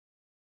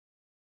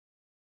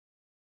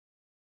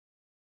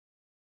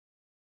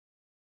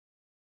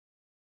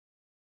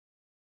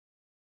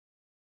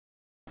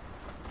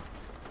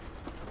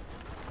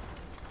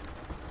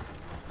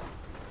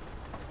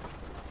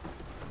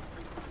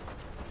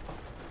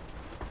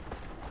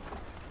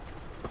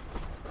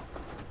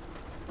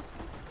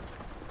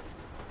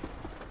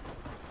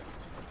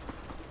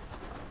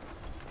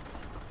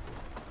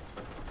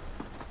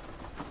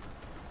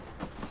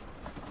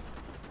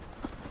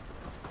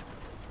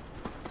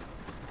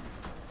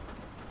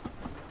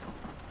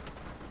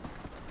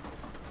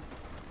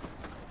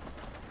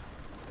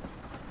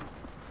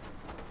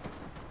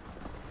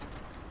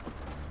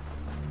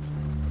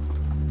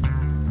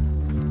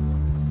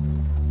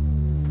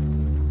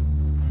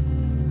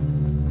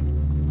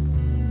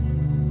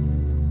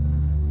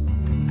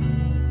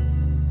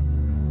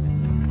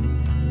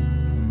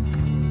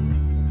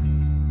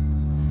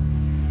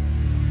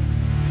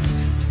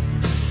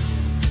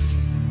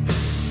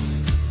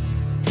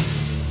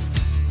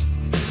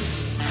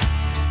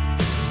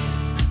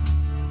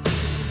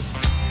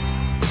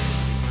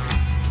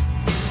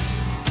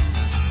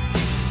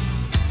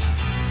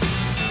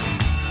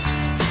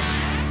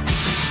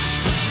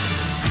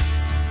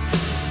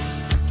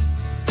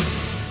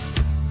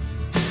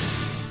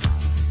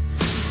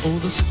All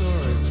the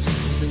stories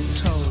have been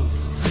told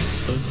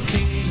of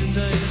kings in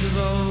days of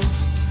old,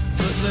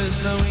 but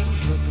there's no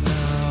England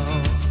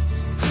now.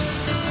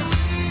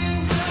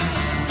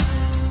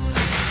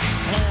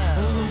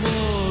 All the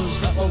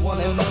wars that were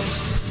won and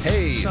lost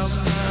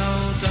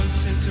somehow don't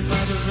seem to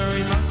matter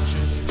very much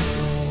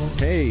anymore.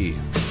 Hey,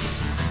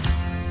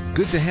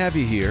 good to have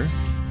you here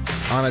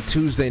on a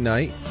Tuesday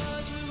night.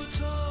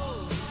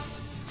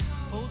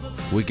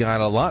 We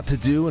got a lot to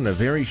do in a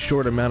very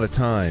short amount of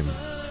time.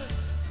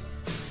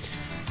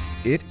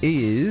 It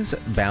is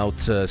about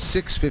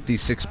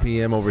 6:56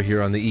 p.m. over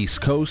here on the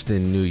East Coast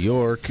in New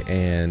York,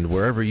 and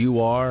wherever you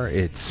are,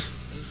 it's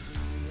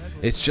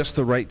just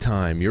the right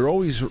time. You're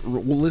always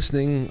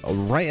listening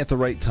right at the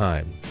right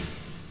time.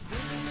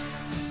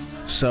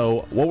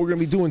 So what we're going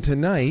to be doing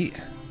tonight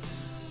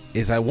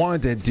is I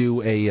wanted to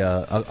do a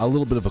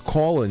little bit of a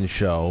call-in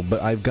show,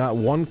 but I've got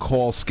one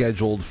call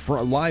scheduled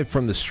live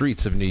from the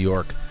streets of New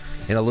York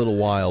in a little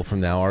while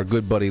from now. Our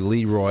good buddy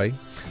Leroy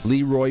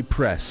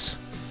Press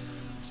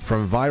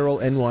from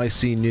Viral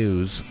NYC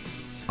News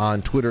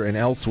on Twitter and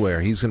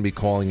elsewhere. He's going to be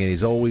calling in.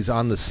 He's always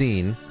on the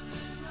scene.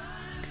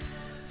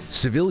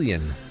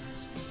 Civilian,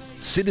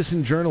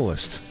 citizen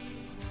journalist.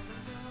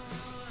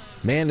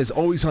 Man is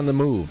always on the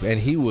move, and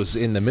he was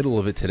in the middle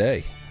of it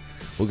today.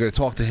 We're going to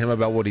talk to him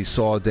about what he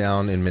saw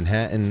down in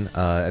Manhattan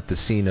at the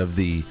scene of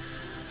the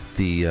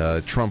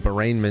Trump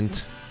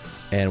arraignment,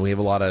 and we have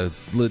a lot of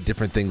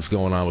different things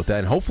going on with that.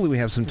 And hopefully we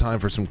have some time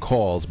for some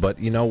calls, but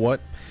you know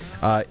what?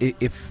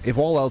 If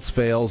all else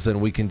fails, then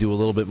we can do a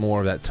little bit more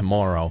of that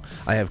tomorrow.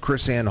 I have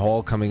Chris Ann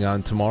Hall coming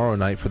on tomorrow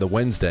night for the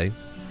Wednesday,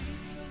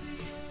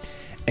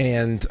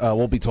 and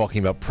we'll be talking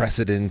about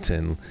precedent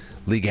and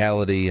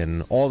legality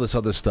and all this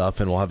other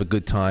stuff, and we'll have a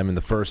good time in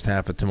the first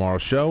half of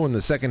tomorrow's show, and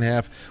the second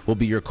half will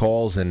be your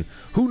calls, and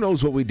who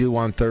knows what we do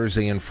on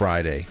Thursday and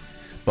Friday,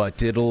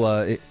 but it'll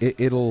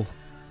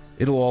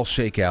all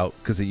shake out,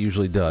 because it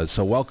usually does.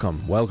 So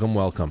welcome.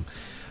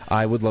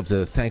 I would love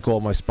to thank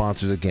all my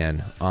sponsors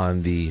again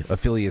on the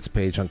affiliates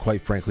page on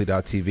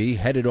quitefrankly.tv,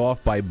 headed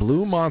off by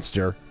Blue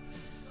Monster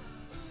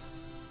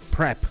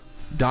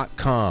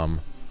Prep.com.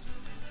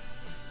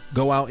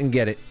 Go out and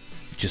get it.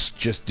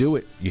 Just do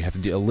it. You have to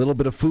do a little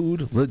bit of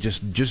food.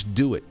 Just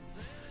do it.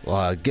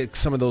 Get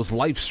some of those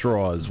life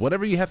straws.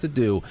 Whatever you have to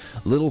do.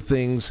 Little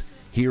things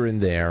here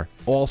and there.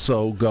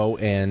 Also go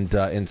and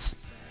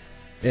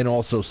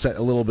also set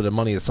a little bit of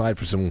money aside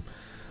for some,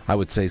 I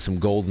would say, some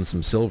gold and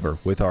some silver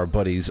with our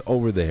buddies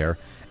over there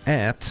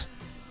at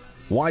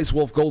Wise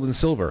Wolf Gold and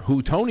Silver,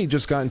 who Tony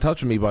just got in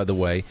touch with me, by the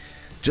way,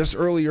 just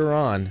earlier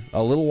on,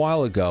 a little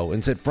while ago,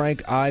 and said,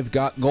 Frank, I've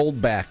got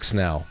gold backs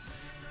now.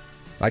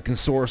 I can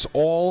source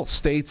all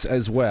states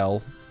as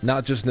well,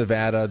 not just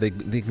Nevada.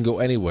 They can go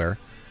anywhere.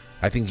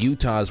 I think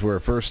Utah is where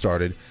it first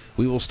started.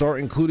 We will start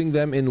including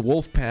them in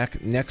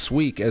Wolfpack next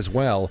week as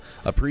well.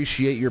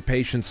 Appreciate your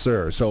patience,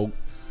 sir. So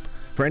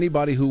for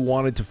anybody who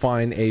wanted to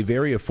find a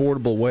very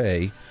affordable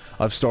way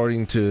of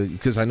starting to,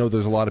 because I know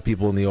there's a lot of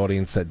people in the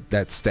audience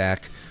that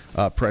stack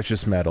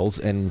precious metals,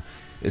 and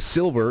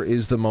silver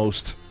is the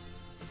most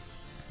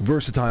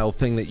versatile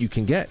thing that you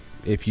can get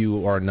if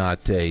you are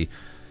not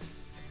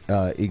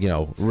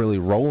really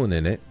rolling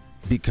in it,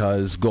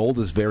 because gold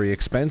is very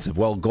expensive.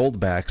 Well, gold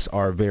backs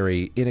are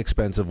very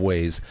inexpensive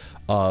ways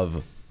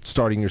of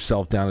starting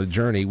yourself down a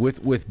journey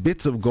with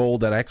bits of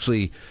gold that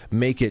actually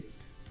make it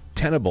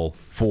tenable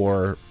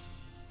for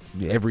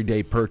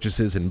everyday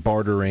purchases and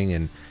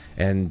bartering,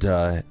 and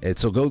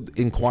so go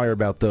inquire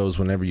about those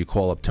whenever you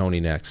call up Tony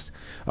next.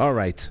 All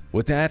right,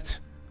 with that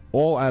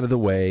all out of the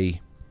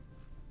way,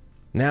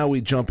 now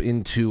we jump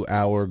into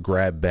our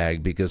grab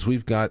bag, because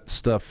we've got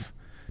stuff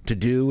to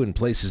do and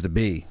places to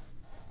be.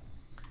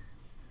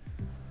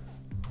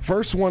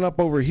 First one up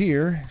over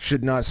here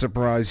should not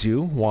surprise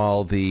you.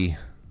 While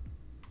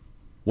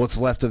what's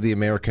left of the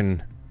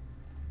American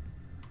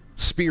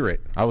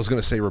spirit, I was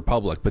going to say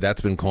republic, but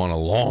that's been gone a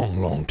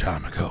long, long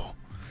time ago.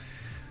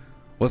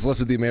 What's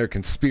left of the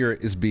American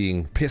spirit is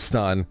being pissed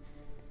on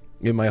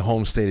in my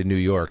home state of New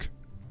York,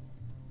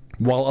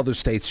 while other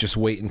states just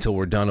wait until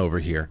we're done over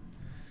here.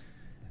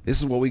 This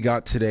is what we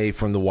got today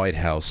from the White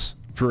House.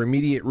 For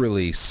immediate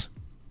release,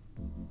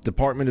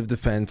 Department of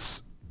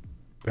Defense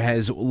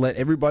has let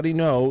everybody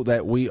know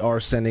that we are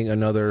sending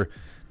another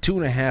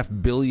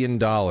 $2.5 billion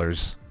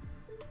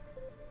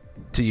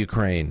to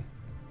Ukraine.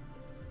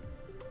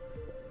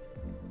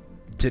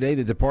 Today,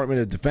 the Department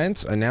of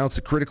Defense announced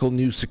a critical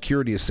new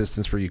security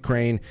assistance for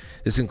Ukraine.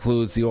 This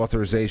includes the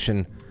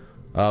authorization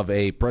of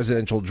a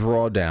presidential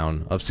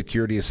drawdown of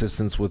security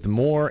assistance with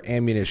more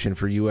ammunition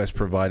for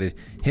U.S.-provided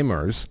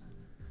HIMARS,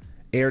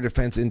 air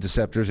defense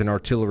interceptors, and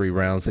artillery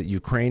rounds that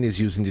Ukraine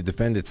is using to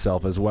defend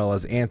itself, as well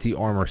as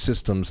anti-armor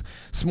systems,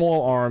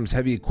 small arms,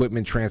 heavy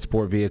equipment,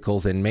 transport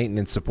vehicles, and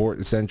maintenance support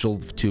essential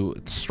to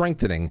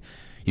strengthening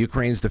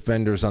Ukraine's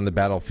defenders on the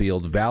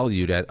battlefield,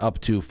 valued at up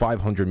to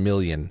 $500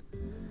 million.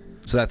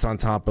 So that's on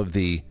top of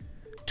the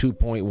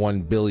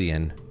 $2.1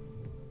 billion.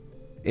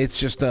 It's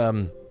just,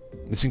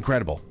 it's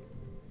incredible.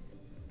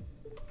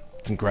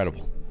 It's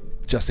incredible.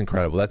 Just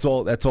incredible. That's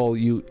all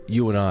you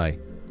and I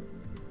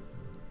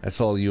That's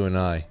all you and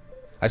I.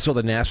 I saw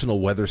the National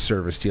Weather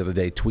Service the other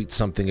day tweet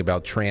something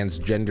about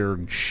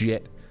transgender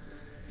shit.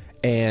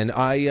 And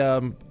I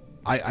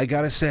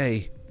gotta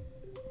say,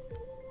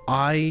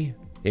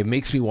 it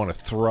makes me want to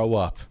throw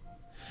up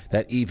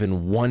that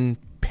even 1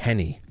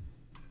 penny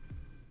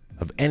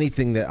of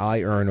anything that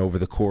I earn over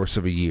the course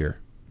of a year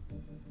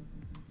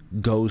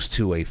goes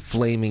to a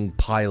flaming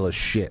pile of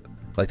shit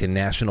like the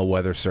National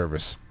Weather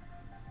Service.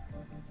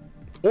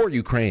 Or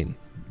Ukraine,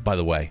 by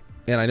the way.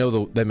 And I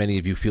know that many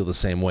of you feel the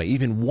same way.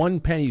 Even 1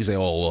 penny, you say,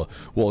 oh,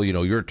 well, you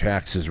know, your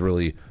tax is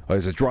really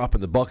is a drop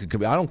in the bucket.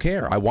 I don't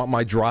care. I want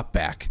my drop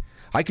back.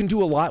 I can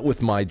do a lot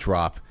with my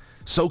drop.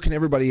 So can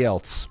everybody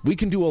else. We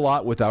can do a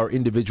lot with our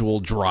individual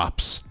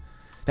drops.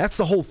 That's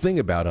the whole thing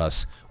about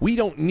us. We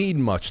don't need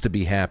much to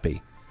be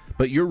happy.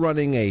 But you're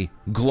running a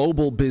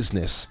global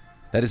business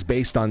that is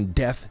based on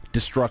death,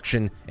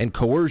 destruction, and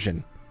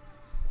coercion.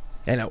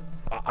 And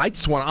I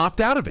just want to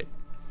opt out of it.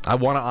 I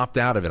want to opt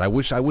out of it. I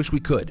wish we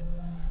could.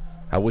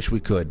 I wish we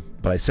could.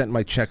 But I sent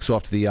my checks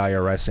off to the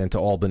IRS and to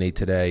Albany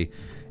today.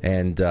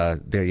 And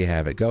there you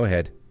have it. Go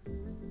ahead.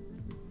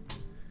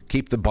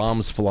 Keep the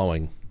bombs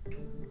flowing.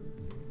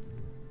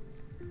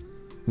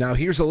 Now,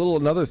 here's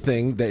another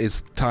thing that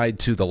is tied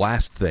to the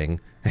last thing.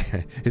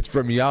 It's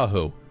from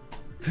Yahoo.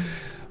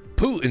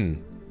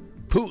 Putin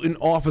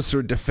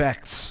officer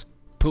defects.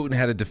 Putin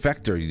had a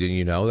defector. Didn't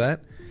you know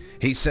that?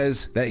 He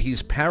says that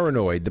he's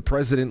paranoid. The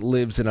president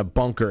lives in a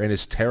bunker and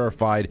is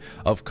terrified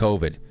of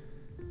COVID.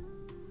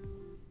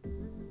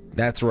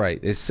 That's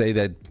right. They say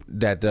that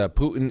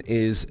Putin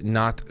is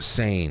not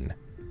sane.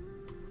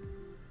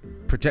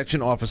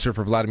 Protection officer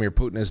for Vladimir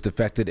Putin has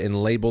defected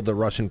and labeled the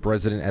Russian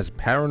president as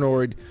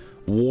paranoid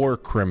war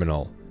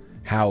criminal.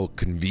 How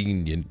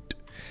convenient.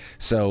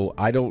 So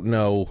I don't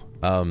know.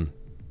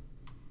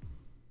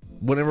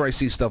 Whenever I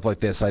see stuff like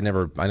this, I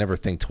never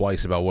think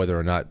twice about whether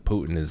or not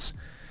Putin is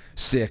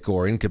sick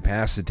or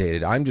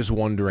incapacitated. I'm just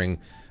wondering,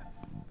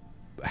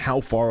 how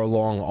far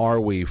along are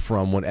we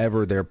from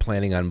whenever they're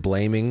planning on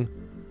blaming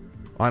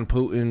on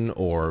Putin,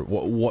 or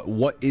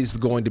what is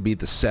going to be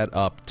the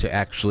setup to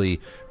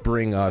actually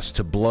bring us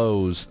to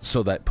blows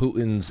so that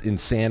Putin's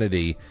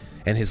insanity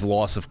and his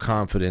loss of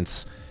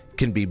confidence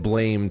can be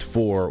blamed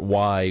for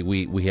why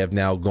we have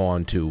now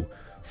gone to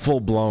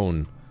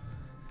full-blown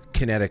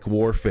kinetic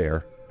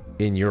warfare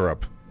in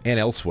Europe and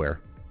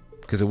elsewhere,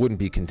 because it wouldn't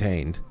be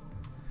contained.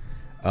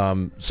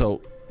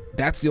 So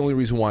that's the only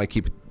reason why I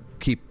keep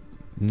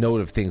note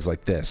of things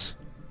like this.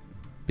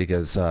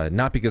 Because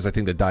not because I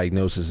think the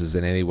diagnosis is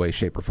in any way,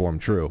 shape, or form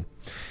true.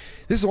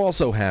 This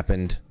also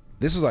happened.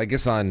 This was, I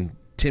guess, on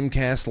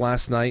Timcast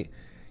last night.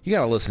 You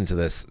got to listen to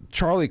this.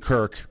 Charlie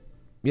Kirk.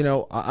 You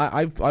know,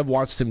 I've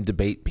watched him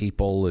debate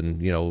people,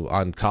 and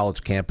on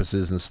college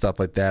campuses and stuff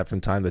like that from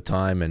time to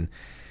time, and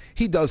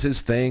he does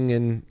his thing,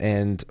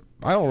 and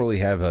I don't really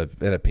have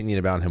an opinion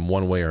about him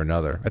one way or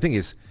another. I think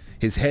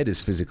his head is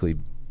physically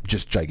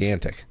just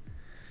gigantic.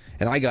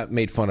 And I got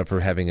made fun of for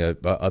having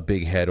a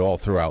big head all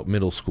throughout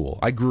middle school.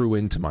 I grew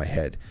into my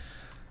head.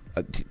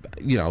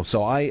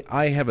 So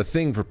I have a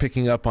thing for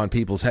picking up on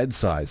people's head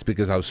size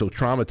because I was so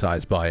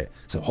traumatized by it.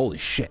 So, holy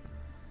shit.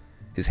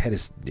 His head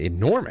is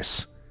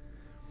enormous.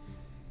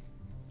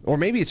 Or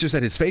maybe it's just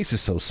that his face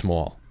is so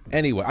small.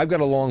 Anyway, I've got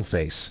a long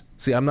face.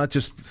 See,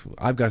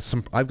 I've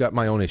got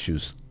my own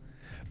issues.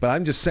 But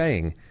I'm just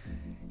saying,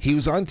 he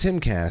was on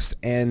Timcast,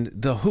 and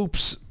the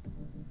hoops,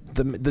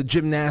 the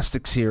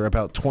gymnastics here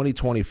about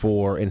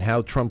 2024 and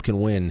how Trump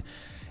can win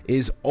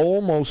is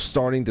almost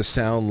starting to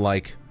sound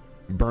like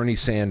Bernie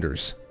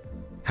Sanders.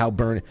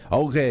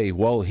 Okay,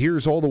 well,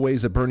 here's all the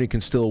ways that Bernie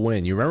can still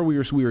win. You remember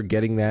we were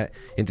getting that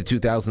into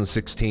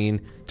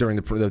 2016 during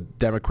the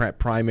Democrat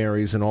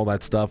primaries and all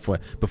that stuff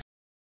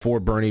before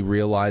Bernie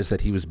realized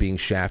that he was being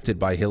shafted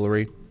by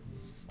Hillary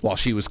while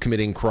she was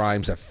committing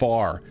crimes that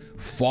far,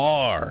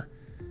 far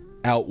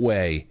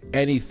outweigh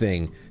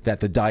anything that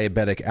the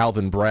diabetic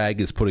Alvin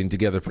Bragg is putting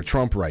together for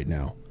Trump right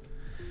now.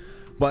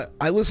 But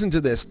I listened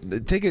to this.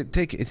 Take a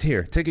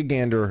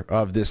gander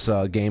of this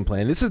game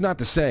plan. This is not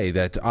to say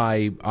that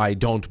I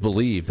don't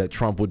believe that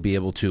Trump would be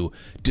able to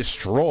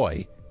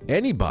destroy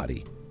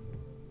anybody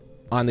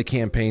on the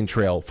campaign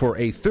trail for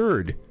a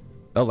third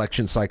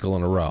election cycle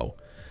in a row.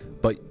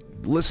 But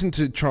listen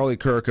to Charlie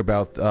Kirk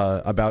about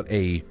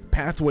a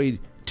pathway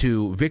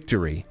to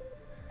victory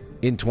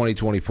in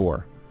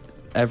 2024.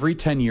 Every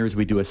 10 years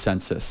we do a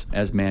census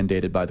as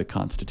mandated by the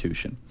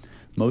Constitution.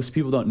 Most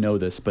people don't know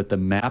this, but the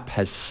map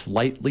has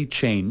slightly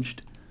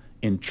changed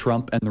in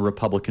Trump and the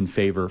Republican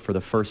favor for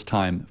the first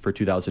time for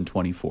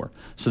 2024.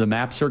 So the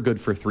maps are good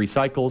for 3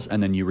 cycles,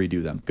 and then you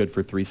redo them. Good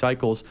for 3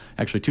 cycles.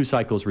 Actually, 2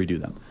 cycles, redo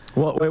them.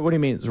 Well, wait, what do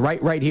you mean?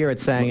 Right here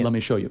it's saying... Let me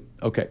show you.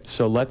 Okay,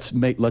 so let's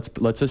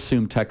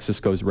assume Texas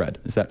goes red.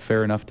 Is that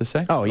fair enough to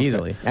say? Oh,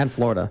 easily. Okay. And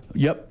Florida.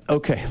 Yep.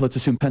 Okay, let's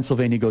assume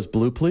Pennsylvania goes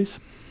blue, please.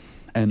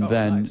 And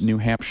then nice. New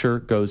Hampshire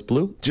goes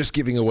blue. Just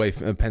giving away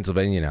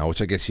Pennsylvania now,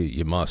 which I guess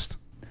you must.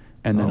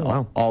 And then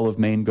all of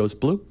Maine goes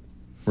blue.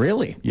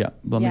 Really? Yeah.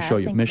 Let me show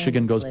you.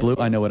 Michigan goes blue.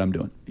 I know what I'm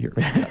doing here.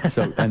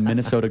 Yeah. And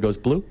Minnesota goes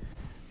blue.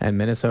 And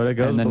Minnesota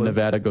goes and then blue.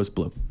 Nevada goes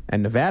blue.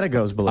 And Nevada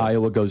goes blue.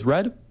 Iowa goes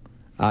red,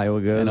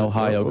 Iowa goes and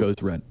Ohio blue.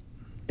 goes red.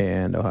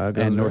 And Ohio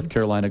goes And North red.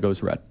 Carolina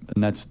goes red.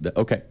 And that's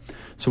okay.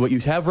 So what you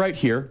have right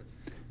here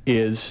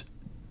is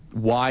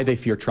why they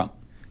fear Trump.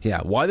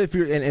 Yeah, why they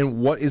fear, and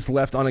what is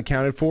left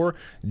unaccounted for?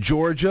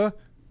 Georgia,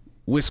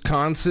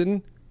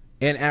 Wisconsin,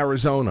 and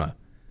Arizona.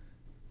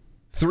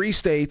 3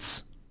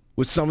 states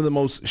with some of the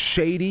most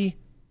shady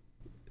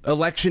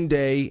election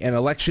day and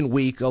election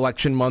week,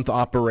 election month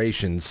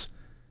operations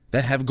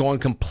that have gone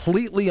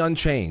completely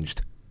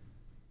unchanged.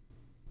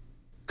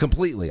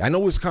 Completely. I know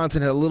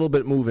Wisconsin had a little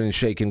bit moving and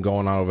shaking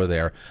going on over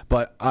there,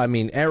 but I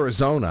mean,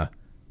 Arizona,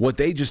 what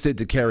they just did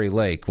to Carrie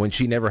Lake when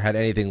she never had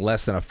anything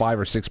less than a 5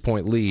 or 6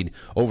 point lead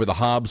over the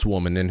Hobbs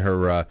woman and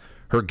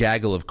her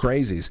gaggle of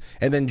crazies.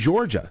 And then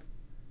Georgia.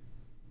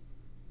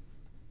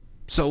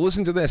 So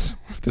listen to this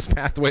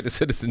pathway to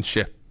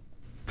citizenship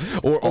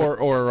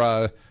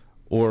or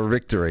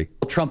victory.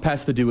 What Trump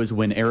has to do is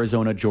win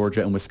Arizona,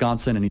 Georgia, and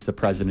Wisconsin, and he's the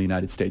president of the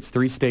United States.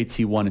 3 states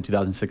he won in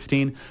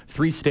 2016,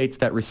 3 states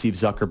that receive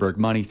Zuckerberg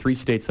money, 3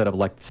 states that have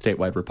elected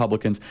statewide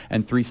Republicans,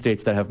 and 3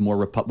 states that have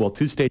more,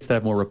 2 states that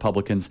have more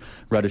Republicans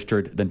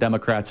registered than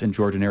Democrats in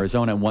Georgia and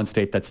Arizona, and 1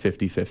 state that's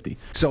 50-50.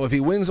 So if he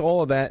wins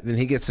all of that, then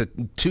he gets a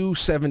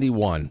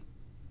 271.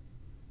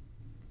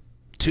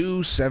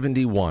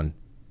 271.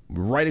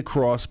 Right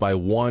across by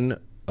 1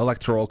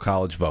 electoral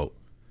college vote.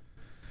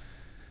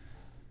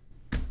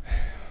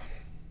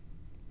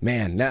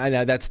 Man,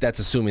 now that's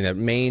assuming that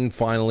Maine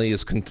finally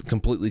is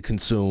completely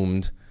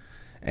consumed,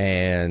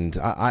 and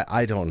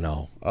I don't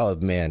know. Oh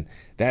man,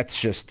 that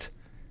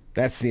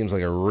seems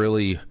like a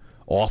really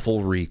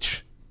awful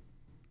reach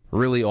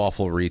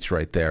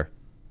right there.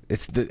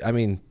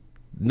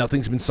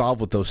 Nothing's been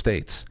solved with those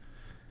states.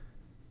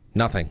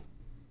 Nothing,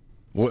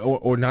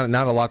 or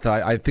not a lot.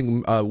 That I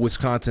think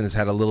Wisconsin has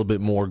had a little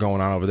bit more going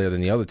on over there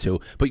than the other 2,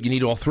 but you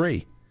need all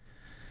 3.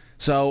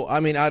 So I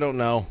mean, I don't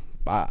know.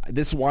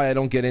 This is why I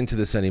don't get into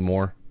this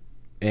anymore,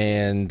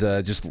 and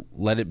just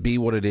let it be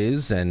what it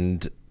is,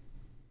 and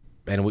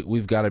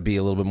we've got to be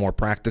a little bit more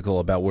practical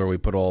about where we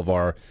put all of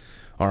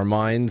our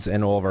minds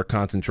and all of our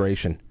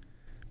concentration,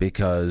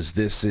 because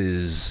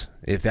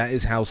if that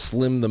is how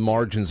slim the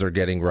margins are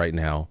getting right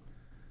now,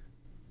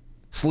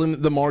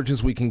 slim the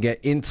margins we can get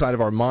inside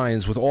of our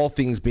minds with all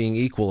things being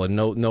equal and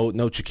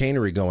no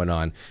chicanery going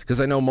on.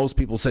 Because I know most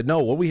people said, no,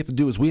 what we have to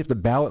do is we have to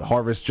ballot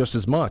harvest just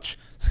as much.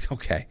 It's like,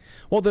 okay.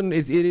 Well, then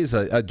it is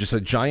just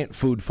a giant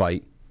food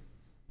fight.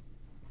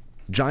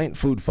 Giant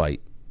food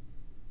fight.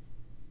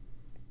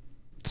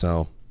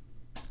 So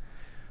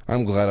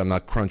I'm glad I'm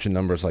not crunching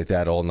numbers like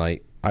that all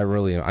night.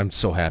 I'm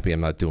so happy I'm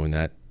not doing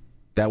that.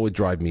 That would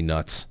drive me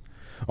nuts.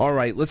 All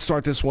right, let's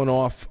start this one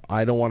off.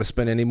 I don't want to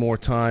spend any more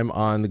time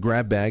on the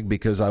grab bag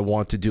because I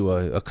want to do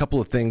a couple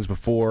of things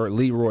before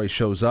Leroy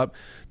shows up.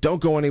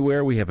 Don't go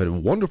anywhere. We have a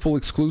wonderful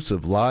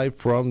exclusive live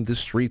from the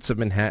streets of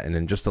Manhattan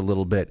in just a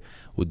little bit.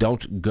 Well,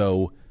 don't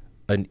go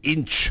an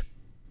inch.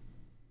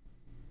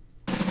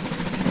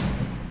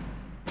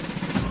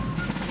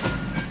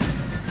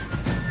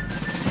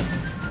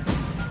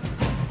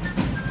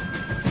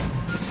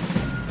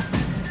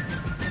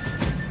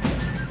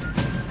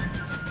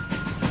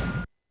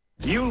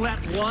 You let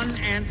one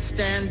ant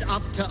stand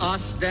up to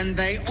us, then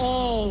they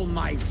all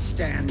might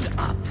stand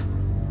up.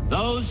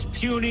 Those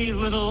puny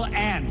little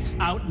ants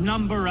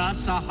outnumber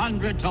us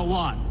 100 to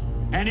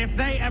 1. And if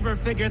they ever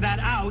figure that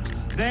out,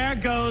 there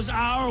goes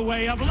our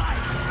way of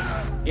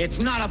life. It's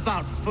not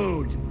about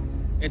food.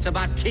 It's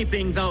about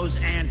keeping those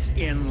ants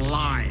in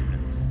line.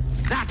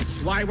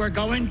 That's why we're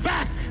going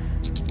back.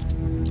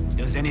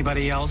 Does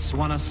anybody else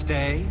want to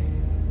stay?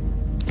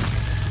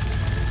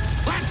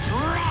 Let's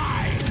ride!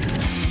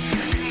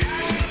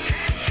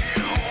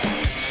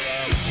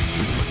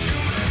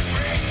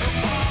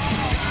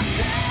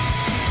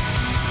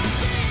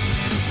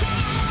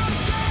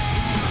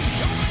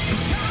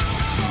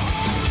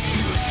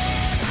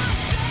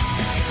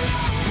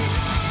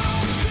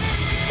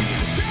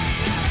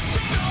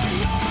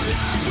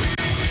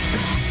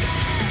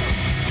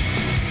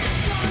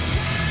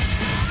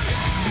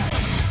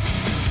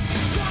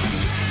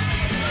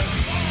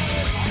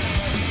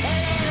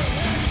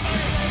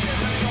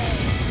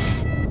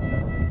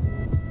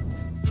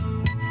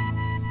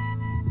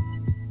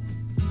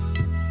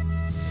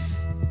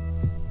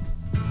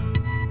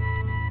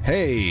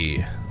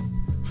 Hey,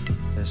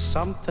 There's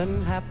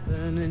something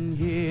happening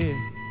here.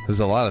 there's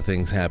a lot of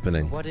things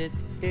happening. What it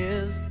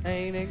is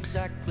ain't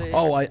exactly.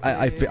 Oh,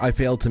 I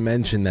failed to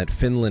mention that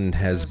Finland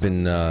has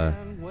been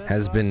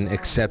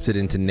accepted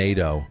into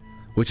NATO,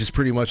 which is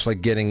pretty much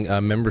like getting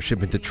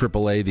membership into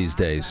AAA these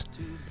days.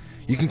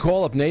 You can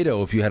call up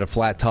NATO if you had a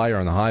flat tire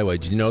on the highway.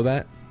 Did you know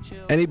that?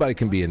 Anybody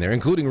can be in there,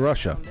 including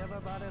Russia.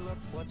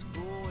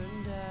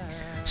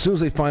 As soon as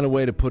they find a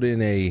way to put in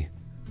a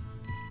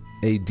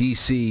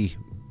DC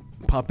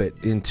puppet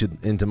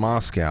into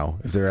Moscow,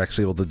 if they're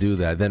actually able to do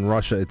that, then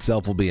Russia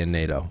itself will be in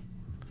NATO.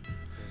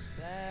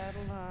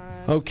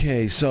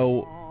 Okay,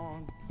 so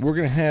We're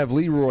going to have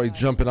Leroy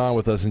jumping on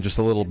with us in just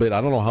a little bit.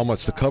 I don't know how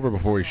much to cover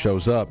before he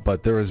shows up,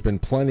 but there has been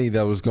plenty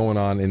that was going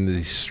on in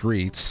the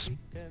streets.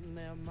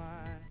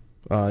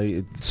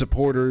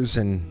 Supporters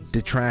and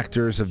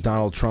detractors of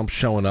Donald Trump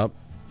showing up.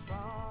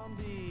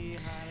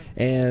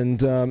 And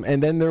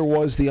then there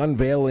was the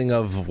unveiling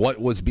of what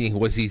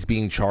he's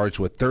being charged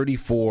with.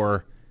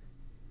 34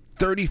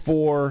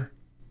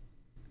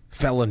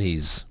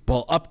 felonies.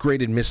 Well,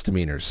 upgraded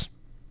misdemeanors.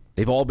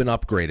 They've all been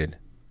upgraded.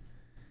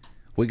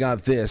 We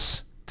got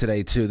this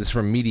today, too. This is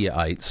from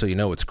Mediaite, so you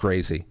know it's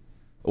crazy.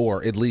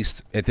 Or, at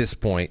least at this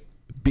point,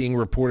 being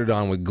reported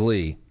on with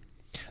glee.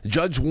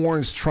 Judge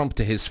warns Trump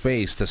to his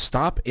face to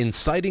stop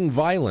inciting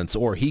violence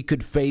or he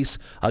could face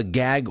a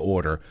gag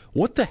order.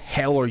 What the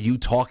hell are you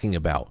talking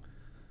about?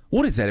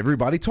 What is that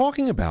everybody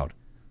talking about?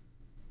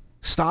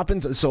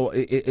 So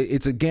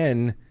it's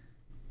again,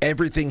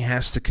 everything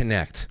has to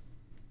connect.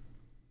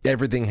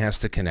 Everything has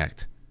to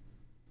connect.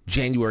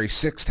 January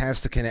 6th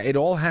has to connect. It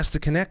all has to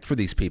connect for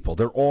these people.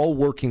 They're all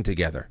working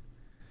together.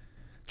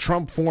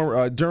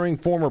 During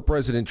former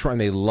President Trump,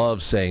 they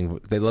love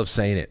saying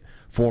it.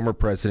 Former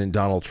President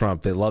Donald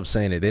Trump, they love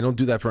saying it. They don't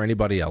do that for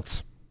anybody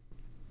else.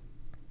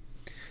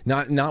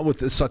 Not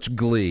with such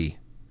glee.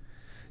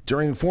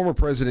 During former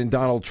President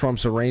Donald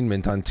Trump's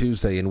arraignment on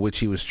Tuesday, in which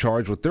he was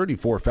charged with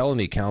 34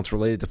 felony counts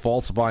related to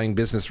falsifying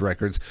business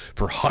records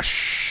for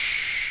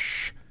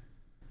hush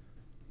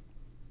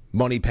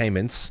money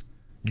payments,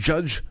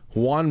 Judge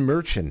Juan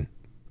Merchan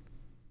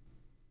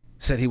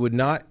said he would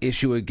not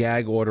issue a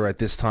gag order at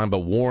this time, but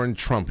warned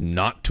Trump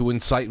not to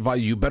incite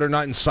violence. You better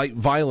not incite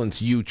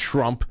violence, you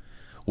Trump.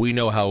 We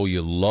know how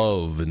you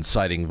love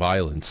inciting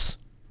violence.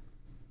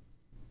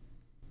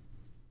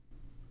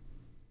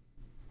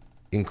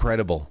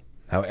 Incredible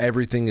how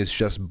everything is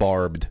just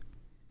barbed.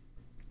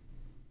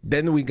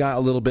 Then we got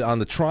a little bit on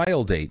the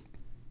trial date.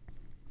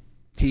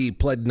 He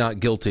pled not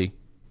guilty.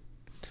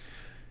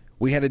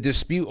 We had a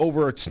dispute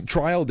over a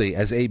trial date,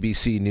 as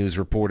ABC News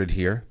reported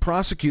here.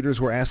 Prosecutors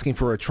were asking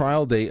for a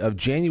trial date of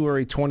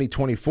January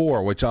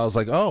 2024, which I was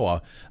like,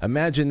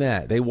 imagine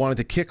that. They wanted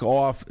to kick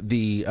off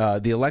the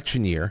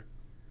election year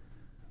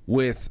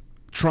with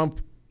Trump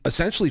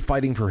essentially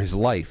fighting for his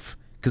life.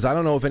 Because I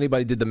don't know if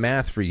anybody did the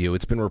math for you.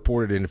 It's been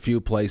reported in a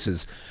few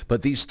places.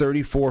 But these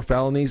 34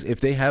 felonies, if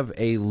they have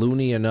a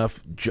loony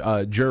enough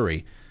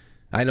jury,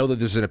 I know that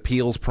there's an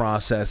appeals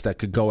process that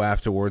could go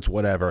afterwards,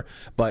 whatever.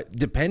 But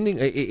depending,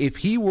 if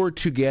he were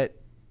to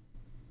get,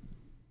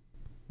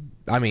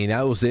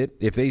 that was it.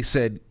 If they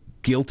said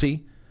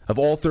guilty of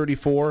all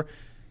 34,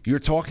 you're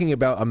talking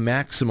about a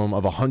maximum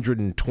of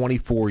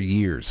 124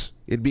 years.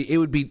 It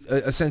would be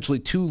essentially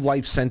 2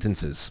 life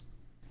sentences.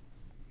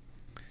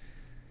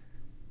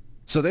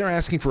 So they're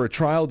asking for a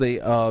trial date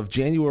of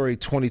January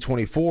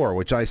 2024,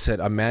 which I said,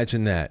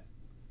 imagine that.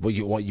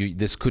 Well,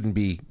 this couldn't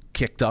be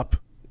kicked up.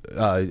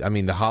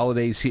 The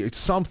holidays here, it's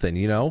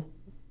something,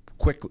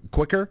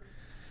 quicker.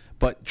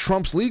 But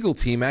Trump's legal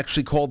team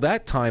actually called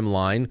that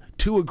timeline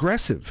too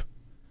aggressive.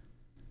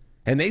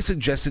 And they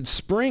suggested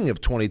spring of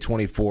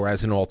 2024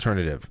 as an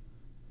alternative.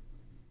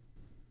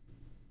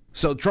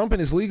 So Trump and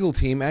his legal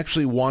team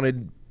actually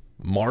wanted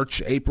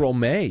March, April,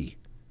 May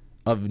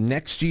of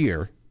next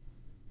year,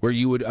 where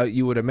you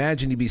would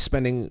imagine he'd be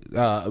spending,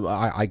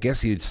 I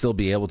guess he'd still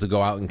be able to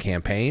go out and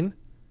campaign.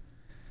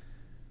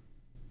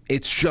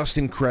 It's just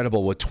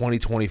incredible what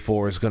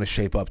 2024 is going to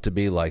shape up to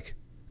be like.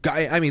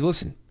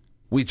 Listen,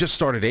 we just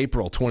started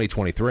April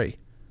 2023.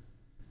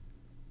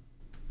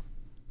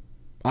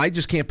 I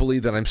just can't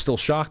believe that I'm still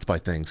shocked by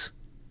things.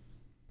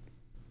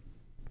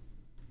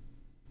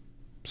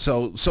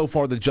 So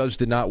far the judge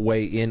did not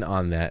weigh in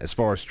on that as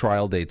far as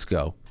trial dates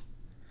go.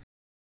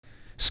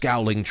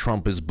 Scowling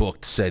Trump is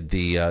booked, said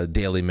the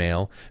Daily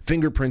Mail.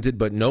 Fingerprinted,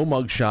 but no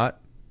mugshot.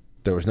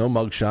 There was no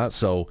mugshot,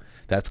 so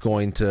that's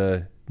going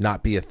to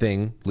not be a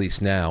thing, at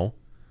least now.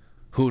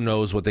 Who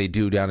knows what they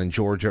do down in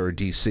Georgia or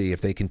D.C.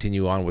 if they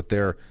continue on with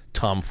their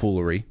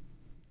tomfoolery.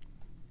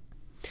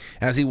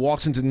 As he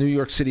walks into the New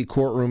York City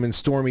courtroom in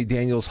Stormy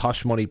Daniels'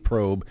 hush money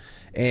probe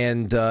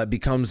and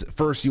becomes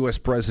first U.S.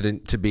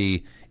 president to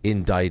be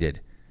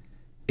indicted.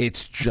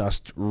 It's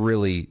just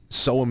really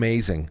so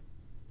amazing.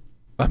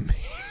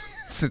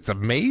 It's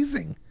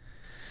amazing.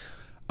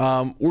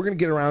 We're going to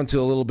get around to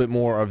a little bit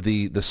more of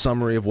the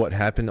summary of what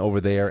happened over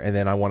there, and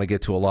then I want to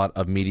get to a lot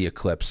of media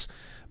clips.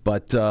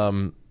 But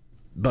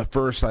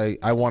first,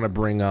 I want to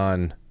bring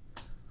on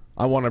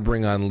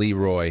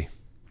Leroy,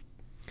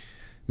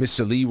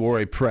 Mr.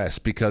 Leroy Press,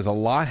 because a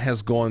lot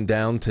has gone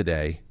down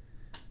today,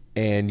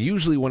 and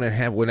usually when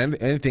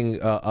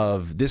anything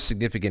of this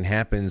significant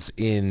happens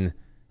in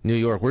New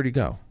York, where'd he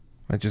go?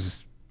 I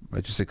just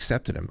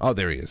accepted him. Oh,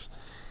 there he is.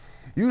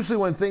 Usually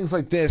when things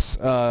like this,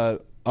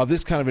 of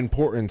this kind of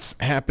importance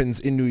happens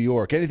in New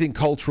York, anything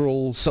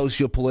cultural,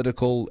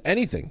 socio-political,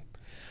 anything,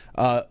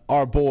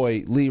 our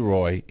boy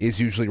Leroy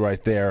is usually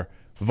right there.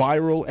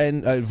 Viral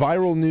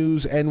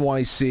News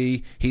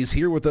NYC. He's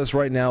here with us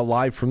right now,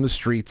 live from the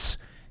streets.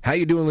 How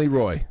you doing,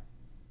 Leroy?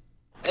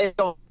 Hey,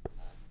 I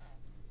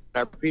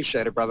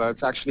appreciate it, brother.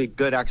 It's actually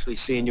good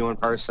seeing you in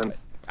person.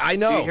 I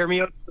know. Do you hear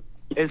me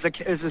Is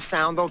the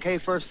sound okay?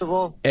 First of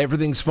all,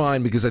 Everything's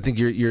fine because I think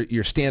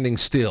you're standing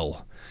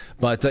still.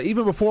 But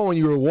even before, when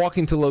you were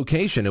walking to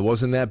location, it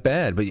wasn't that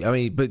bad. But I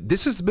mean,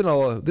 this has been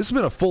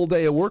a full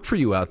day of work for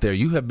you out there.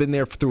 You have been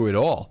there through it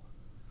all.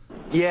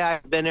 yeah,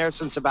 I've been there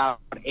since about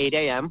 8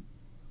 a.m.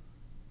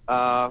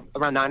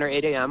 Around 9 or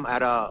 8 a.m. I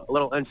had a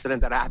little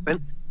incident that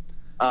happened.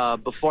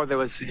 Before there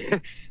was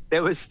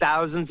there was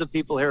thousands of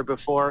people here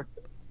before.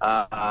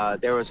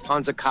 There was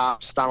tons of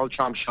cops. Donald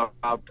Trump showed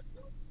up.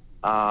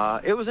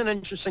 It was an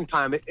interesting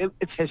time.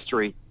 It's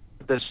history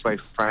this way,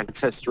 Frank.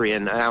 It's history,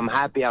 and I'm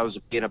happy I was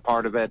being a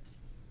part of it,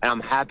 and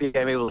I'm happy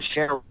I'm able to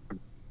share.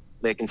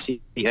 They can see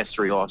the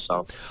history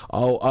also.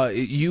 Oh,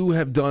 you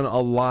have done a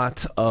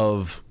lot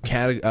of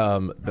cataloging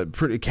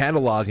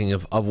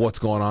of what's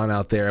going on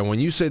out there, and when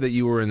you say that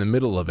you were in the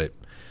middle of it,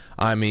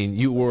 I mean,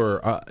 you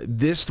were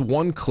this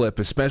one clip,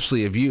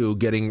 especially of you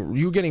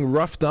getting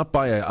roughed up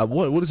by a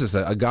what is this?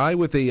 A guy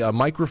with a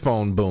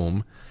microphone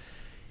boom.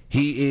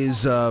 He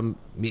is. Tell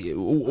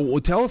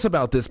us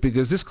about this,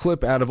 because this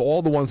clip, out of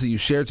all the ones that you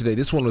shared today,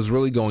 this one was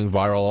really going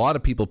viral. A lot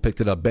of people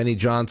picked it up. Benny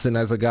Johnson,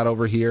 as I got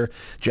over here,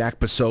 Jack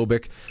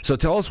Posobiec. So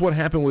tell us what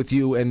happened with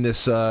you and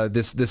this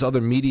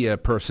other media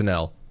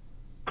personnel.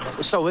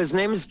 So his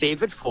name is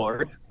David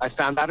Ford. I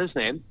found out his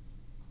name.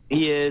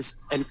 He is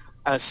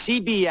a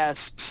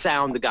CBS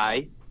sound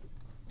guy,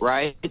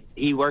 right?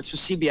 He works for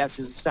CBS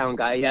as a sound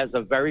guy. He has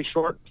a very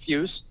short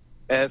fuse,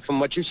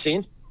 from what you've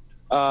seen.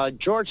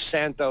 George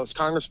Santos,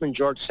 Congressman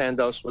George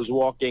Santos, was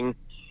walking,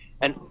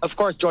 and of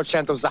course George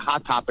Santos is a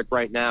hot topic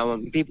right now,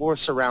 and people were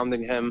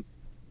surrounding him.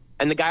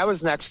 And the guy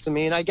was next to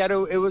me, and I get it.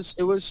 It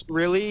was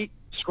really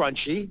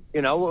scrunchy,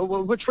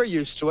 which we're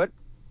used to it.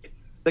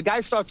 The guy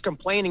starts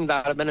complaining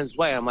that I'm in his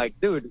way. I'm like,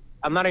 dude,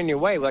 I'm not in your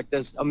way. Like,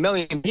 there's a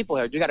million people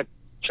here. You got to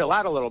chill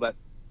out a little bit.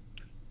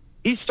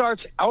 He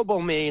starts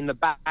elbowing me in the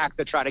back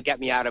to try to get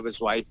me out of his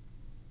way.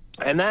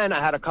 And then I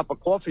had a cup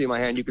of coffee in my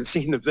hand. You can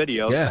see in the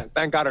video. Yeah.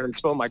 Thank God I didn't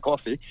spill my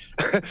coffee.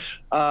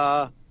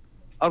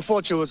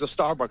 Unfortunately, it was a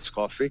Starbucks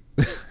coffee.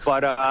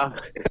 But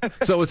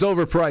So it's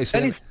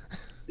overpriced.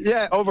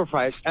 yeah,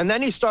 overpriced. And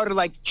then he started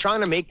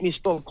trying to make me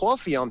spill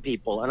coffee on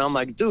people. And I'm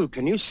like, dude,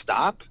 can you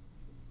stop?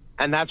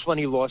 And that's when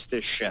he lost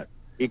his shit.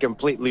 He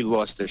completely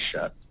lost his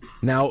shit.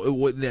 Now,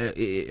 what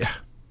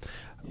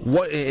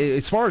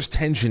as far as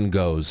tension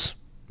goes?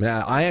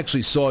 Now, I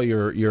actually saw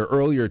your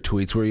earlier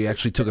tweets where you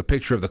actually took a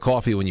picture of the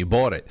coffee when you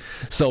bought it.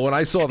 So when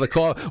I saw the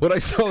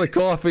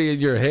coffee in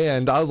your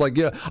hand, I was like,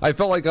 yeah, I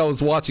felt like I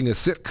was watching a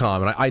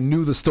sitcom, and I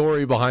knew the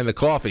story behind the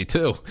coffee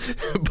too.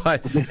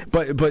 but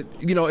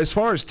as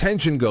far as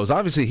tension goes,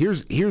 obviously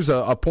here's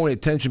a point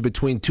of tension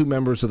between two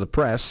members of the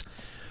press.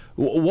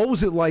 What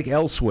was it like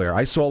elsewhere?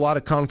 I saw a lot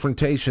of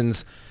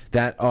confrontations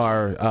that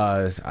are,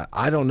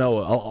 I don't know,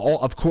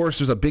 of course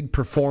there's a big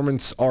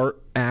performance art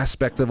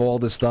aspect of all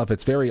this stuff.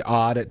 It's very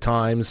odd at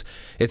times.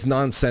 It's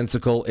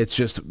nonsensical. It's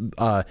just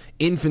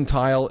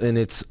infantile in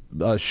its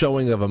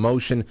showing of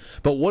emotion.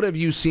 But what have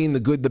you seen, the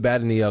good, the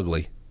bad, and the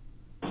ugly?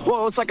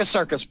 Well, it's like a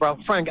circus, bro.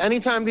 Frank,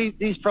 anytime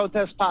these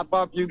protests pop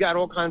up, you got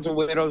all kinds of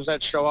weirdos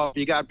that show up.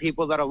 You got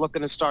people that are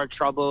looking to start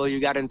trouble. You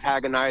got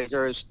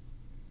antagonizers.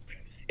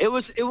 It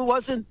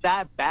wasn't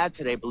that bad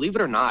today, believe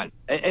it or not.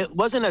 It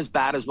wasn't as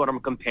bad as what I'm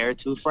compared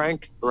to,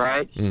 Frank,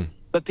 right?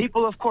 But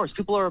people, of course,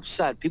 people are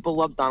upset. People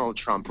love Donald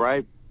Trump,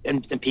 right?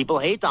 And people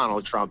hate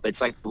Donald Trump. It's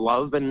like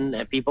love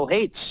and people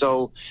hate.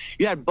 So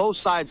you had both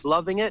sides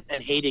loving it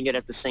and hating it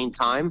at the same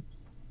time.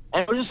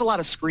 And it was just a lot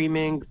of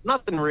screaming,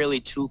 nothing really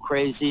too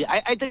crazy.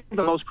 I think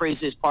the most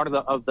craziest part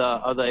of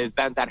the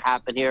event that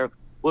happened here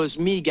was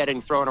me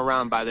getting thrown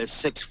around by this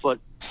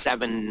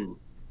 6'7"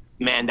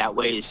 man that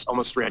weighs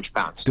almost 300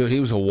 pounds. Dude, he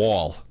was a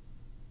wall.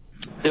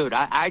 Dude,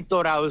 I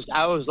thought I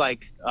was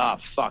like, oh,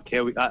 fuck,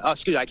 here we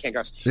excuse me, I can't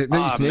curse.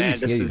 Oh, man,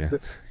 this is...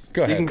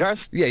 Go ahead. You can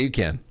curse? Yeah, you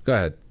can. Go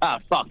ahead. Oh,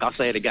 fuck, I'll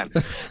say it again.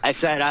 I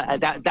said,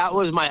 that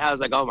was I was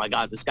like, oh, my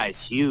God, this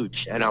guy's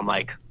huge. And I'm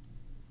like,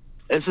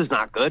 this is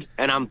not good.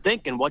 And I'm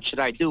thinking, what should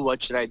I do?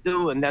 What should I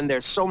do? And then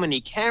there's so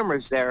many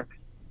cameras there,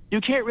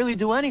 you can't really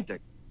do anything.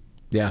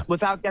 Yeah.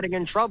 Without getting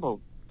in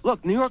trouble.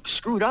 Look, New York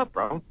screwed up,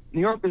 bro.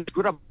 New York is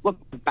screwed up. Look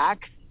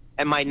back,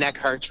 and my neck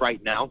hurts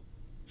right now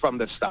from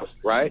this stuff,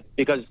 right?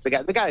 Because the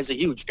guy is a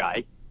huge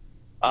guy.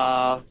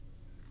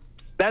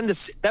 Then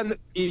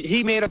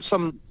he made up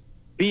some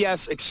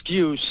BS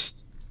excuse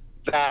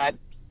that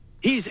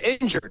he's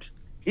injured.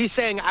 He's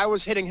saying I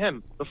was hitting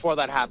him before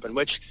that happened,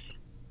 which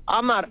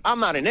I'm not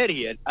an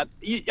idiot. I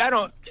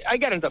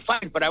get into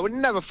fights, but I would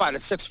never fight a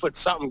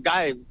 6-foot-something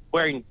guy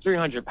wearing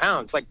 300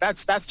 pounds. Like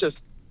that's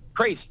just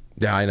crazy.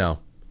 Yeah, I know.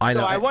 So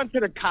I went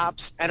to the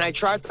cops and I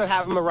tried to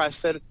have him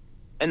arrested,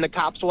 and the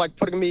cops were like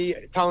telling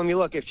me,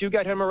 look, if you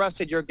get him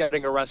arrested, you're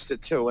getting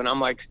arrested too. And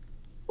I'm like,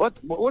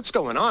 what's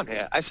going on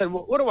here? I said,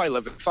 what do I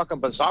live in,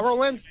 fucking Bizarro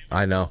land?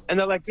 I know. And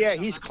they're like, yeah,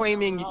 he's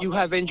claiming you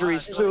have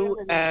injuries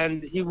too,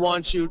 and he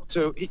wants you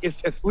to,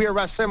 if we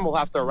arrest him, we'll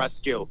have to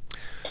arrest you.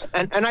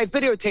 And I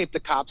videotaped the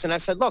cops, and I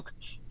said, look,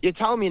 you're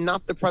telling me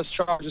not to press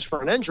charges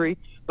for an injury,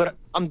 but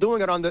I'm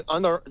doing it on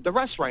the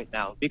arrest right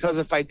now, because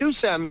if I do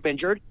say I'm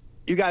injured,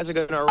 you guys are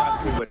going to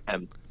arrest me with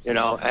him.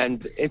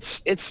 and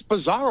it's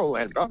bizarro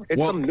land, bro.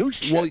 It's some new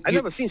shit. I've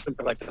never seen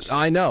something like this.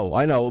 I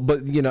know,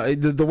 but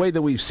the way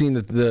that we've seen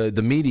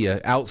the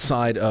media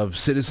outside of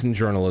citizen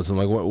journalism,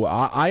 like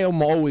I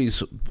am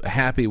always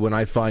happy when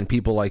I find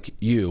people like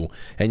you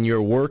and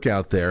your work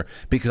out there,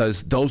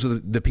 because those are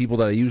the people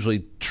that I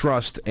usually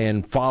trust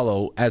and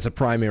follow as a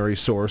primary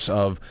source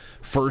of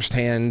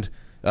firsthand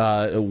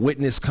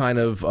witness kind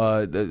of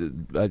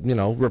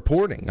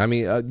reporting. I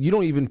mean, you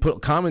don't even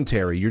put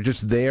commentary. You're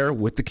just there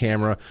with the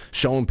camera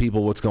showing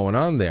people what's going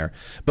on there.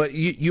 But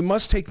you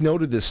must take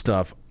note of this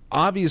stuff.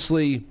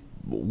 Obviously,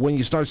 when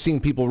you start seeing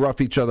people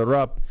rough each other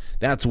up,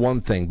 that's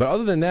one thing. But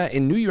other than that,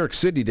 in New York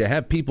City, to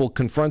have people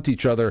confront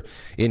each other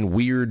in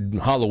weird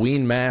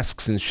Halloween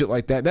masks and shit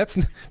like that,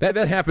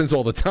 that happens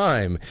all the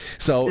time.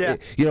 So,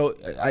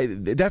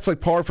 that's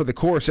like par for the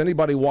course.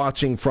 Anybody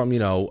watching from,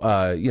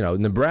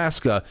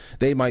 Nebraska,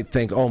 they might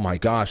think, oh my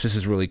gosh, this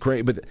is really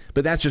great. But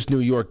that's just New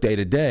York day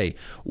to day.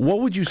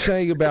 What would you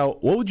say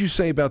about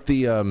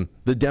the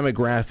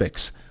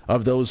demographics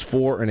of those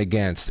for and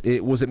against?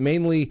 Was it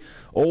mainly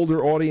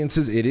older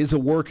audiences? It is a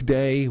work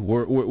day.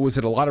 Was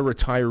it a lot of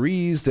retirees?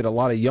 Did a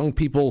lot of young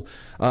people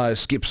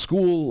skip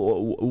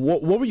school?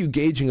 What were you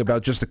gauging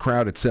about just the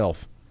crowd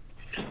itself?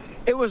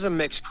 It was a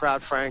mixed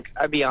crowd, Frank.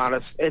 I'll be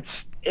honest.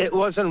 It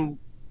wasn't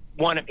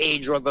one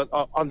age or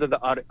under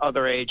the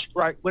other age,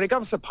 right? When it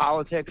comes to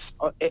politics,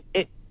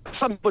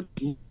 some put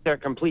their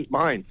complete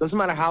minds. Doesn't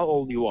matter how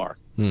old you are.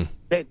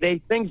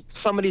 They think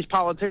some of these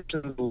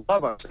politicians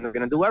love us and they're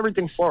going to do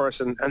everything for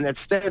us, and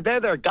they're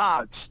their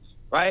gods,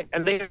 right?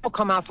 And they all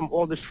come out from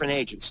all different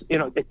ages.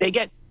 They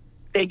get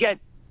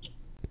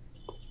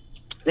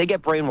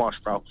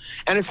brainwashed, bro.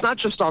 And it's not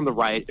just on the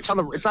right.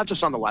 It's not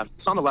just on the left.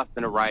 It's on the left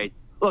and the right.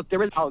 Look,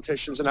 there is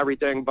politicians and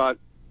everything, but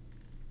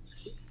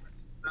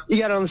you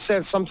got to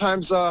understand.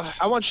 Sometimes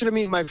I want you to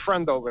meet my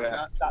friend over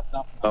there.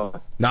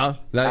 No,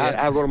 I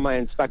have one of my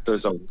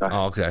inspectors over there.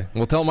 Oh, okay.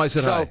 Well, tell him I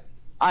said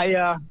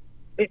hi.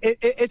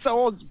 It's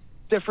all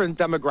different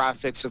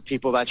demographics of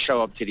people that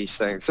show up to these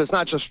things. It's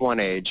not just one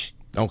age.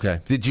 Okay.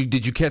 Did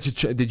you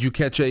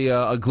catch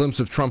a glimpse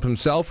of Trump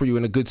himself? Were you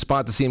in a good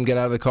spot to see him get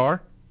out of the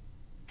car?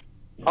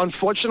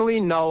 Unfortunately,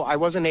 no. I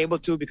wasn't able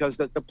to because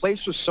the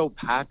place was so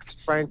packed,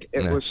 Frank.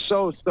 It was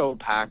so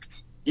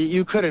packed.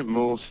 You couldn't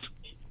move.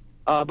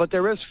 But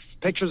there is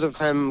pictures of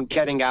him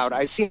getting out.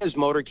 I seen his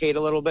motorcade a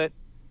little bit,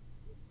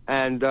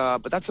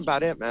 but that's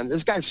about it, man.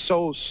 This guy's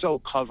so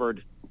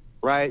covered.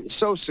 Right,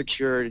 so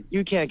secured,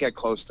 you can't get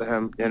close to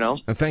him,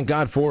 And thank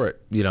God for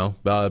it,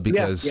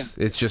 because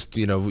it's just,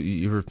 you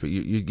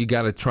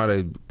got to try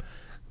to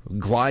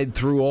glide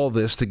through all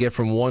this to get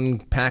from one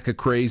pack of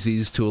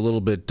crazies to a little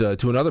bit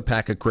to another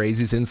pack of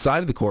crazies inside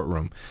of the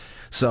courtroom.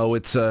 So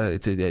it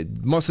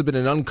must have been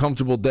an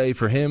uncomfortable day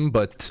for him,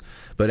 but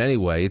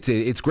anyway,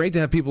 it's great to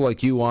have people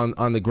like you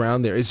on the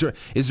ground there. Is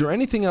there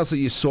anything else that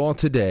you saw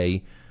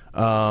today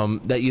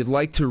that you'd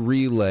like to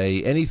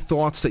relay? Any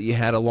thoughts that you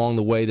had along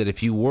the way that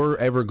if you were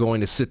ever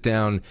going to sit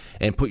down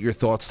and put your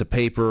thoughts to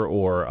paper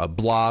or a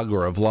blog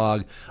or a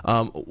vlog,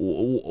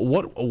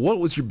 what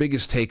was your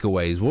biggest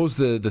takeaways? What was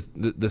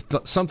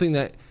the something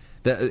that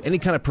any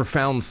kind of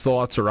profound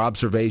thoughts or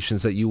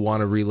observations that you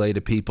want to relay to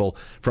people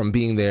from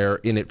being there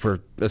in it for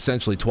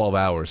essentially 12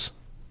 hours?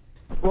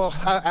 Well,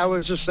 I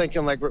was just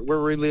thinking, like, we're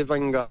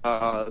reliving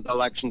the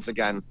elections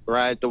again,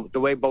 right? The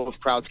way both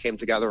crowds came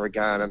together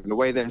again and the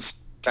way the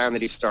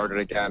insanity started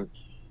again.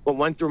 What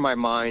went through my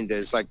mind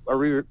is, like, are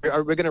we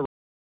going to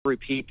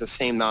repeat the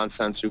same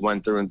nonsense we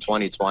went through in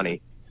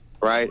 2020,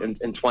 right, in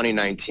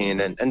 2019?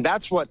 And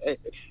that's what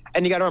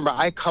and you got to remember,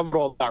 I covered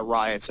all that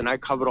riots and I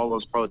covered all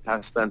those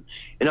protests, and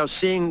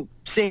seeing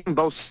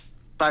both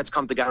sides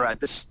come together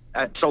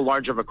at so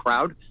large of a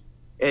crowd,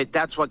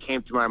 that's what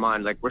came through my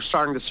mind. Like, we're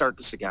starting the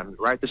circus again,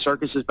 right? The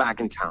circus is back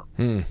in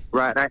town,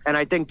 right? And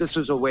I think this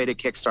was a way to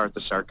kickstart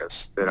the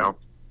circus,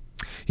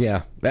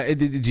 Yeah.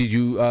 Did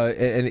you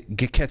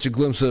catch a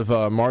glimpse of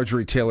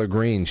Marjorie Taylor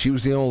Greene? She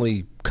was the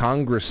only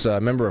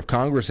member of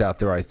Congress out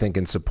there, I think,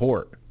 in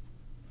support.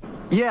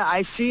 Yeah,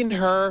 I seen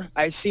her.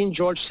 I seen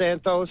George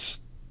Santos.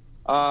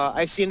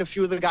 I seen a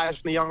few of the guys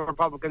from the Young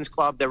Republicans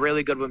Club. They're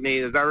really good with me.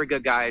 They're very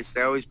good guys.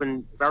 They've always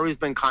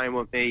been kind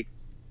with me.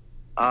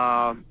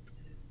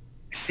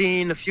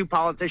 Seen a few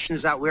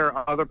politicians that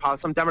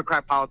some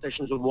Democrat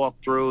politicians would walk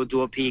through,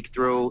 do a peek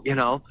through,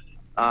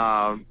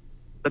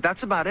 but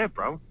that's about it,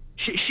 bro.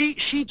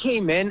 She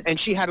came in and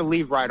she had to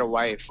leave right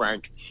away,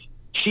 Frank.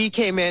 She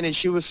came in and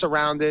she was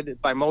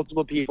surrounded by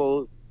multiple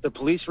people. The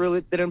police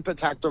really didn't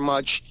protect her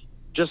much.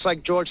 Just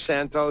like George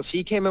Santos,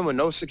 he came in with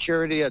no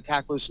security.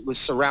 Attack was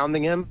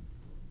surrounding him,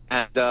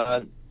 and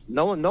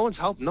no one's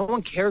helped. No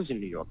one cares in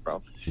New York,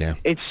 bro. Yeah.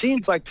 It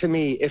seems like to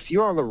me, if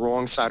you're on the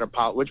wrong side of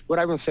politics, what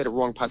I wouldn't say the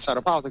wrong side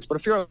of politics, but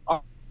if you're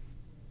on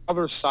the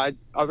other side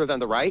other than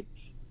the right,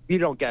 you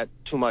don't get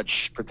too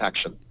much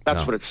protection.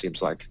 That's what it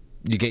seems like.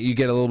 You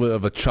get a little bit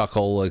of a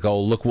chuckle, like, oh,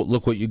 look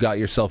what you got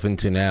yourself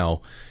into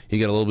now. You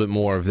get a little bit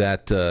more of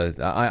that.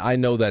 I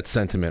know that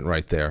sentiment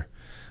right there.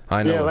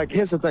 I know. Yeah, like,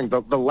 here's the thing: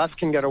 the left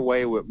can get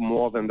away with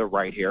more than the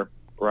right here,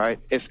 right?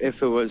 If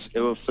it was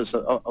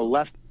a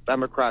left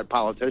Democrat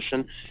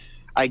politician,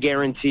 I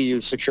guarantee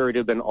you security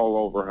had been all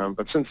over him.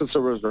 But since it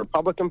was a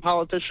Republican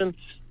politician,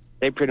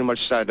 they pretty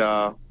much said,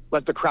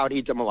 let the crowd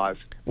eat them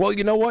alive. Well,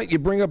 you know what? You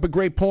bring up a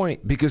great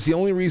point, because the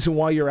only reason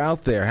why you're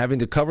out there having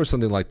to cover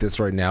something like this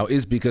right now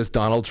is because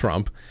Donald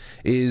Trump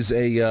is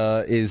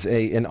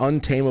an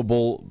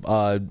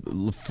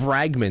untamable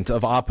fragment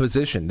of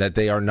opposition that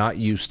they are not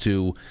used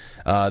to.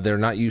 They're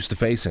not used to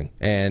facing,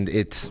 and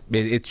it's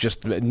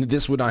just,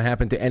 this would not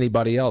happen to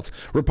anybody else,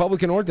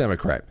 Republican or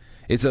Democrat.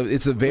 It's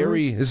a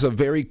very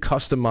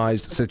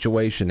customized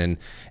situation,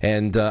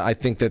 and I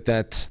think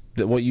that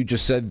what you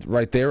just said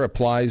right there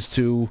applies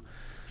to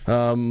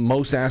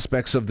most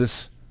aspects of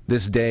this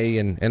day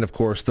and of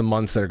course the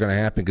months that are going to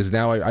happen, because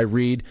now I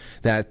read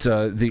that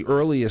the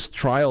earliest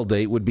trial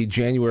date would be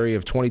January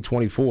of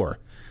 2024.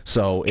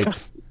 So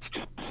it's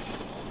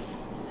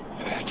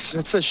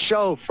a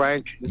show,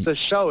 Frank. It's a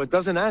show. It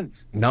doesn't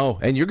end. No,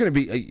 and you're going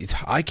to be,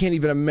 I can't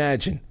even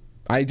imagine.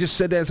 I just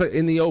said as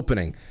in the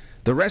opening,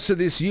 the rest of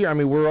this year, I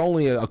mean, we're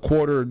only a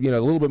quarter, a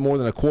little bit more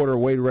than a quarter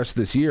away the rest of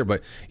this year,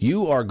 but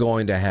you are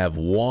going to have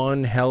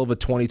one hell of a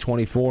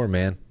 2024,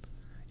 man.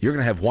 You're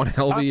going to have one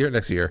hell of a year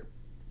next year.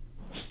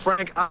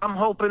 Frank, I'm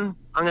hoping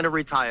I'm going to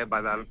retire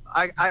by then.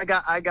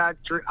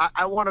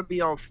 I want to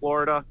be on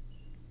Florida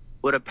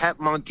with a pet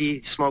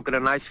monkey, smoking a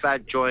nice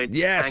fat joint,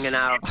 hanging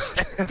out.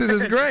 This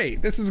is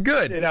great. This is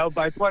good.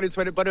 By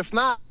 2020. But if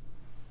not,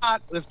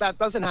 if that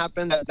doesn't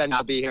happen, then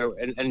I'll be here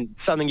and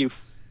sending you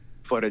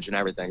footage and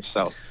everything.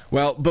 So,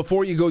 well,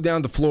 before you go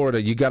down to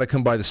Florida, you got to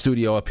come by the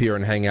studio up here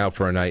and hang out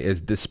for a night,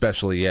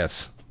 especially,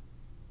 yes.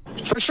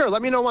 For sure.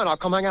 Let me know when. I'll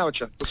come hang out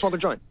with you. Let's smoke a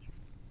joint.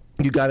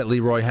 You got it,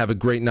 Leroy. Have a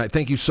great night.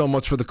 Thank you so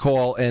much for the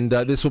call. And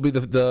this will be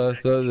the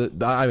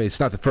I mean, it's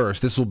not the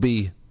first. There'll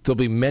be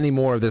many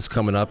more of this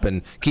coming up.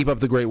 And keep up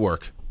the great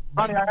work.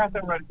 Honey, I have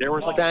them ready.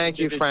 Thank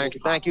you, Frank.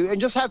 Thank you.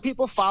 And just have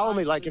people follow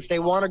me. Like if they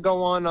want to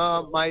go on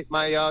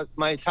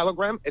my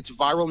Telegram, it's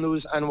Viral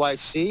News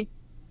NYC,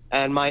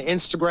 and my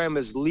Instagram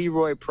is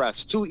Leroy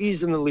Press. 2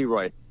 E's in the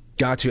Leroy.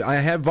 Got you. I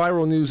have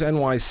Viral News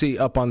NYC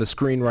up on the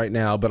screen right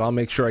now, but I'll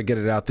make sure I get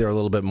it out there a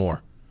little bit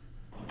more.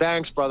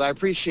 Thanks, brother. I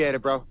appreciate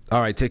it, bro. All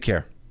right, take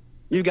care.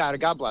 You got it.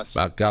 God bless.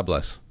 God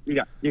bless. You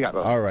got it,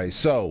 bro. All right,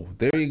 so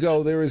there you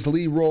go. There is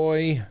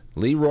Leroy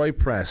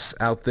Press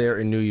out there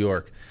in New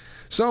York.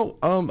 So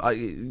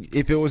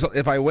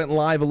if I went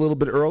live a little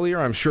bit earlier,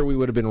 I'm sure we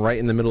would have been right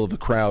in the middle of the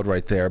crowd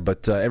right there.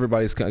 But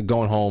everybody's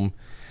going home.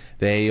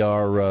 They're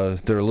a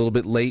little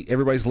bit late.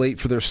 Everybody's late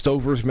for their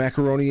Stover's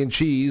macaroni and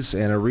cheese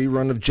and a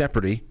rerun of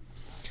Jeopardy.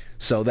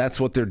 So that's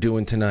what they're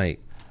doing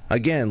tonight.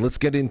 Again, let's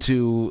get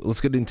into the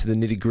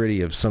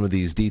nitty-gritty of some of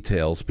these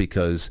details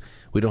because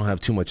we don't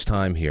have too much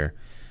time here.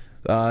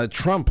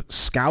 Trump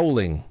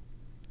scowling,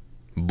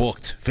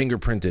 booked,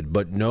 fingerprinted,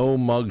 but no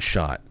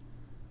mugshot.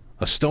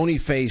 A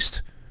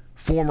stony-faced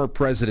former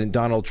President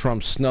Donald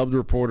Trump snubbed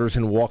reporters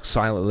and walked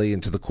silently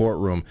into the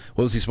courtroom.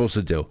 What was he supposed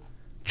to do?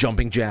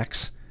 Jumping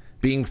jacks?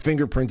 Being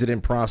fingerprinted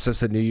and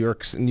processed at New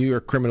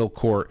York Criminal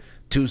Court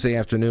Tuesday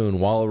afternoon,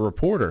 while a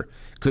reporter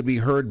could be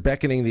heard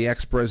beckoning the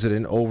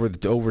ex-president over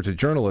to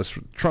journalists,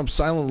 Trump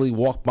silently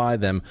walked by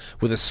them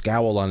with a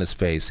scowl on his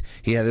face.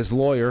 He had his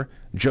lawyer,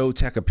 Joe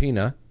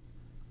Tacopina,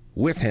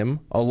 with him,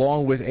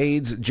 along with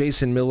aides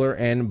Jason Miller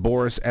and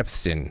Boris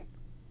Epstein.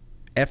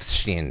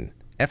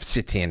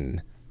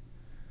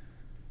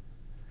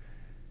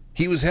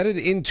 He was headed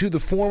into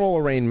the formal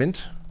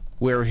arraignment,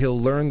 where he'll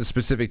learn the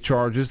specific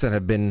charges that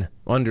have been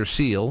under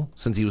seal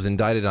since he was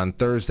indicted on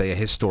Thursday, a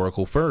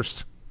historical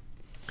first.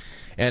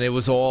 And it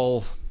was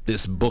all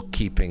this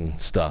bookkeeping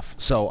stuff.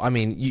 So, I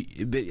mean,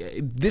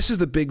 this is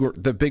the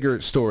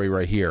bigger story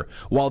right here.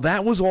 While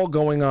that was all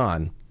going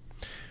on,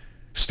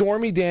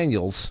 Stormy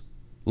Daniels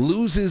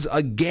loses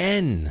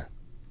again.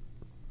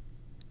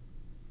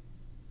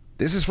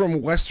 This is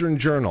from Western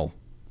Journal.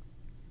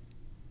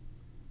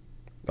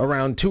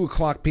 Around 2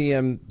 o'clock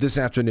p.m. this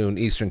afternoon,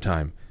 Eastern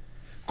Time.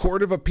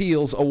 Court of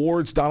Appeals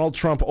awards Donald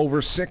Trump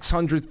over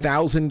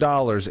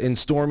 $600,000 in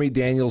Stormy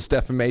Daniels'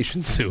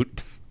 defamation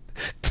suit.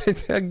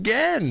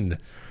 Again.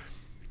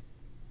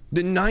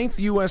 The Ninth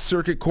U.S.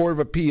 Circuit Court of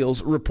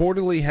Appeals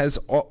reportedly has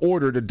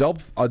ordered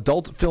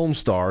adult film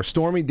star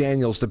Stormy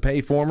Daniels to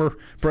pay former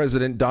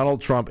President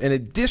Donald Trump an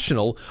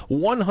additional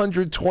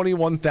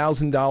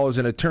 $121,000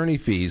 in attorney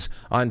fees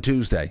on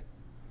Tuesday.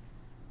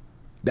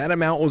 That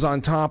amount was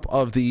on top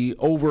of the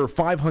over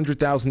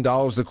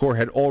 $500,000 the court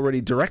had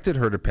already directed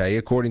her to pay,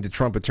 according to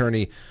Trump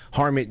attorney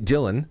Harmeet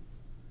Dillon.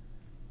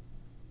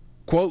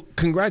 Quote,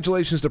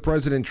 congratulations to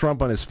President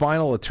Trump on his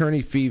final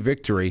attorney fee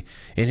victory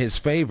in his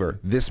favor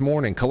this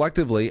morning.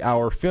 Collectively,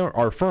 our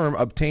firm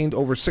obtained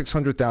over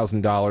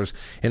 $600,000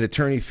 in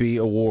attorney fee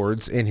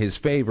awards in his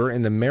favor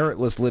in the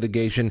meritless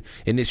litigation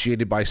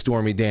initiated by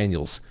Stormy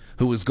Daniels,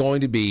 who is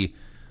going to be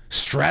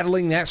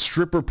straddling that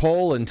stripper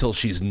pole until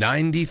she's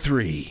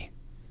 93.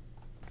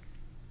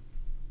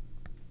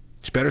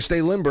 She better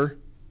stay limber.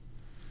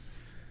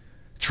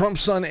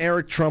 Trump's son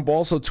Eric Trump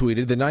also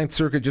tweeted, the Ninth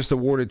Circuit just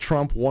awarded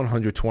Trump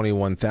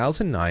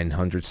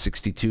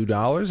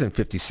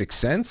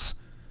 $121,962.56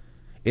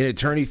 in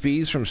attorney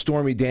fees from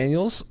Stormy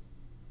Daniels.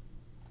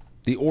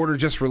 The order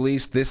just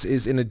released. This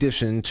is in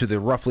addition to the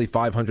roughly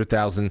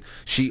 $500,000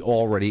 she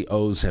already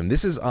owes him.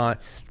 This is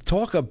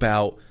talk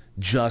about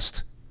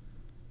just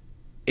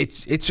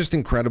it's just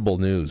incredible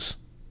news.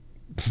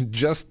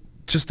 just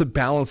to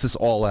balance this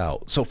all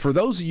out. So for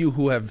those of you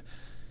who have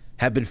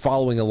been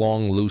following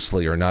along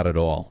loosely or not at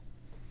all,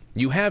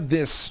 you have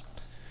this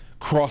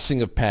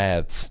crossing of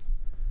paths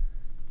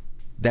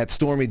that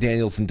Stormy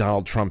Daniels and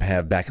Donald Trump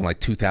have back in like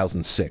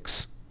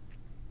 2006.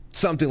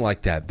 Something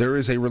like that. There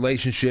is a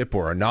relationship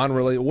or a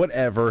non-relationship,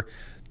 whatever.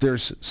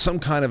 There's some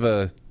kind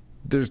of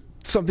there's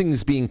something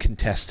is being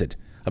contested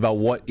about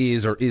what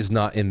is or is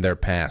not in their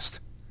past.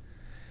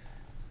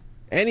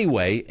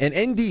 Anyway, an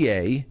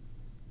NDA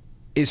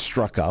is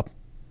struck up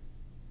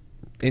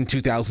in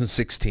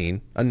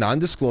 2016, a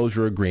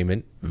non-disclosure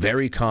agreement,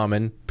 very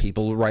common.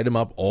 People write them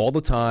up all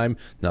the time.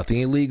 Nothing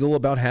illegal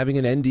about having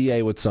an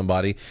NDA with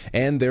somebody,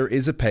 and there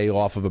is a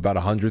payoff of about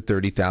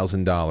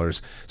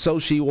 $130,000. So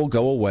she will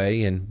go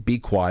away and be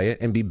quiet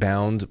and be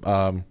bound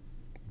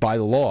by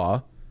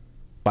law,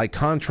 by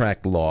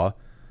contract law,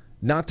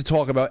 not to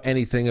talk about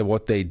anything of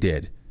what they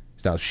did.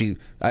 Now,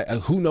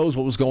 who knows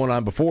what was going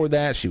on before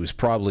that? She was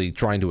probably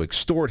trying to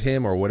extort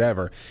him or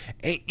whatever.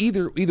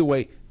 Either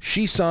way,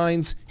 she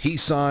signs, he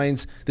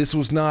signs. This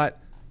was not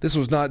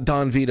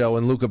Don Vito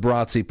and Luca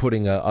Brasi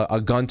putting a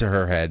gun to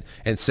her head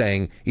and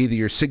saying either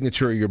your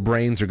signature or your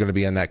brains are going to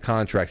be on that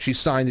contract. She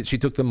signed it, she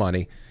took the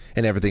money,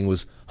 and everything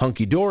was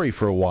hunky-dory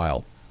for a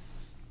while.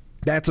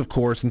 That's, of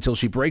course, until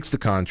she breaks the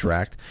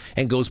contract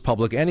and goes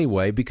public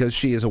anyway because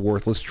she is a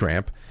worthless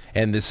tramp,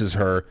 and this is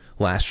her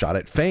last shot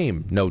at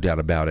fame, no doubt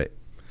about it.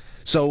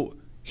 So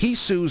he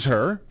sues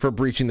her for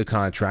breaching the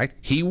contract.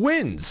 He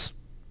wins.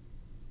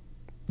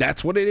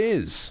 That's what it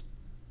is.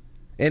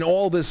 And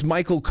all this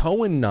Michael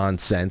Cohen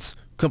nonsense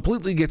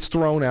completely gets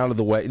thrown out of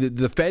the way.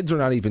 The feds are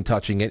not even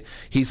touching it.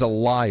 He's a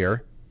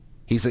liar.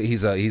 He's a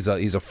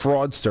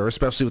fraudster,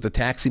 especially with the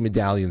taxi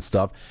medallion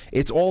stuff.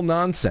 It's all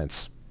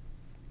nonsense.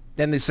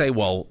 And they say,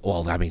 well,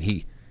 I mean,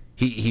 he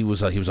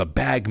was a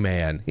bag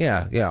man.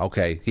 Yeah,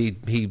 okay.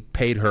 He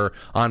paid her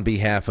on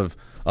behalf of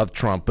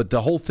Trump. But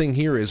the whole thing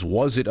here is,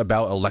 was it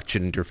about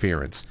election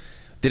interference?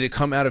 Did it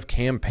come out of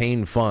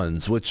campaign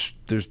funds? Which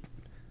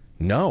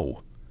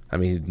no. I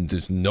mean,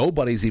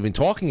 nobody's even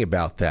talking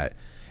about that.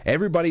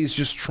 Everybody's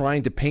just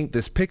trying to paint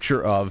this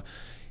picture of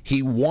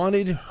he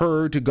wanted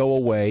her to go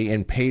away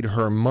and paid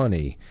her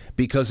money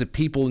because if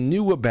people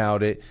knew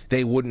about it,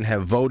 they wouldn't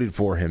have voted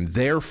for him.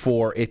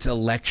 Therefore, it's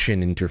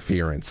election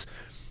interference.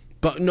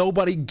 But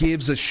nobody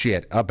gives a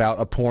shit about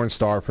a porn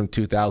star from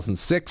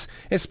 2006,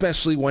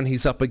 especially when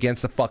he's up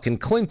against a fucking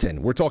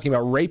Clinton. We're talking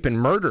about rape and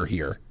murder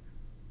here.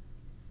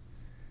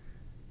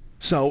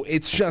 So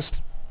it's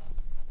just,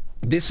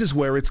 this is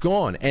where it's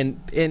gone.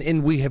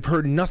 And we have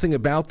heard nothing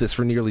about this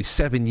for nearly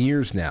 7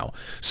 years now.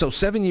 So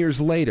 7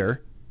 years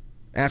later,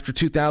 after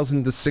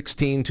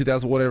 2016,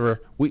 2000,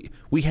 whatever,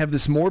 we have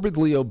this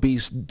morbidly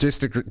obese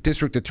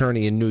district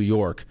attorney in New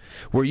York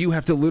where you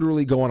have to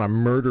literally go on a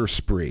murder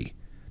spree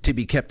to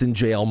be kept in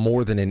jail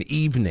more than an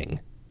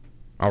evening.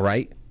 All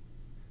right?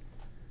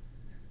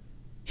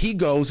 He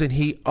goes and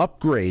he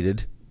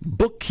upgraded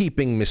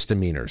bookkeeping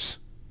misdemeanors,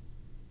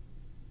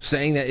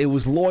 saying that it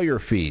was lawyer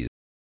fees,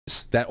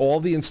 that all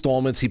the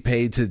installments he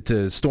paid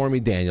to Stormy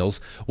Daniels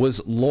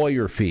was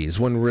lawyer fees,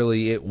 when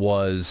really it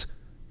was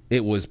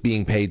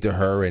being paid to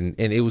her, and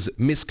it was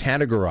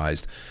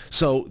miscategorized.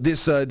 So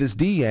this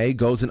DA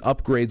goes and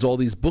upgrades all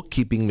these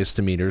bookkeeping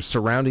misdemeanors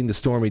surrounding the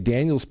Stormy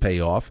Daniels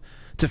payoff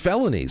to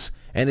felonies,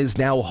 and is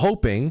now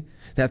hoping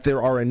that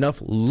there are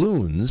enough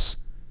loons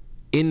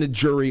in the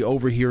jury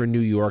over here in New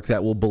York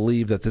that will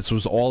believe that this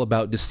was all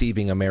about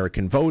deceiving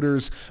American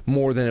voters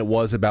more than it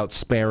was about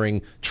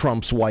sparing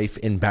Trump's wife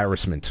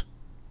embarrassment.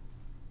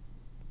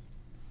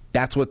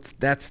 That's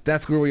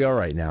where we are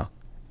right now.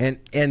 And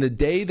the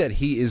day that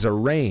he is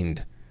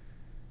arraigned,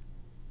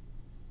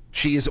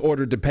 she is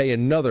ordered to pay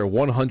another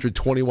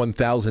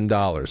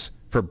 $121,000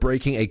 for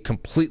breaking a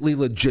completely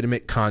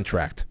legitimate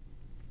contract.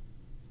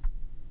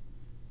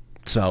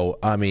 So,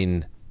 I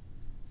mean,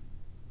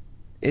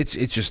 it's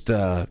just,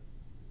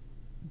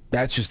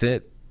 that's just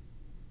it.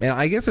 And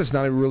I guess it's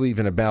not really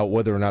even about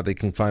whether or not they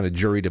can find a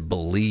jury to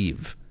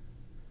believe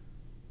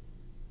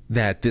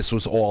that this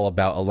was all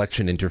about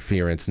election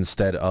interference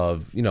instead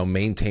of,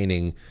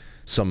 maintaining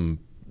some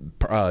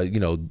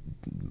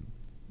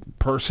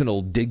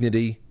personal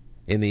dignity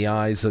in the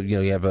eyes of, you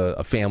have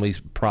a family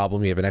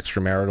problem, you have an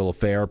extramarital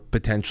affair,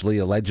 potentially,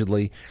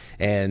 allegedly,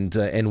 and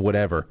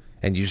whatever.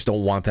 And you just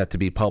don't want that to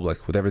be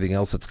public with everything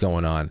else that's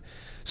going on.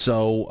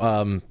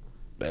 So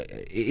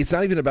it's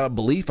not even about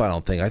belief, I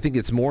don't think. I think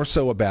it's more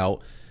so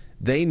about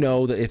they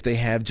know that if they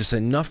have just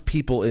enough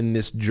people in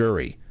this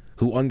jury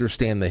who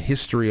understand the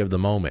history of the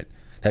moment,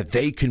 that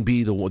they can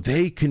be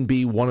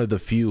one of the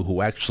few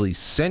who actually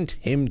sent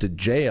him to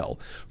jail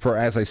for,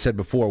 as I said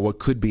before, what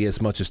could be as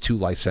much as 2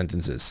 life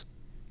sentences.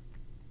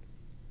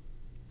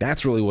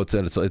 That's really what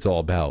it's all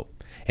about.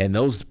 And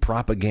those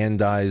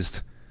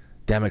propagandized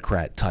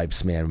Democrat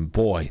types, man,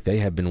 boy, they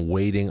have been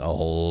waiting a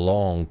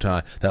long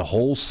time, that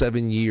whole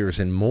 7 years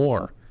and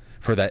more,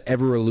 for that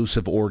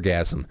ever-elusive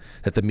orgasm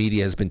that the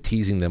media has been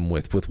teasing them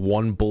with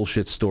one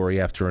bullshit story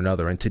after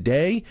another. And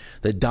today,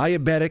 the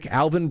diabetic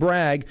Alvin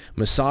Bragg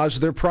massaged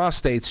their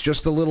prostates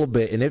just a little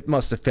bit, and it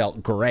must have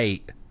felt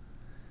great.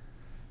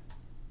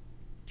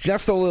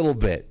 Just a little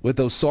bit with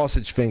those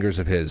sausage fingers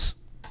of his.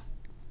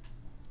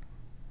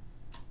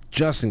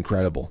 Just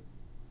incredible.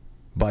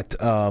 But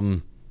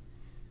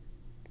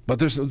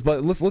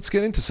let's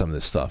get into some of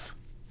this stuff.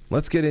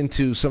 Let's get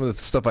into some of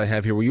the stuff I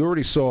have here. We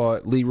already saw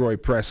Leroy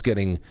Press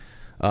getting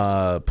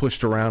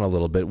pushed around a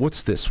little bit.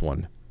 What's this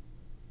one?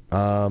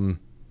 Here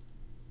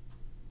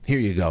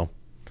you go.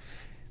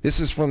 This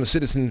is from the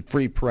Citizen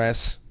Free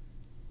Press.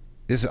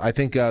 I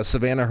think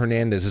Savannah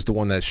Hernandez is the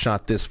one that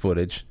shot this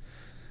footage.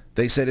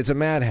 They said it's a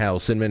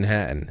madhouse in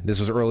Manhattan. This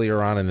was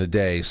earlier on in the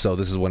day, so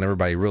this is when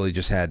everybody really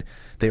just had,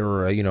 they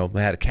were,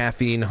 had a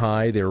caffeine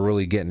high. They were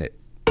really getting it.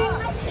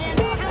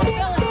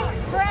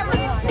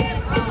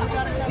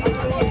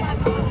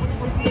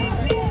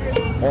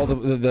 All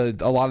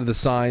a lot of the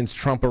signs,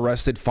 Trump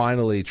arrested,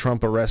 finally, you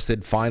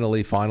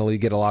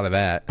get a lot of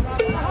that.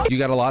 You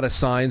got a lot of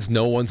signs,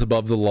 no one's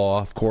above the law.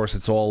 Of course,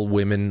 it's all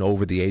women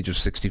over the age of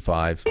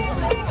 65.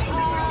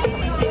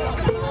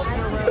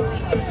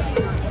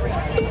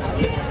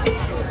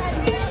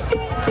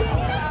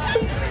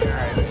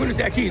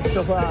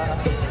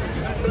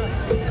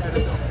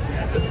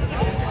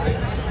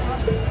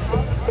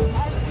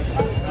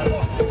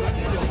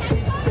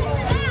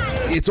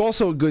 It's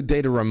also a good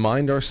day to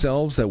remind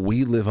ourselves that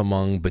we live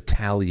among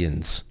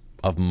battalions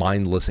of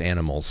mindless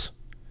animals.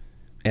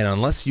 And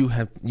unless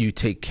you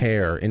take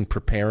care in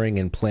preparing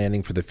and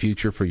planning for the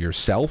future for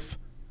yourself,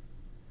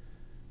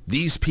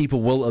 these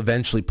people will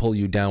eventually pull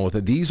you down with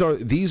it. These are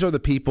the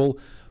people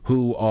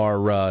who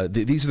are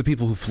these are the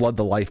people who flood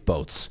the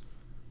lifeboats.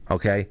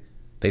 Okay?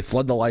 They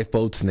flood the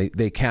lifeboats and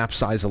they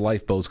capsize the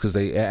lifeboats because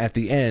at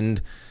the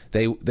end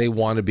they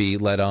want to be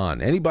led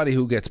on. Anybody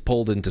who gets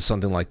pulled into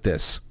something like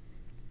this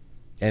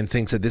and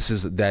thinks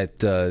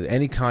that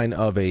any kind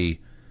of a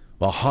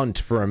hunt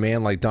for a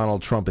man like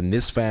Donald Trump in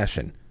this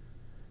fashion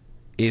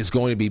is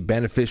going to be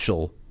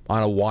beneficial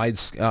on a wide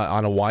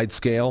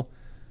scale,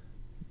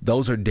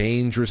 those are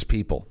dangerous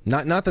people.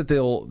 Not that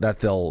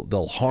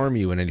they'll harm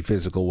you in any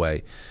physical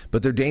way,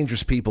 but they're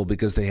dangerous people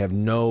because they have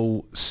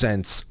no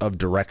sense of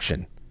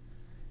direction,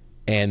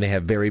 and they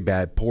have very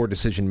poor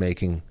decision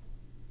making,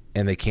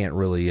 and they can't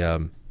really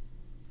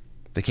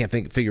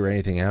figure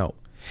anything out.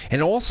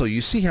 And also,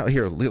 you see how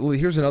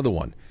here's another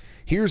one.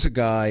 Here's a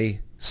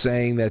guy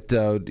saying that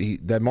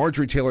that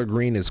Marjorie Taylor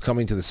Greene is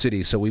coming to the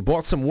city, so we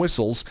bought some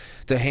whistles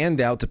to hand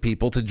out to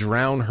people to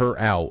drown her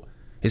out.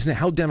 Isn't it?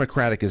 How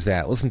democratic is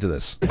that? Listen to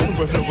this.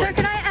 Sir,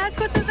 can I ask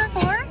what those are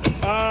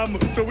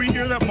for? So we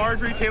hear that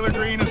Marjorie Taylor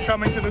Greene is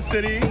coming to the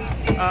city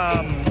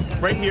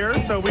right here,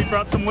 so we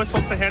brought some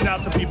whistles to hand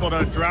out to people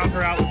to drown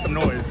her out with some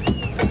noise.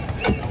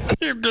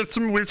 You get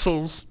some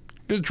whistles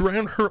to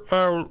drown her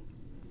out.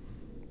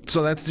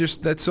 So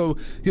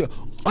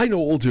I know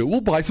what we'll do.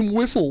 We'll buy some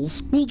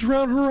whistles. We'll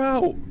drown her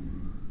out.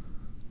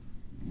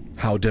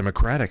 How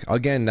democratic.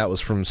 Again, that was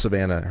from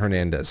Savannah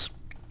Hernandez.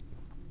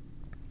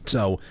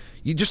 So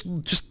you just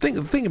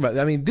think about it.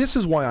 I mean, this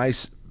is why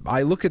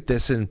I look at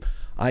this and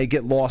I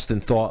get lost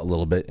in thought a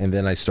little bit, and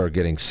then I start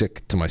getting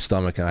sick to my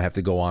stomach, and I have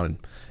to go out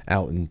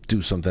and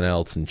do something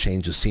else and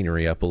change the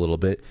scenery up a little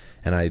bit,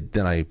 and I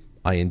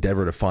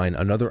endeavor to find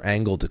another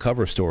angle to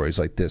cover stories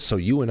like this, so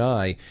you and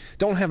I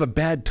don't have a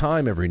bad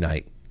time every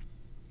night.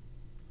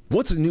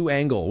 What's a new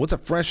angle? What's a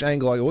fresh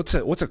angle? What's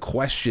a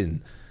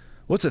question?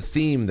 What's a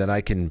theme that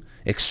I can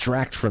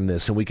extract from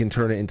this, and we can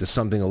turn it into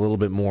something a little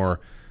bit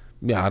more,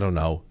 I don't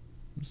know,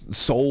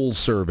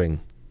 soul-serving?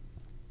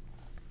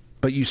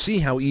 But you see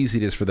how easy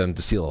it is for them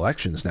to steal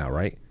elections now,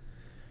 right?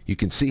 You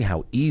can see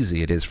how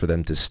easy it is for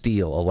them to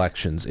steal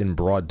elections in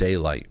broad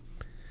daylight.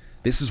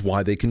 This is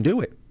why they can do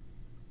it.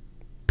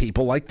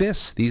 People like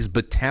this, these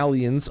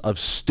battalions of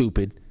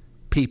stupid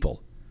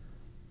people.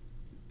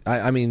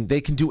 I mean,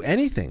 they can do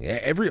anything.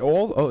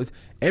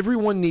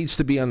 Everyone needs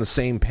to be on the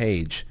same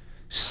page,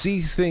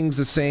 see things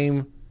the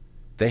same.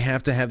 They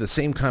have to have the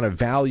same kind of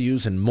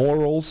values and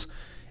morals.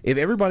 If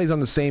everybody's on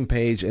the same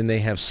page and they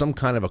have some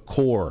kind of a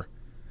core,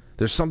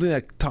 there's something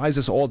that ties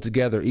us all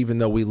together, even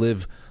though we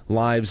live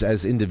lives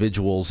as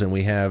individuals and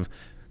we have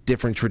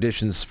different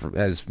traditions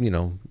as,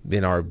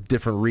 in our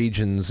different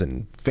regions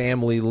and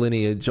family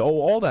lineage,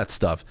 all that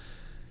stuff.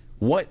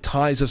 What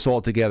ties us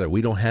all together?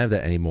 We don't have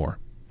that anymore.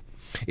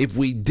 If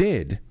we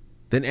did,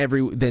 then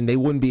they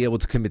wouldn't be able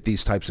to commit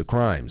these types of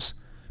crimes,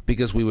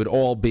 because we would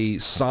all be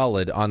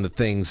solid on the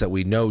things that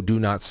we know do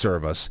not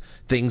serve us,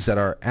 things that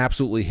are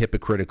absolutely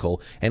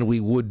hypocritical, and we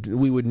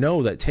would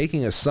know that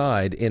taking a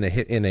side in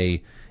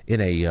a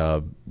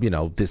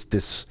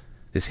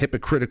this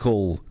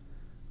hypocritical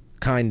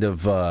kind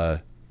of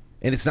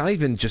and it's not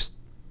even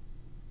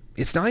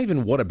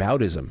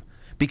whataboutism,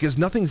 because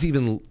nothing's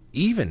even.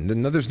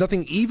 There's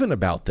nothing even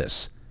about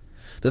this.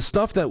 The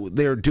stuff that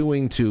they're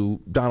doing to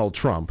Donald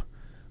Trump,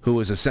 who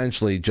is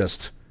essentially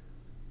just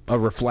a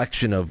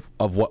reflection of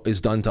what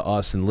is done to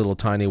us in little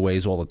tiny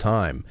ways all the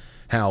time.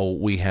 How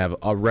we have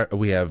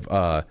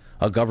a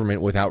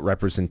government without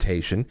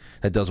representation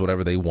that does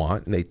whatever they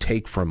want, and they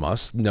take from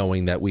us,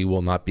 knowing that we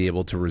will not be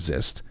able to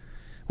resist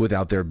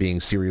without there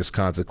being serious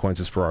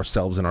consequences for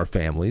ourselves and our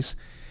families.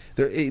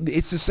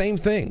 It's the same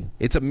thing.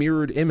 It's a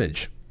mirrored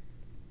image.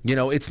 You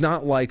know, it's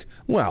not like,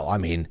 well, I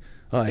mean,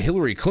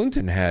 Hillary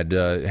Clinton had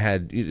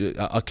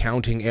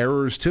accounting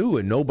errors too,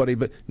 and nobody.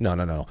 But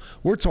no.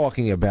 We're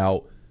talking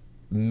about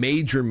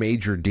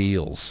major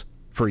deals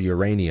for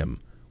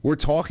uranium. We're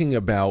talking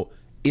about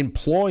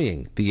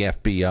employing the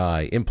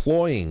FBI,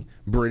 employing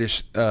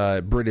British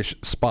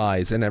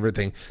spies and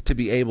everything to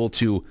be able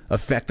to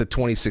affect the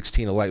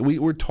 2016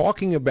 election. We're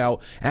talking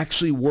about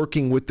actually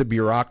working with the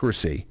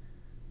bureaucracy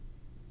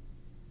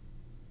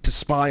to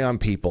spy on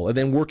people, and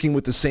then working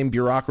with the same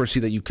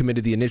bureaucracy that you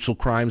committed the initial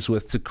crimes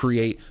with to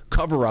create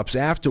cover-ups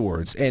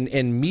afterwards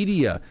and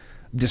media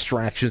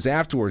distractions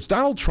afterwards.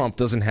 Donald Trump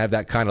doesn't have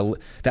that kind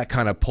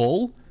of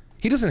pull.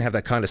 He doesn't have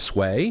that kind of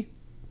sway.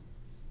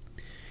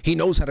 He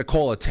knows how to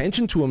call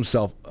attention to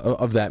himself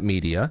of that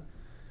media.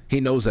 He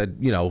knows that,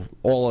 you know,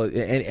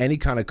 any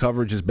kind of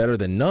coverage is better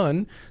than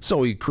none,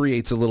 so he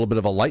creates a little bit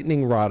of a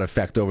lightning rod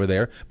effect over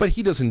there, but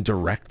he doesn't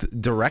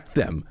direct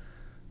them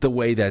the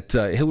way that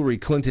Hillary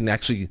Clinton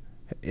actually.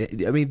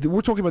 I mean,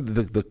 we're talking about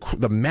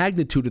the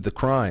magnitude of the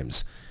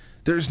crimes.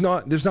 There's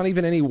not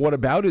even any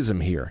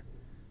whataboutism here.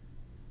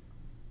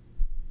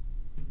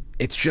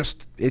 It's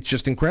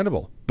just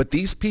incredible. But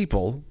these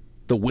people,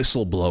 the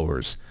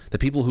whistleblowers, the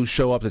people who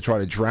show up to try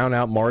to drown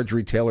out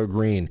Marjorie Taylor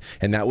Greene,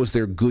 and that was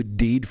their good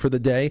deed for the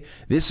day,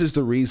 this is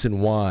the reason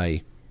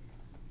why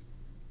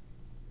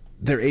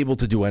they're able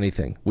to do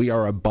anything. We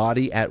are a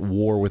body at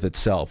war with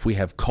itself. We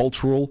have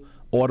cultural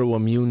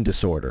autoimmune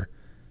disorder.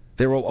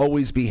 There will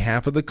always be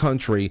half of the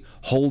country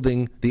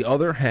holding the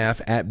other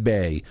half at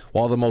bay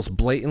while the most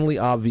blatantly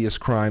obvious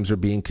crimes are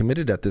being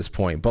committed at this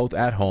point, both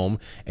at home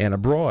and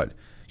abroad.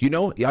 You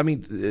know, I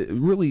mean,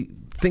 really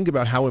think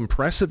about how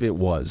impressive it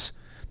was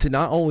to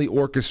not only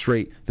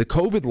orchestrate the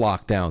COVID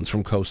lockdowns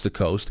from coast to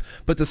coast,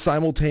 but to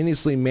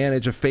simultaneously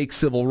manage a fake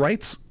civil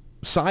rights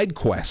side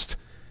quest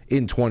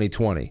in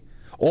 2020,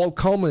 all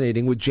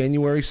culminating with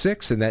January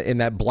 6th in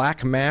that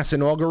black mass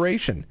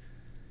inauguration.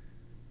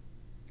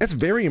 That's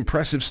very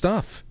impressive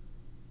stuff.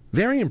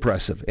 Very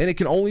impressive. And it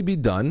can only be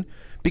done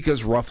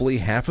because roughly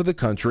half of the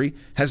country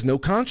has no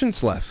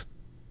conscience left.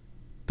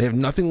 They have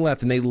nothing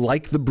left, and they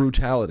like the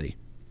brutality.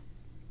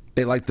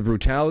 They like the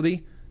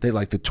brutality. They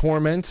like the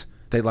torment.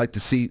 They like to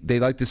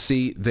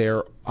see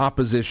their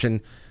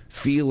opposition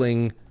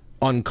feeling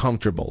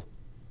uncomfortable.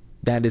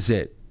 That is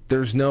it.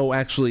 There's no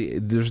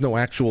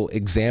actual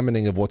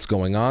examining of what's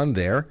going on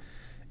there,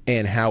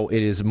 and how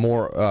it is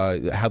more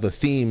how the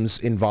themes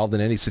involved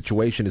in any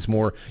situation is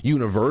more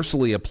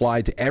universally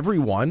applied to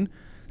everyone.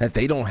 That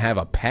they don't have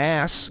a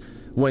pass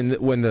when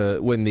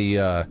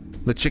the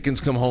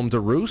chickens come home to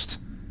roost.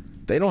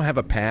 They don't have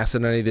a pass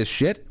in any of this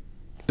shit.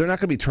 They're not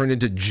going to be turned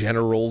into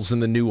generals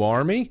in the new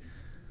army.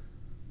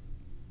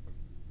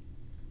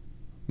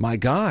 My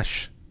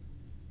gosh.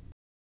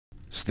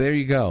 So there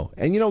you go.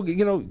 And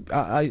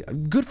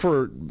good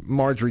for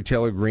Marjorie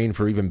Taylor Greene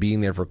for even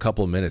being there for a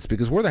couple of minutes,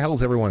 because where the hell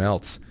is everyone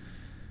else?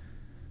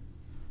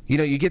 You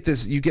know, you get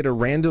a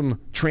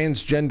random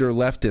transgender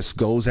leftist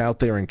goes out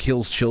there and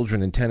kills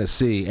children in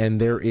Tennessee,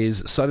 and there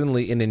is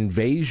suddenly an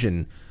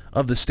invasion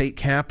of the state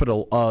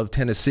capital of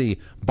Tennessee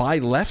by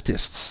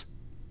leftists.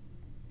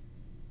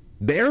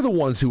 They're the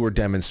ones who are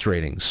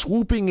demonstrating,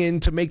 swooping in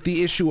to make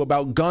the issue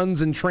about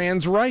guns and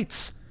trans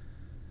rights.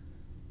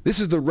 This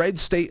is the red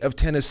state of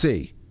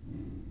Tennessee.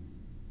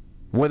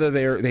 Whether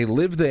they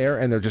live there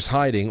and they're just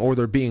hiding or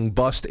they're being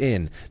bussed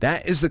in,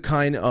 that is the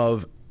kind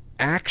of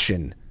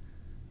action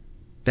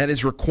that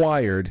is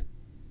required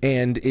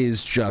and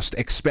is just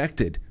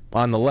expected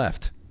on the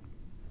left.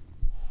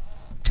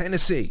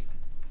 Tennessee,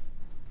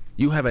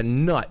 you have a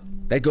nut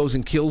that goes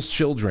and kills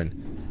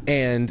children,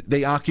 and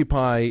they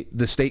occupy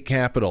the state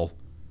capitol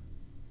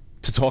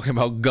to talk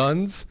about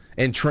guns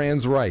and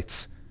trans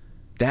rights.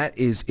 That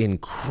is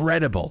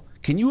incredible.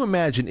 Can you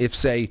imagine if,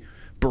 say,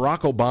 Barack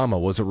Obama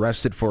was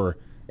arrested for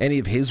any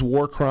of his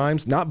war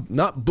crimes?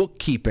 Not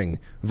bookkeeping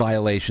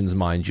violations,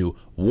 mind you,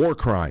 war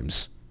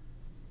crimes.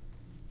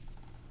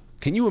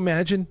 Can you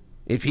imagine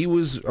if he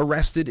was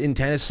arrested in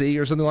Tennessee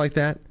or something like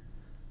that?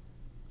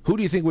 Who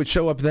do you think would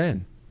show up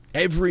then?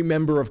 Every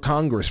member of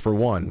Congress, for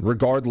one,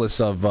 regardless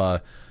of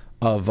party.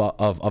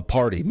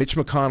 Mitch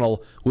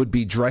McConnell would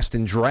be dressed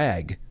in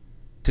drag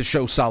to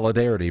show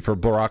solidarity for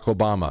Barack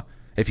Obama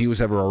if he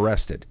was ever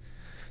arrested.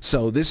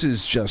 So this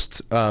is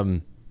just,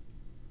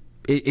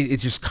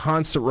 it's just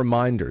constant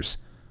reminders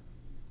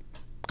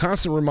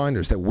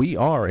that we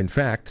are, in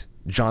fact,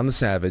 John the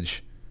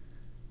Savage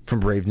from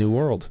Brave New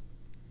World.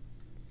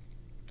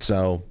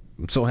 So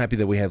I'm so happy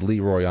that we had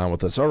Leroy on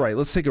with us. All right,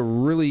 let's take a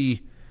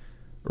really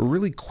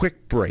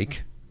quick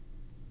break.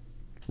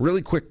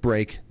 Really quick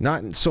break,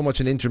 not so much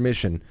an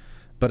intermission.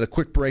 But a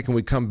quick break, and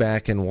we come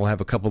back, and we'll have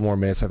a couple more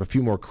minutes. I have a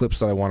few more clips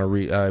that I want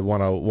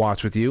to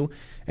watch with you,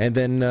 and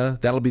then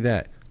that'll be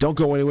that. Don't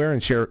go anywhere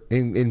and share.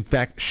 In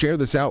fact, share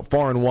this out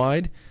far and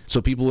wide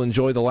so people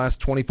enjoy the last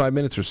 25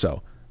 minutes or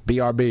so.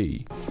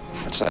 BRB.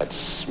 What's that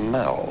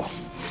smell?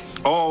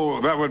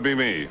 Oh, that would be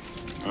me.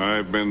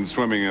 I've been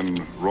swimming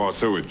in raw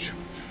sewage.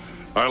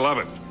 I love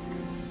it.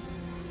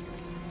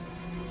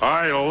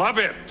 I love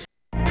it.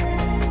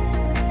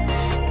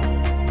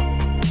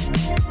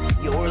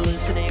 You're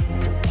listening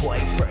to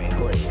Quite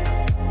Frankly.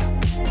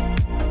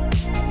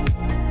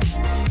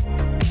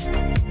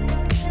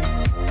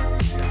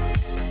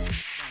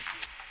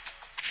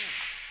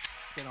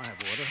 They don't have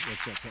water.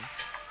 That's okay.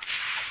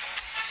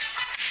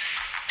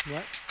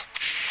 What?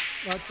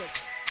 No, it's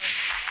okay.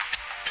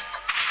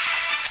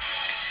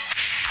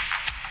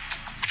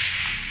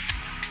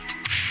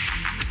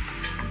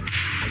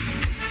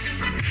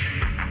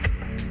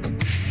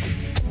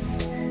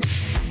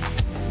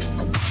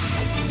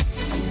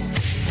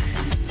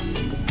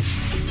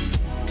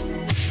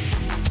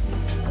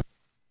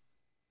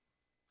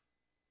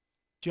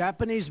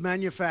 Japanese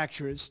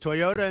manufacturers,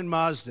 Toyota and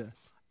Mazda.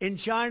 In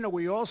China,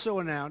 we also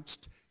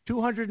announced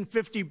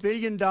 $250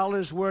 billion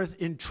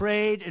worth in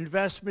trade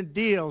investment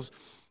deals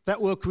that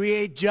will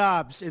create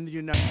jobs in the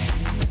United States.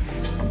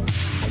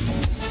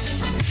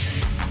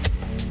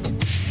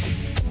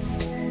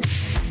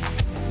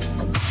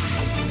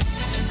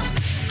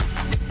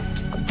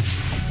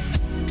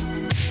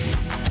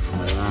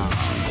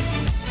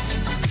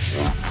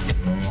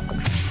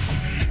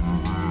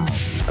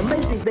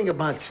 Amazing thing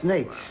about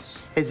snakes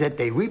is that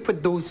they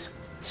reproduce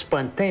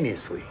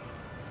spontaneously.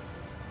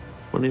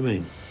 What do you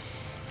mean?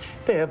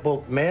 They have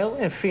both male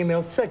and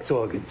female sex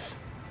organs.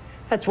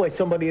 That's why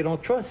somebody you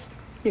don't trust,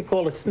 you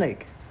call a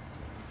snake.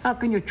 How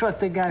can you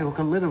trust a guy who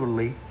can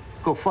literally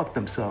go fuck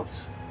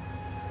themselves?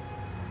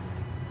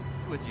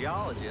 To a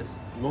geologist.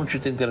 Don't you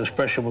think that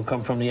expression will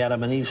come from the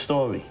Adam and Eve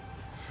story?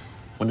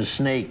 When the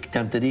snake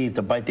tempted Eve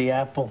to bite the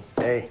apple?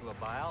 Hey,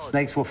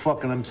 snakes were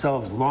fucking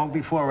themselves long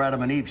before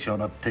Adam and Eve showed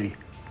up to you.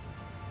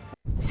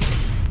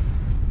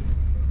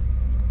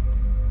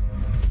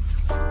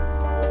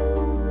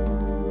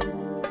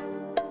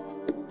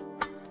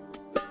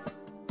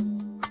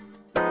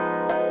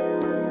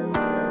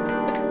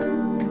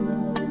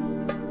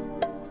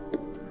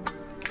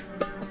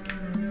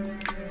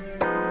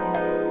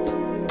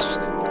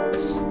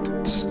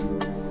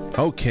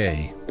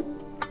 Okay.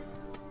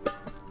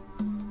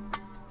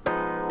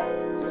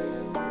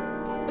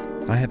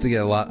 I have to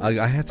get a lot.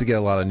 I have to get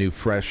a lot of new,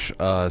 fresh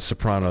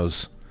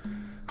Sopranos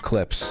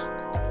clips.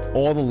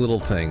 All the little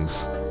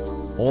things.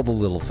 All the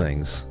little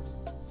things.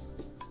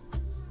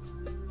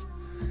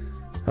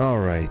 All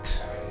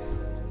right.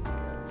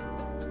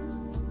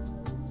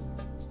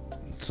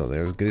 So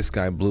there's this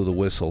guy blew the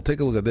whistle.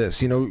 Take a look at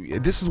this. You know,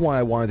 this is why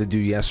I wanted to do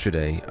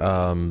yesterday.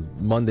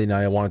 Monday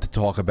night, I wanted to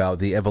talk about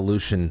the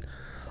evolution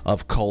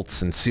of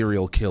cults and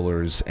serial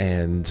killers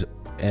and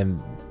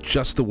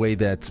just the way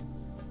that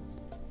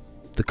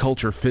the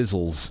culture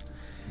fizzles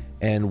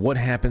and what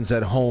happens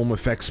at home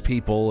affects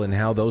people and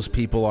how those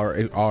people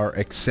are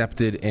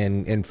accepted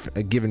and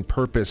given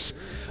purpose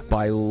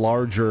by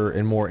larger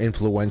and more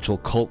influential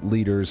cult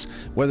leaders,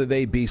 whether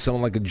they be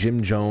someone like a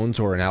Jim Jones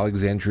or an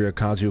Alexandria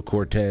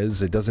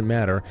Ocasio-Cortez. It doesn't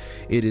matter.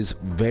 It is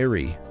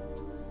very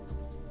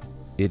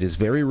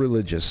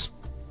religious,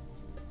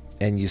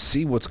 and you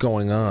see what's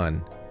going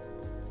on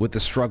with the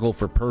struggle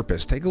for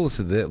purpose. Take a look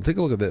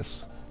at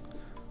this.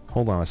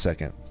 Hold on a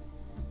second.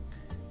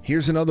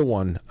 Here's another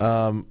one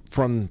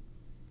from,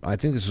 I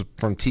think this is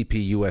from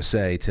TP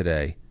USA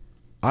today.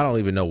 I don't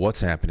even know what's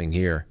happening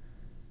here.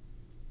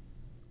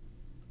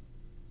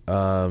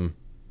 People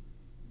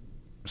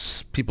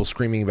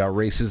screaming about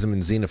racism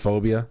and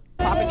xenophobia.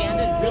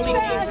 Propaganda is really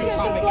dangerous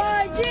propaganda.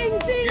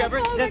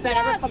 Does that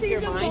ever come to your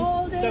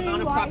mind? The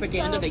amount of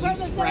propaganda that you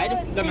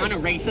spread, the amount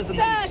of racism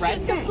that you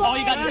spread. All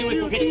you gotta do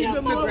is look at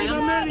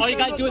Instagram. All you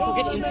gotta do is look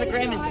at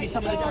Instagram and see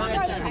some of the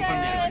comments that come from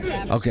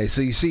there. Okay,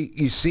 so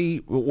you see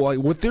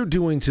what they're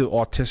doing to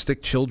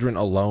autistic children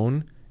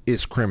alone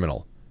is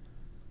criminal.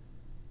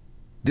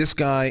 This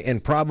guy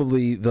and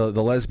probably the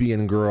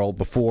lesbian girl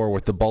before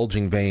with the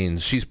bulging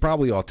veins, she's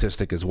probably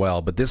autistic as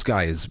well, but this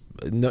guy is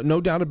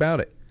no doubt about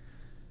it.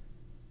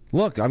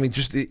 Look, I mean,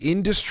 just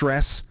in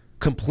distress,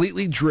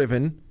 completely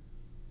driven,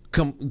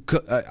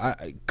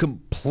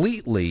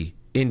 completely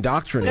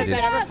indoctrinated.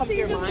 Does that ever come to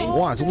your mind?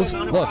 Watch, the listen,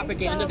 amount of look.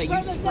 propaganda that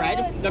you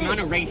spread, the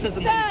amount of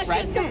racism that you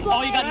spread.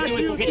 All you gotta do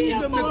is look at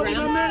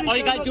Instagram. All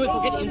you gotta do is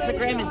look at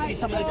Instagram and see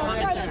some of the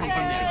comments that come from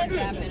there.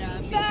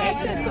 You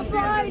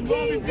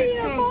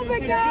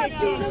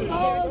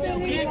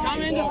can't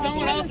come into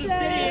someone else's city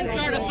and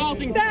start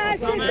assaulting people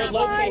from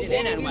located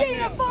in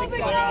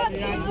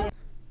NYC.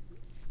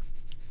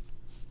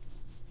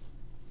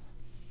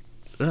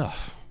 Ugh.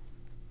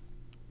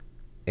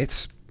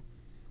 It's,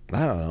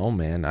 I don't know,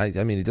 man. I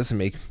mean, it doesn't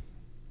make...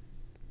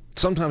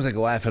 Sometimes I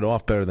can laugh it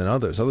off better than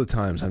others. Other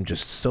times I'm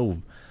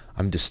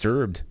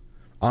disturbed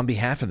on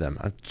behalf of them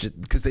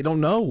because they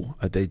don't know.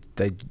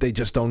 They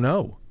just don't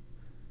know.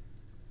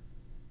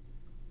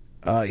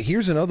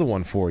 Here's another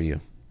one for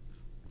you.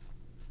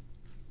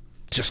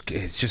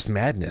 It's just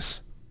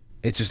madness.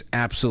 It's just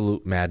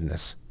absolute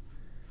madness.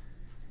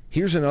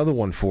 Here's another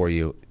one for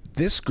you.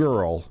 This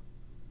girl,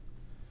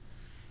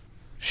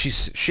 she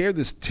shared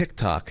this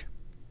TikTok,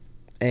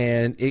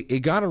 and it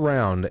got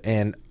around,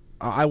 and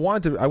I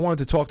wanted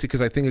to talk to you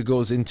because I think it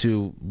goes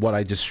into what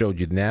I just showed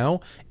you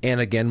now,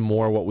 and again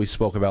more what we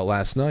spoke about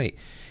last night.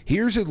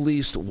 Here's at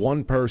least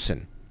one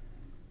person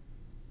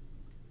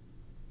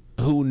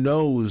who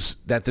knows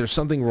that there's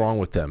something wrong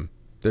with them.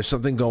 There's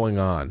something going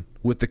on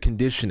with the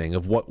conditioning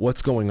of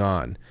what's going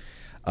on,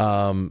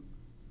 and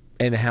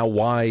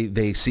why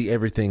they see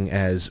everything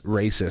as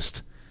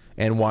racist,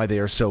 and why they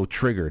are so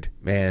triggered.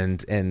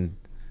 And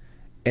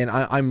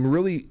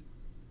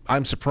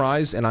I'm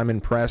surprised, and I'm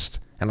impressed,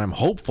 and I'm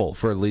hopeful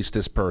for at least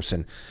this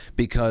person,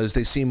 because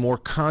they seem more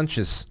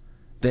conscious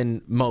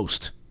than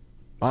most.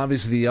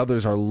 Obviously, the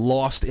others are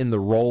lost in the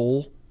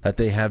role that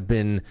they have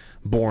been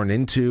born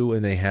into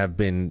and they have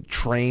been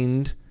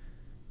trained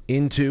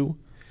into.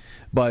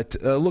 But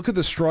look at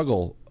the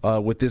struggle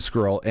with this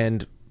girl,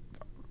 and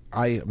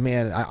I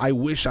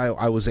wish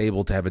I was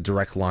able to have a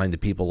direct line to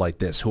people like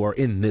this who are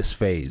in this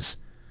phase.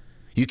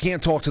 You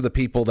can't talk to the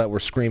people that were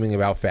screaming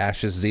about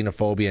fascist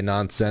xenophobia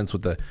nonsense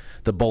with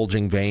the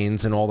bulging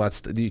veins and all that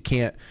stuff. You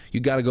can't. You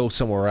got to go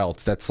somewhere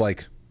else. That's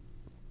like,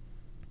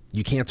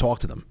 you can't talk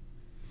to them.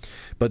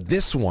 But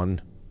this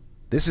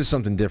is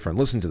something different.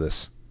 Listen to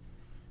this.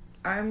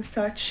 I'm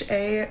such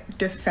a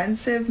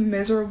defensive,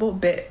 miserable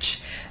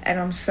bitch, and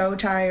I'm so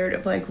tired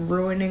of like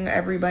ruining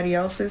everybody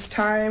else's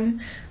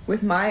time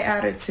with my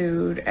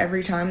attitude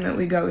every time that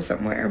we go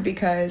somewhere,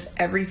 because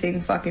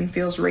everything fucking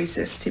feels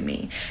racist to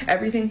me.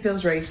 Everything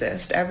feels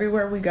racist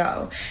everywhere we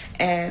go,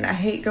 and I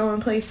hate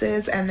going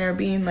places and there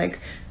being like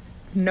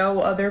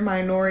no other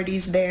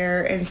minorities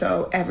there, and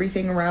so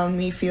everything around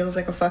me feels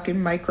like a fucking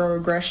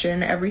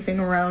microaggression.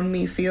 Everything around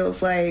me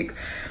feels like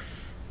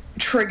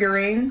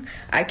triggering.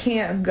 I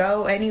can't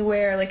go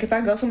anywhere. Like if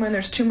I go somewhere and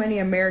there's too many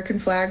American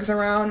flags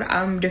around,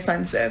 I'm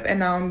defensive, and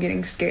now I'm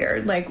getting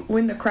scared. Like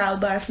when the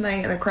crowd last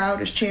night and the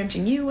crowd is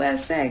chanting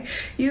USA,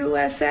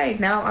 USA,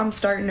 now I'm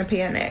starting to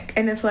panic.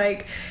 And it's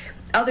like,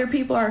 other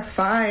people are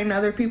fine,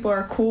 other people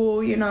are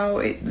cool, you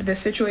know, the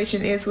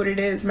situation is what it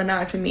is, but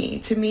not to me.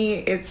 To me,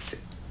 it's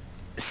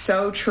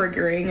so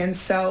triggering, and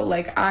so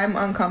like I'm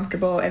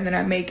uncomfortable, and then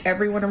I make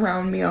everyone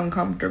around me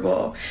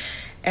uncomfortable.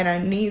 And I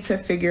need to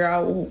figure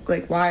out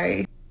like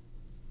why.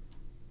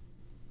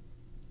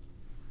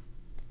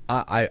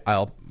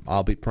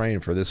 I'll be praying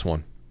for this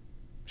one.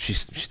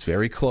 She's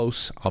very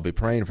close. I'll be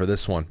praying for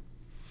this one.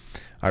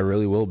 I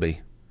really will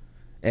be.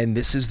 And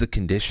this is the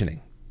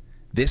conditioning.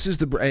 This is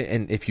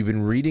and if you've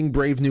been reading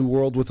Brave New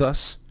World with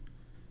us,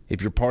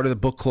 if you're part of the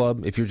book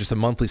club, if you're just a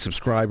monthly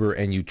subscriber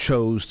and you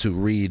chose to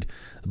read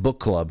book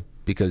club,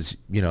 because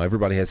you know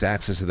everybody has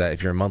access to that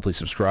if you're a monthly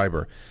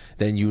subscriber,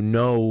 then you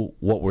know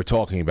what we're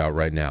talking about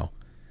right now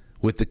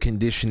with the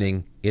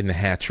conditioning in the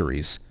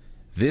hatcheries.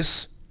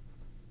 This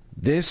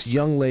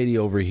young lady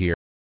over here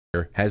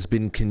has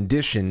been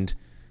conditioned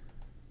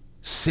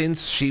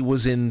since she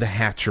was in the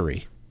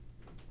hatchery.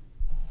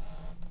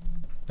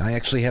 I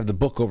actually have the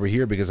book over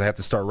here because I have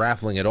to start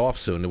raffling it off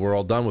soon. We're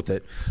all done with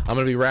it. I'm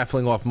going to be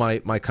raffling off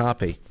my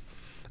copy.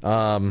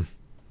 That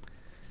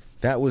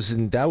was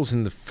in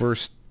the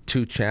first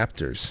 2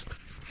 chapters.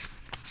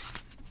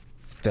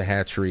 The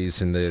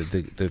hatcheries and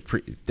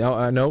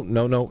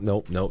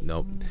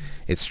no.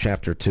 It's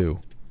chapter 2.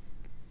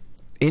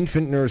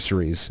 Infant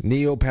nurseries,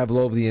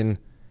 neo-Pavlovian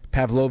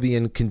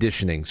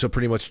conditioning. So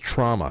pretty much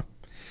trauma.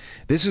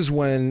 This is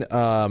when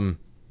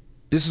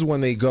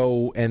they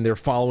go and they're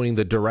following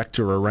the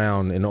director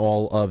around in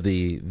all of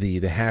the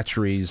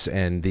hatcheries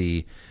and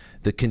the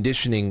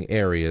conditioning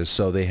areas.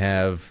 So they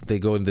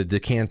go in the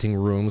decanting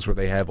rooms where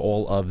they have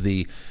all of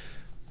the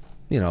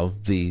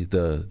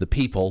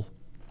people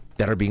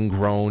that are being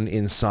grown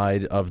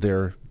inside of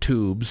their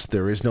tubes.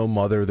 There is no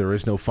mother, there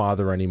is no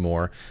father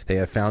anymore. They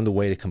have found a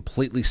way to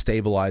completely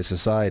stabilize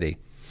society.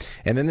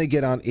 And then they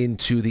get on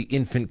into the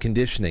infant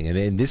conditioning,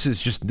 and this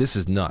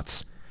is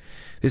nuts.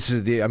 This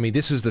is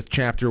the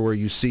chapter where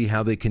you see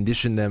how they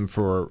condition them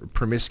for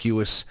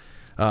promiscuous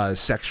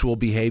sexual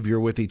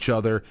behavior with each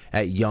other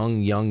at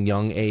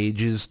young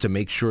ages, to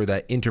make sure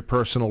that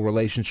interpersonal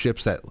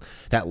relationships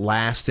that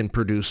last and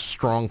produce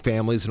strong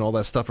families and all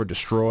that stuff are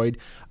destroyed.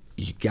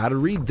 You got to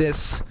read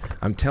this.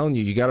 I'm telling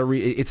you, you got to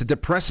read. It's a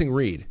depressing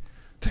read.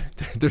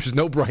 There's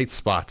no bright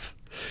spots.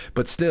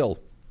 But still,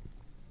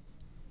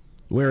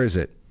 where is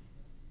it?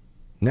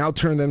 Now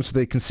turn them so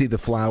they can see the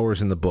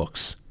flowers in the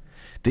books.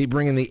 They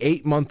bring in the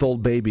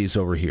 8-month-old babies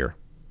over here.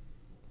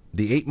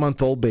 The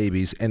 8-month-old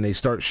babies, and they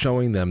start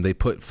showing them. They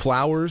put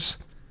flowers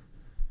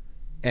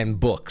and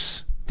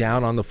books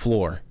down on the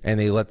floor, and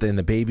they let the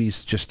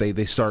babies just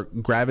they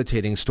start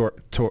gravitating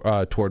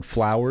toward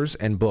flowers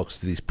and books.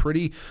 These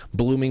pretty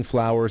blooming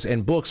flowers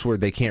and books where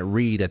they can't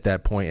read at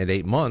that point at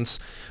 8 months.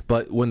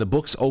 But when the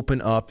books open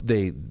up,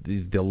 the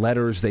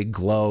letters, they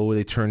glow.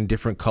 They turn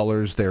different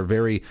colors. They're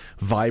very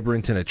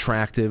vibrant and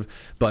attractive.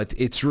 But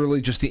it's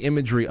really just the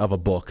imagery of a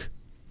book.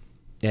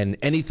 and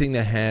anything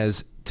that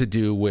has to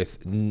do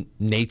with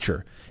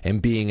nature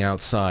and being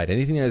outside,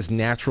 anything that is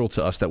natural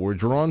to us that we're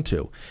drawn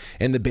to.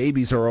 And the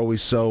babies are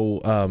always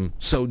so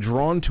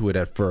drawn to it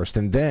at first.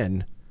 And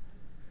then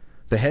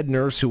the head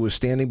nurse, who was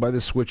standing by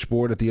the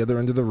switchboard at the other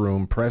end of the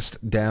room,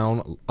 pressed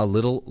down a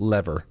little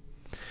lever.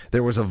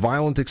 There was a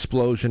violent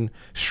explosion,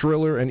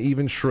 shriller and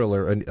even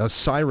shriller, and a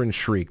siren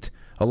shrieked.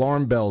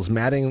 Alarm bells,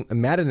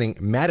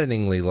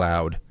 maddeningly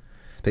loud.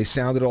 They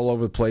sounded all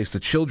over the place. The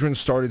children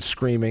started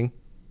screaming.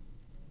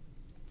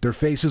 Their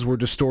faces were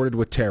distorted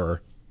with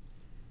terror.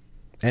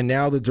 And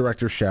now the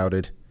director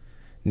shouted,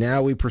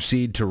 "Now we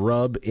proceed to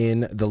rub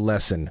in the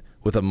lesson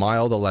with a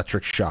mild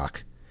electric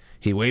shock."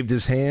 He waved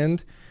his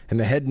hand, and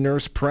the head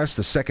nurse pressed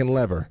the second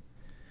lever.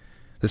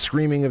 The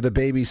screaming of the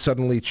baby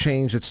suddenly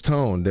changed its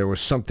tone. There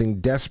was something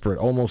desperate,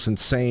 almost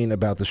insane,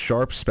 about the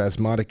sharp,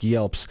 spasmodic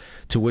yelps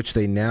to which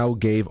they now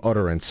gave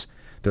utterance.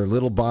 Their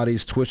little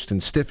bodies twitched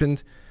and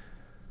stiffened.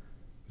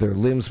 Their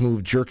limbs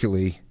moved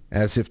jerkily,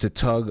 as if to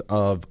tug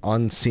of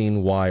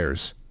unseen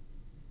wires.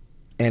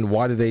 And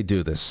why do they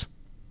do this?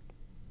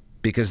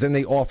 Because then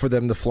they offer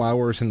them the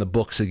flowers and the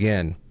books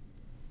again.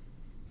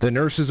 The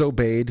nurses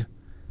obeyed,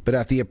 but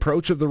at the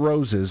approach of the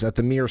roses, at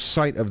the mere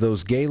sight of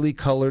those gaily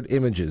colored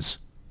images,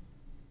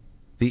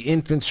 the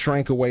infants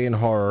shrank away in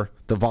horror.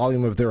 The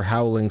volume of their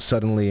howling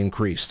suddenly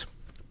increased.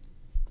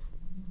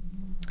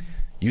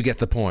 You get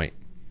the point.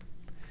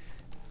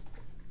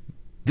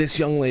 This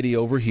young lady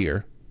over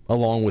here,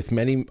 along with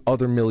many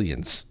other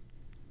millions,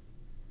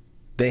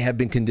 they have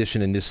been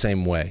conditioned in this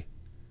same way.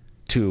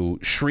 To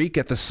shriek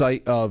at the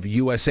sight of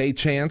USA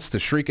chants, to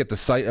shriek at the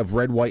sight of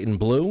red, white, and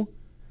blue.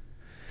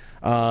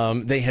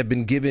 They have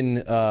been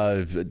given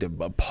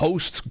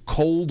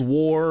post-Cold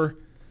War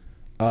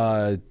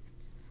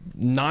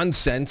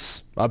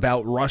nonsense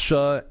about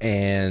Russia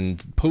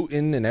and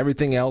Putin and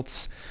everything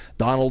else,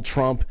 Donald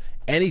Trump,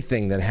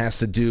 anything that has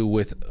to do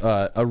with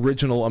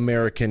original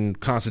American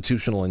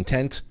constitutional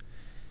intent.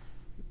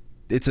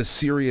 It's a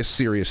serious,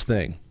 serious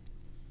thing.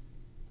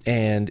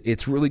 And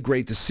it's really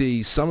great to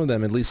see some of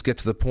them at least get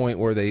to the point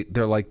where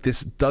they're like,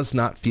 this does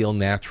not feel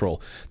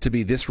natural to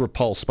be this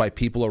repulsed by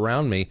people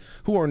around me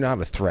who are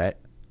not a threat,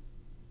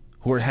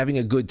 who are having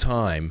a good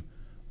time,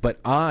 but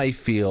I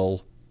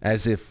feel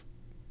as if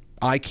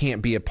I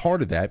can't be a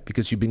part of that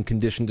because you've been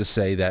conditioned to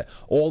say that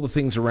all the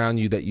things around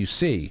you that you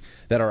see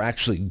that are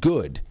actually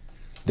good,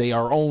 they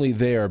are only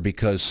there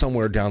because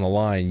somewhere down the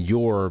line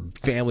your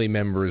family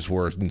members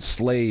were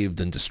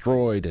enslaved and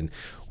destroyed and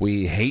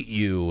we hate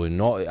you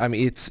and all. I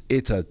mean, it's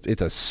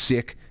a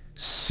sick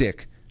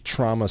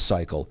trauma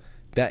cycle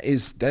that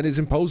is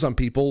imposed on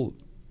people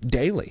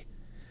daily.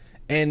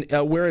 And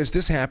whereas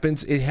this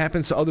happens, it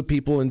happens to other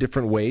people in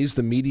different ways.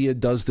 The media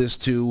does this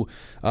to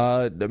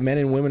men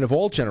and women of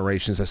all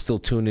generations that still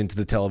tune into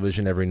the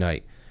television every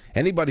night.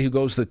 Anybody who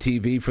goes to the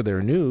TV for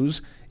their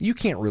news, you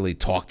can't really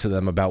talk to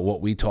them about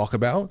what we talk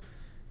about.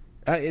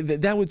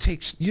 That would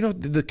take, the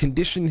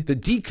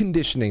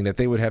deconditioning that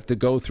they would have to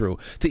go through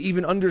to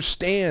even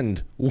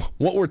understand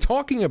what we're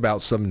talking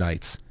about some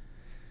nights.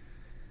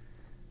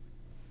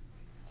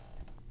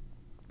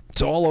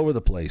 It's all over the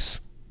place.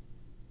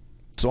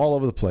 It's all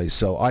over the place.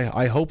 So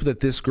I hope that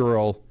this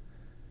girl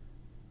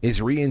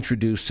is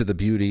reintroduced to the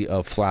beauty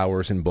of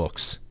flowers and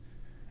books.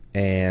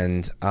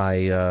 And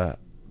I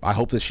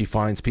hope that she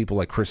finds people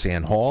like Chris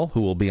Ann Hall,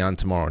 who will be on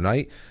tomorrow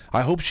night.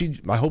 I hope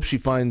she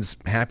finds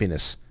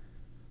happiness.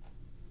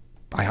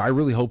 I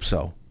really hope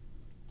so.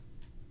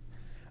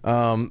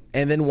 And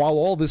then while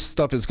all this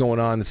stuff is going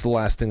on, it's the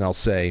last thing I'll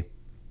say.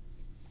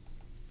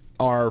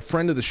 Our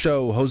friend of the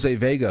show, Jose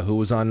Vega, who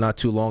was on not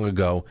too long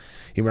ago,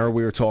 you remember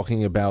we were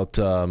talking about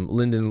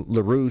Lyndon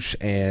LaRouche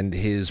and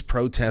his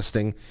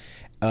protesting.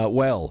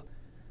 Well,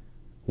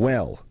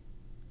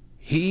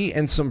 he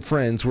and some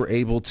friends were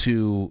able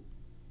to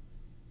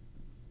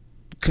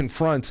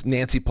confront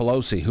Nancy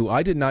Pelosi, who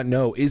I did not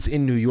know is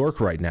in New York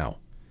right now.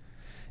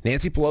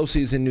 Nancy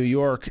Pelosi is in New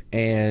York,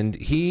 and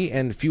he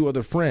and a few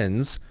other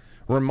friends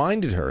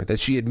reminded her that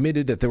she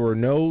admitted that there were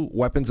no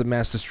weapons of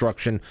mass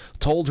destruction,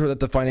 told her that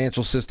the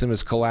financial system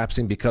is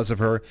collapsing because of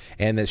her,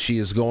 and that she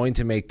is going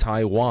to make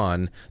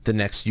Taiwan the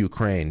next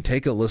Ukraine.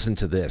 Take a listen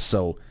to this.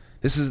 So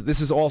this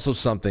is also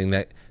something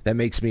that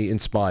makes me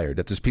inspired,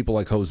 that there's people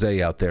like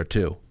Jose out there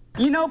too.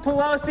 You know,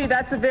 Pelosi,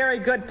 that's a very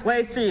good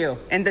place for you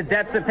in the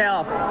depths of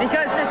hell,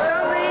 because for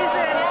some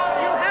reason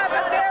you have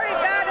a very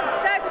bad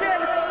obsession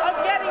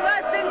of getting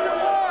us into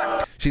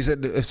war. She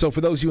said, so for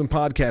those of you in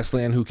podcast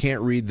land who can't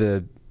read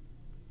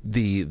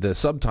the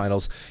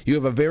subtitles, you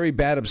have a very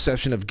bad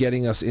obsession of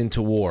getting us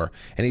into war.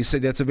 And he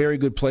said that's a very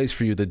good place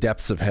for you, the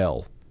depths of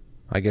hell.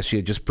 I guess she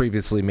had just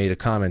previously made a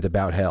comment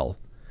about hell.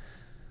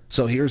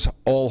 So here's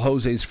all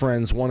Jose's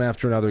friends, one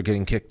after another,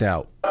 getting kicked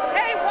out.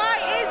 Hey, why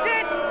is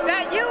it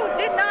that you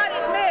did not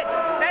admit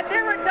that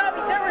there were no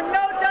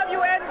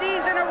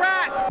WMDs in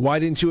Iraq? Why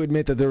didn't you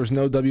admit that there was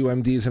no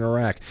WMDs in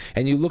Iraq?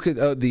 And you look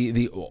at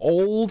the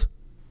old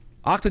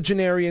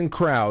octogenarian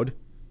crowd,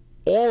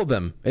 all of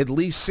them at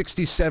least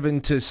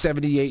 67 to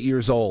 78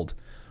 years old,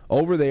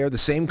 over there, the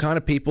same kind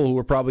of people who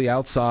were probably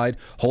outside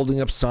holding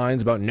up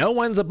signs about no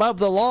one's above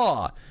the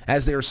law,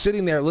 as they were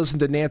sitting there listening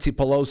to Nancy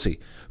Pelosi,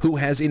 who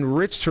has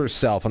enriched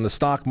herself on the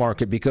stock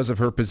market because of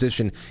her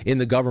position in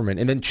the government,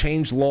 and then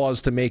changed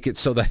laws to make it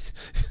so that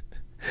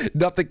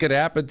nothing could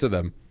happen to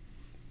them.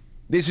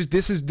 This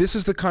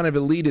is the kind of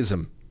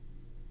elitism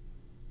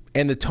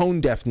and the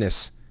tone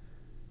deafness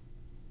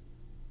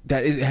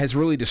that has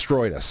really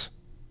destroyed us.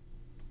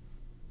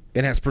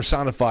 It has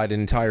personified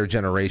an entire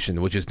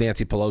generation, which is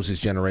Nancy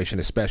Pelosi's generation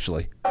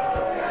especially. You lied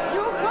us into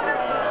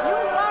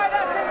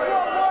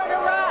a war in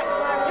Iraq.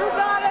 You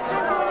got us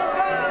into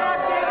an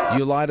invasion of Afghanistan.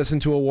 You lied us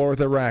into a war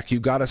with Iraq. You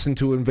got us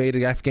into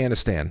invading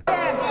Afghanistan.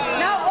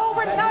 Now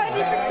over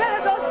 90%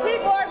 of those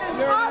people are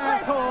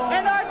impoverished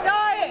and are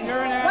dying.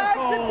 Why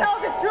don't you tell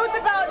the truth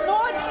about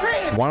Nord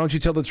Stream? Why don't you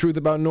tell the truth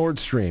about Nord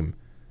Stream,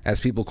 as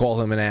people call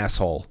him an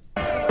asshole?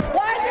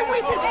 Why did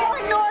we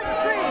destroy Nord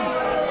Stream?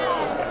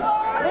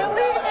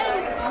 We're leaving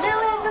millions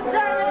of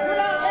Germans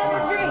without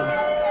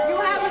energy. You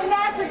have a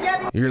knack for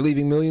getting... You're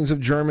leaving millions of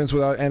Germans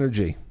without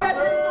energy.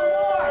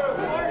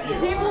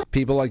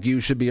 People like you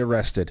should be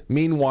arrested.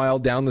 Meanwhile,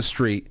 down the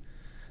street,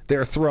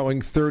 they're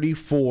throwing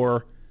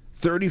 34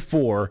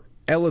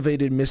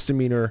 elevated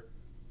misdemeanor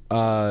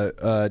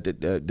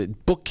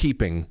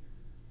bookkeeping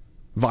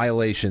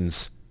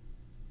violations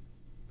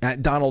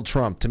at Donald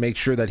Trump to make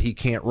sure that he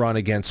can't run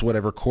against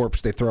whatever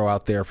corpse they throw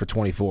out there for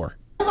 24.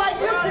 Like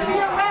you should be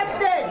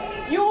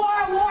arrested. You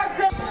are war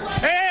criminal.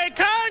 Hey,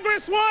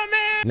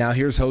 Congresswoman! Now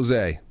here's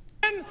Jose.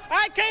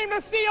 I came to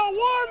see a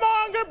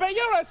warmonger, but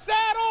you're a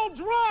sad old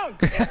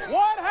drunk.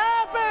 What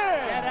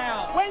happened? Get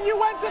out. When you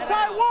went to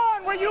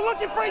Taiwan, were you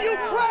looking for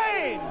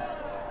Ukraine?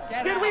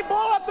 Did we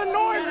blow up the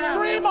Nord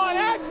Stream on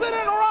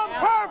accident or on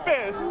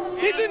purpose?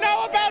 Did you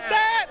know about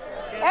that?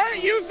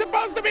 Aren't you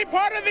supposed to be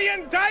part of the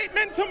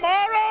indictment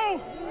tomorrow?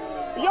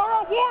 You're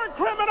a war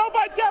criminal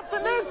by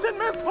definition,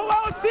 Miss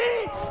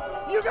Pelosi.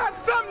 You got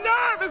some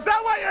nerve. Is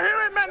that why you're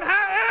here in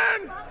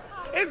Manhattan?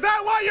 Is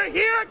that why you're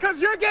here? Because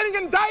you're getting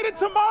indicted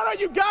tomorrow,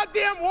 you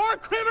goddamn war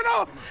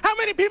criminal? How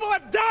many people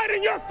have died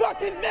in your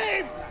fucking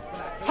name?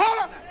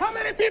 How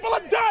many people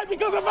have died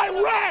because of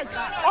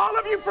Iraq? All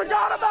of you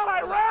forgot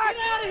about Iraq?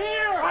 Get out of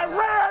here!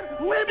 Iran,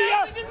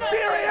 Libya,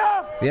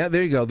 Syria. Yeah,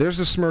 there you go. There's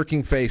the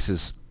smirking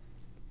faces.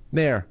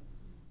 There.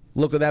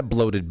 Look at that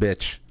bloated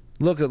bitch.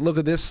 Look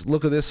at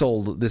this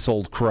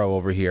old crow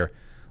over here.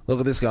 Look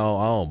at this guy.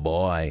 Oh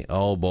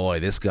boy,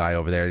 this guy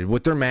over there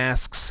with their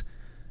masks.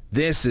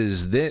 That's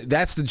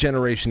the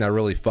generation that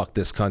really fucked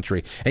this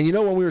country. And you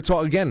know, when we were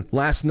talking again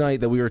last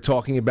night, that we were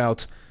talking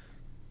about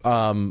the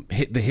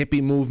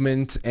hippie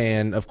movement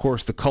and of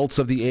course the cults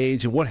of the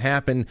age and what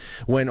happened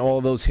when all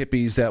those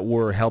hippies that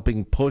were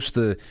helping push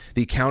the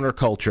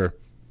counterculture,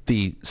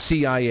 the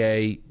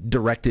CIA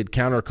directed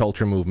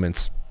counterculture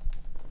movements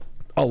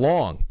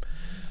along.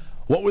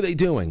 What were they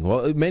doing?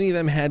 Well, many of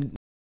them had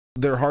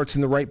their hearts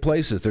in the right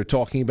places. They're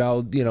talking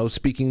about,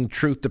 speaking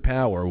truth to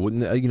power,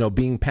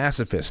 being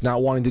pacifists,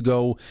 not wanting to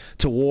go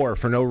to war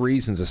for no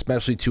reasons,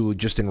 especially to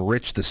just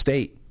enrich the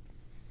state.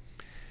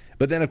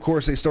 But then, of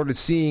course, they started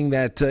seeing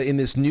that in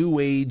this new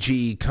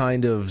agey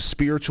kind of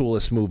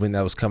spiritualist movement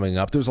that was coming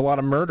up, there was a lot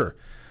of murder.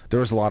 There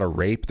was a lot of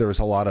rape. There was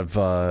a lot of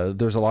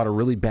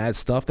really bad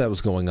stuff that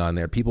was going on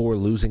there. People were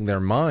losing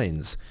their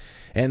minds.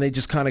 And they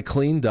just kind of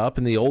cleaned up,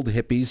 and the old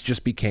hippies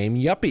just became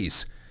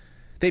yuppies.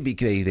 They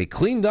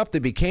cleaned up, they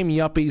became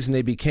yuppies, and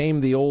they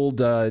became the old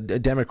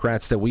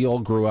Democrats that we all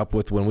grew up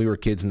with when we were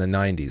kids in the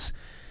 90s.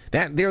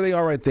 There they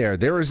are right there.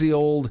 There's the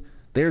old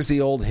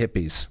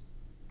hippies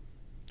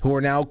who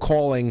are now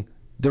calling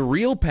the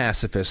real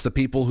pacifists, the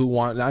people who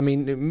want,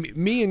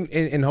 me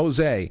and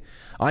Jose,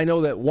 I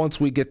know that once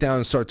we get down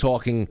and start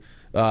talking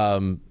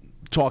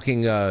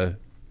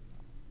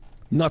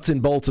nuts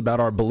and bolts about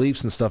our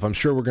beliefs and stuff, I'm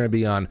sure we're going to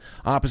be on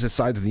opposite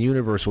sides of the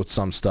universe with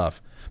some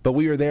stuff. But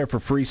we are there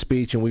for free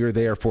speech, and we are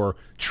there for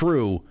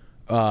true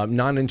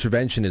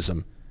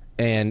non-interventionism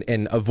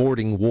and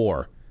avoiding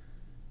war.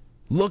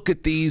 Look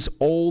at these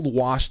old,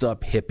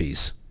 washed-up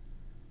hippies.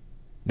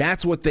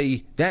 That's what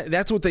they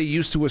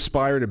used to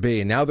aspire to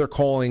be, and now they're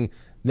calling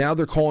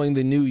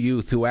the new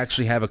youth who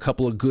actually have a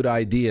couple of good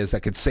ideas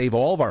that could save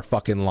all of our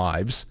fucking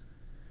lives.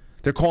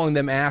 They're calling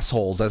them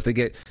assholes as they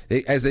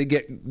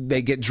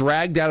get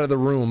dragged out of the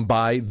room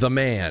by the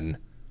man.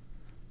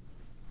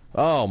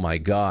 Oh my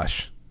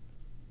gosh.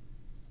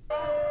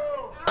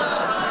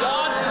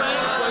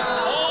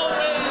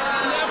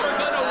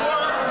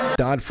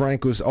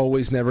 Dodd-Frank was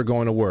always never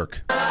going to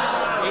work. If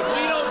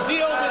we don't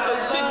deal with the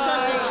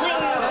 $600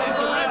 trillion in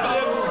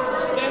derivatives,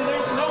 then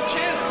there's no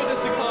chance for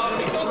this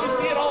economy. Don't you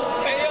see it all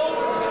fail?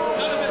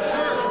 None of it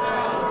works.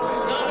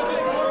 None of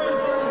it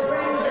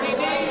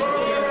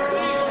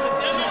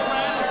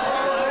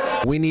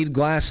works. We need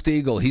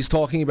Glass-Steagall. He's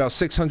talking about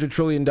 $600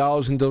 trillion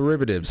in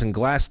derivatives and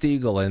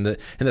Glass-Steagall and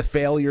the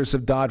failures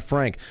of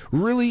Dodd-Frank.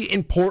 Really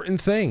important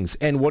things.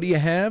 And what do you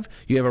have?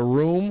 You have a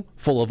room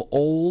full of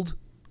old,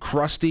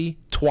 crusty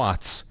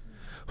twats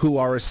who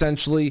are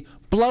essentially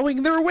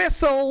blowing their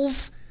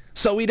whistles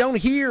So we don't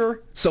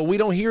hear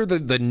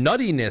the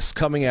nuttiness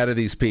coming out of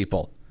these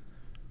people.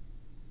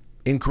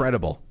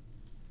 Incredible,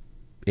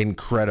 the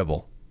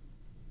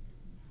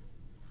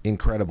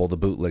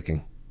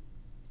bootlicking.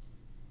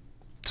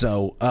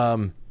 So,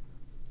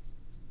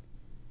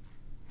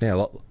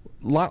 yeah,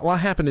 lot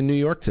happened in New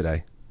York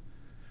today.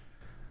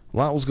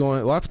 Lots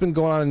been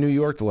going on in New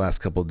York the last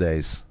couple of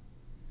days.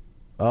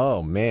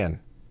 Oh man.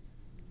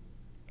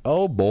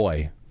 Oh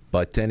boy.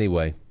 But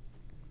anyway,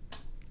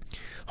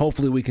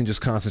 hopefully we can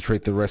just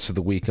concentrate the rest of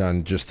the week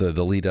on just the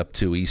lead up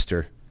to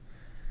Easter.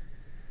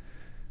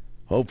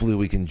 Hopefully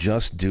we can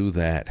just do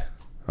that.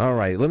 All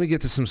right, let me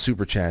get to some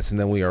super chats and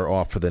then we are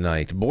off for the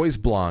night. Boys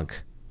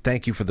Blanc,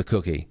 thank you for the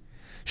cookie.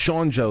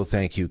 Sean Joe,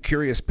 thank you.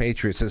 Curious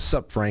Patriot says,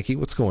 sup, Frankie,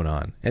 what's going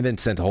on? And then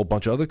sent a whole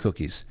bunch of other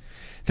cookies.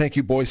 Thank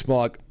you, Boys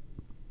Blanc.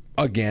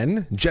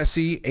 Again,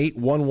 Jesse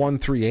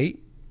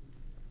 81138.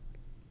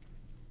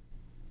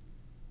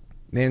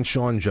 And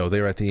Sean Joe,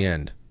 they're at the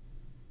end.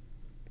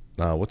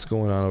 What's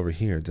going on over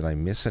here? Did I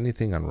miss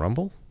anything on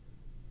Rumble?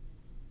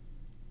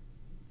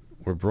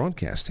 We're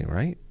broadcasting,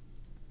 right?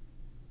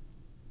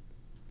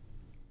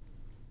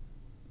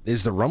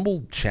 Is the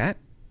Rumble chat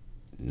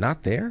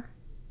not there?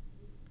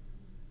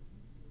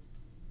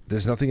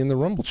 There's nothing in the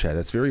Rumble chat.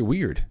 That's very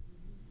weird.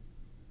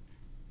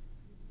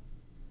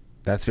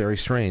 That's very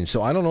strange.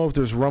 So I don't know if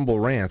there's Rumble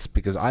rants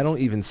because I don't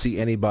even see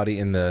anybody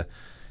in the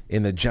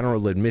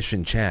general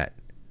admission chat.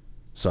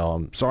 So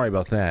I'm sorry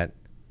about that.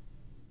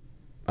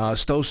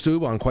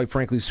 Stove on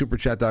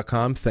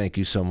quitefranklysuperchat.com. Thank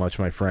you so much,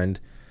 my friend.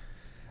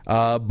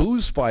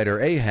 Booze Fighter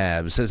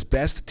Ahab says,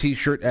 best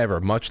t-shirt ever.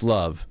 Much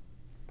love.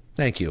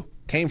 Thank you.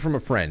 Came from a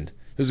friend.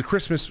 It was a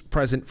Christmas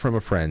present from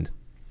a friend.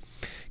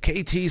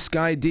 KT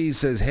Sky D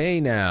says, hey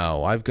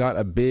now, I've got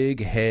a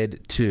big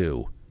head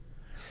too.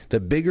 The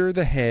bigger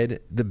the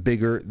head, the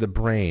bigger the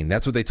brain.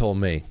 That's what they told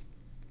me.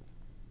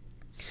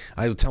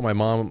 I would tell my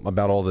mom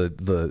about all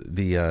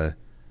the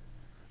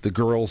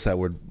girls that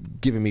were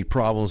giving me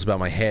problems about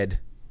my head.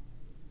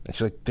 And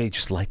she's like, they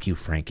just like you,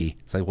 Frankie.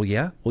 It's like, well,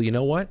 yeah? Well, you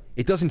know what?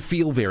 It doesn't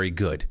feel very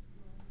good.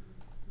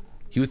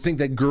 You would think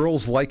that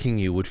girls liking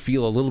you would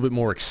feel a little bit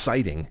more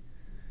exciting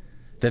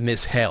than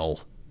this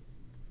hell.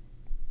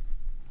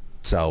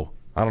 So,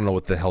 I don't know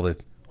what the hell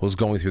that was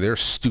going through their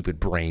stupid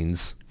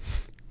brains.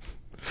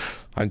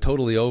 I'm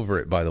totally over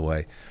it, by the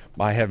way.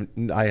 I've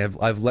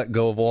let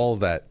go of all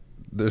of that.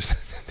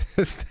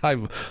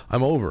 I'm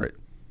over it.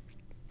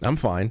 I'm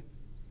fine.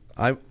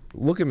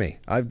 Look at me.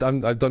 I've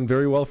done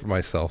very well for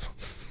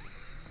myself.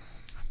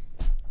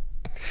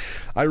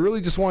 I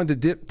really just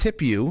wanted to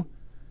tip you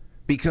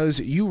because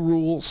you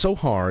rule so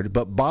hard,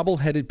 but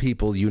bobble-headed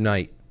people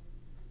unite.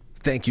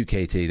 Thank you,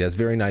 KT. That's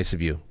very nice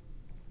of you.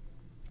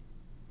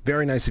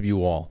 Very nice of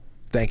you all.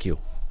 Thank you.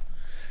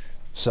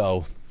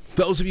 So,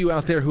 those of you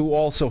out there who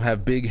also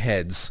have big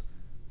heads,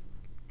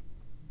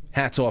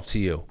 hats off to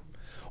you.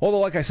 Although,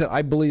 like I said,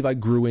 I believe I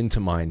grew into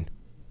mine.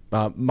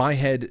 My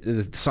head,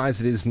 the size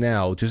it is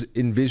now, just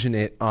envision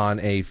it on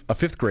a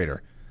fifth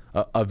grader,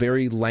 a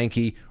very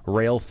lanky,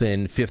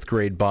 rail-thin fifth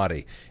grade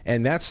body.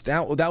 And that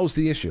was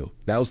the issue.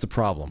 That was the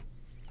problem.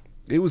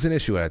 It was an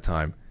issue at a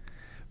time.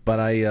 But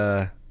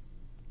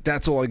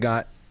that's all I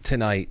got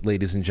tonight,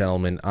 ladies and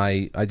gentlemen.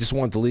 I just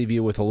wanted to leave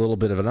you with a little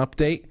bit of an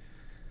update.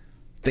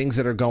 Things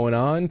that are going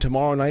on.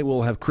 Tomorrow night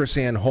we'll have Chris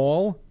Ann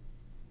Hall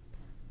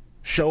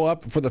show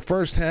up for the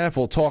first half.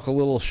 We'll talk a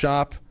little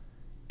shop.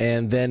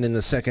 And then in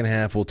the second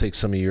half, we'll take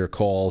some of your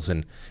calls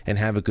and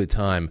have a good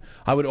time.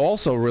 I would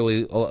also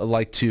really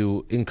like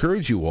to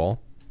encourage you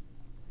all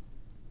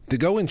to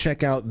go and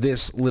check out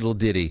this little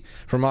ditty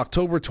from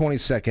October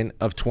 22nd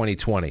of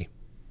 2020.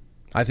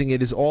 I think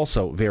it is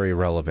also very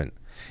relevant.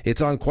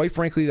 It's on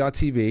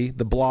quitefrankly.tv,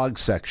 the blog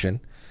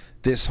section.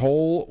 This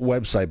whole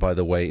website, by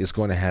the way, is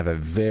going to have a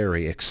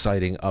very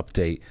exciting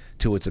update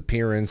to its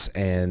appearance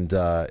and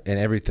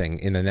everything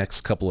in the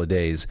next couple of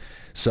days.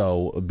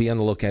 So be on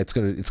the lookout. It's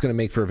going to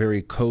make for a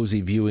very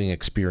cozy viewing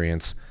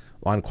experience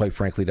on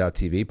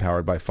quitefrankly.tv,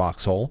 powered by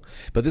Foxhole.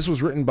 But this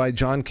was written by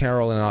John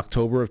Carroll in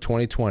October of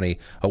 2020,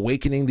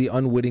 Awakening the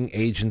Unwitting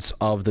Agents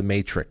of the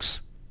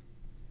Matrix.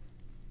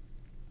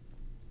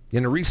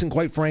 In a recent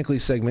Quite Frankly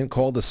segment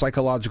called The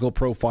Psychological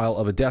Profile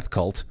of a Death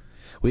Cult,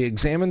 we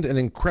examined an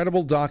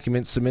incredible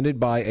document submitted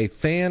by a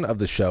fan of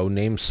the show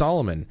named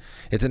Solomon.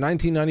 It's a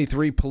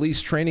 1993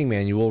 police training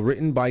manual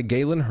written by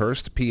Galen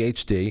Hurst,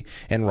 Ph.D.,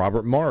 and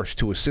Robert Marsh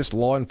to assist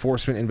law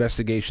enforcement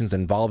investigations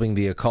involving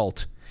the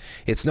occult.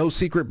 It's no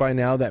secret by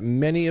now that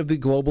many of the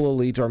global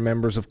elite are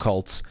members of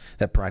cults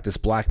that practice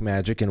black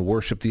magic and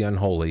worship the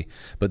unholy,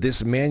 but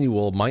this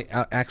manual might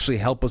actually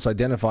help us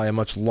identify a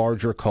much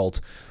larger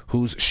cult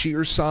whose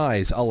sheer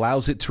size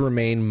allows it to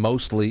remain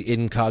mostly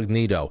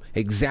incognito.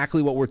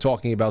 Exactly what we're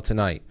talking about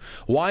tonight.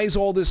 Why is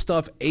all this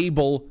stuff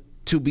able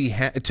to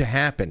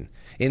happen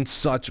in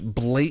such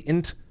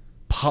blatant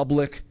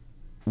public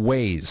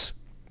ways?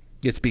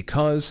 It's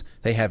because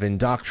they have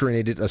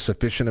indoctrinated a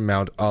sufficient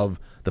amount of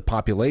the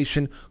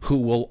population who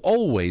will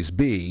always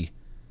be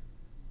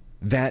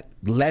that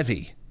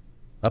levee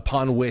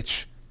upon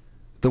which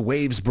the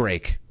waves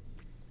break.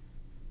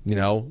 You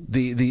know,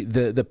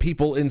 the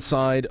people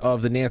inside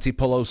of the Nancy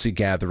Pelosi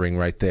gathering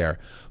right there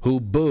who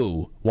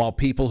boo while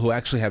people who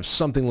actually have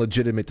something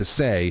legitimate to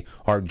say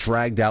are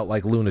dragged out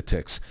like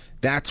lunatics.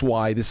 That's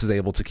why this is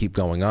able to keep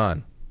going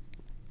on.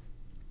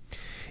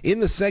 In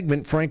the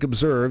segment, Frank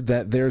observed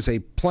that there's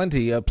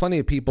plenty of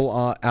people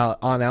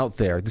out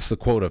there. This is a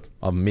quote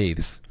of me.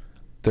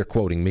 They're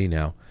quoting me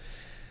now.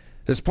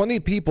 There's plenty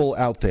of people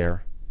out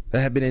there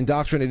that have been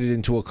indoctrinated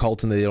into a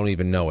cult and they don't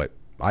even know it.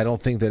 I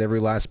don't think that every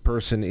last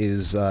person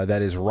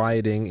that is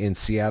rioting in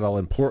Seattle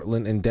and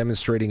Portland and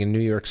demonstrating in New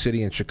York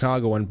City and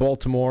Chicago and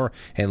Baltimore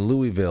and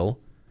Louisville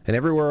and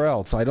everywhere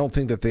else, I don't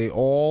think that they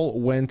all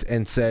went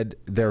and said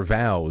their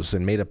vows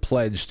and made a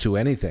pledge to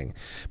anything.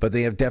 But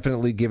they have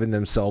definitely given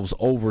themselves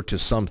over to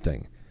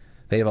something.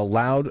 They have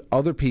allowed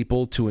other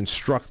people to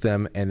instruct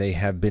them, and they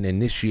have been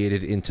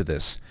initiated into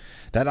this.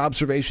 That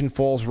observation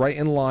falls right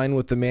in line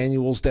with the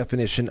manual's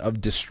definition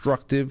of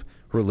destructive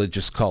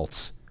religious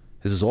cults.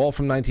 This is all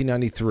from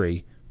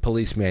 1993,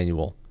 Police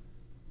Manual.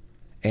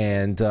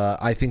 And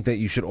I think that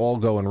you should all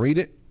go and read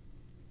it.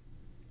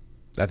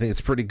 I think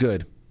it's pretty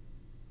good.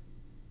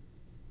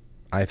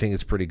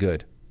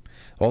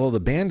 Although the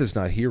band is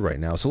not here right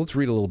now, so let's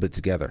read a little bit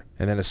together.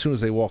 And then as soon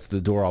as they walk through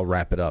the door, I'll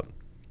wrap it up.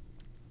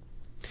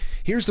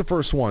 Here's the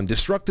first one.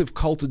 Destructive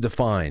cult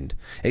defined.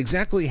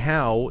 Exactly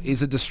how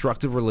is a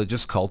destructive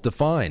religious cult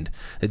defined?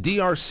 The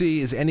DRC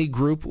is any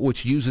group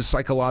which uses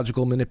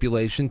psychological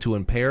manipulation to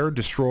impair,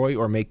 destroy,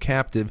 or make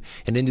captive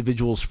an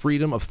individual's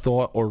freedom of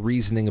thought or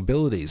reasoning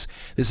abilities.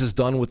 This is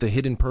done with the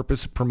hidden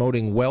purpose of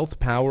promoting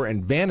wealth, power,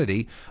 and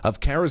vanity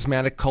of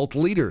charismatic cult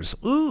leaders.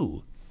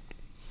 Ooh.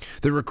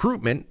 The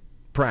recruitment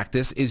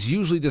practice is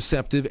usually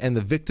deceptive, and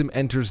the victim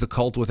enters the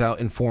cult without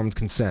informed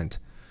consent.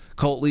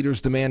 Cult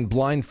leaders demand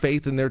blind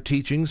faith in their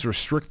teachings,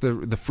 restrict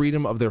the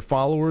freedom of their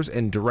followers,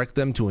 and direct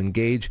them to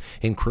engage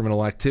in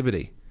criminal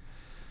activity.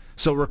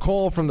 So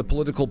recall from the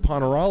political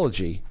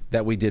ponerology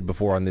that we did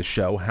before on this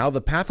show how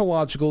the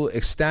pathological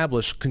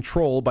establish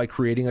control by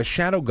creating a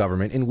shadow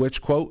government in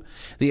which, quote,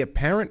 the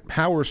apparent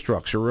power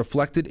structure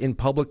reflected in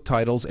public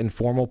titles and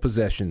formal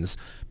positions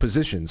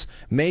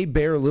may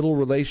bear little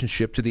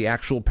relationship to the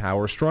actual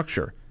power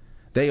structure.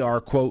 They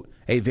are, quote,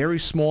 a very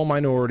small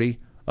minority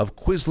of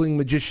quisling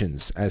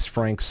magicians, as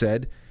Frank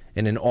said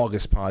in an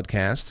August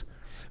podcast,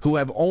 who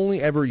have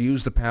only ever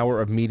used the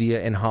power of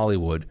media and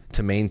Hollywood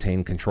to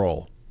maintain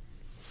control.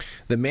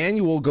 The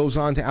manual goes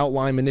on to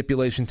outline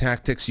manipulation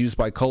tactics used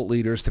by cult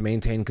leaders to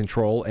maintain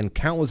control, and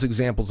countless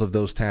examples of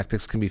those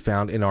tactics can be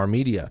found in our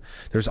media.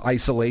 There's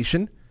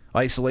isolation.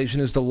 Isolation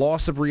is the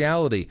loss of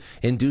reality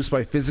induced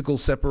by physical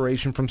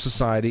separation from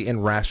society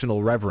and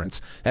rational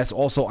reverence. That's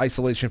also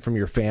isolation from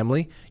your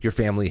family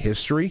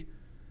history,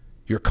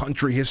 your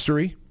country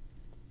history.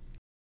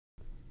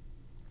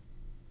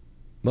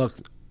 Look,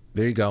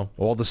 there you go.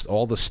 All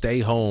the stay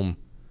home.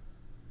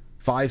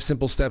 5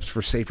 simple steps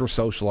for safer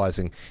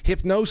socializing.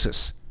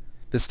 Hypnosis.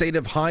 The state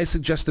of high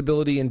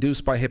suggestibility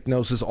induced by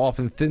hypnosis,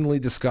 often thinly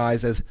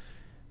disguised as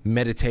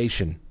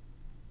meditation.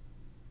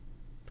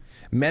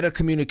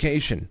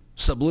 Metacommunication.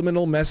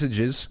 Subliminal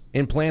messages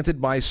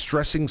implanted by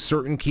stressing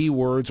certain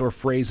keywords or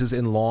phrases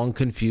in long,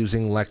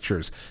 confusing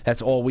lectures.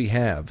 That's all we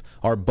have,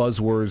 are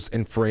buzzwords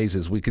and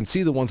phrases. We can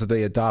see the ones that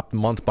they adopt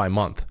month by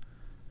month.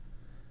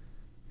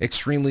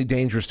 Extremely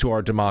dangerous to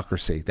our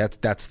democracy.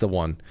 That's the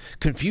one.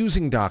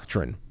 Confusing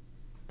doctrine.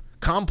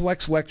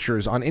 Complex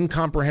lectures on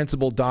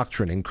incomprehensible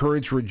doctrine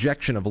encourage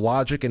rejection of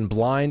logic and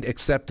blind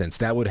acceptance.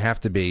 That would have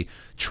to be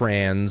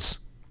trans.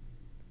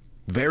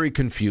 Very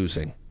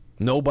confusing.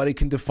 Nobody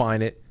can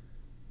define it.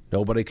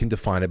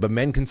 But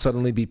men can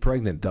suddenly be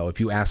pregnant, though. If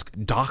you ask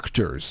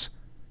doctors,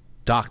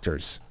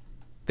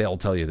 they'll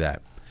tell you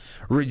that.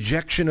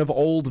 Rejection of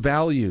old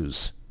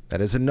values.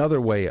 That is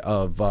another way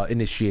of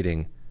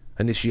initiation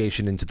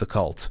into the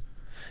cult.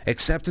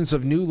 Acceptance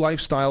of new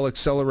lifestyle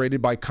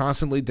accelerated by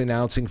constantly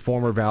denouncing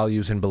former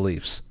values and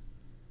beliefs.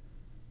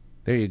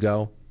 There you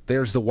go.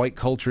 There's the white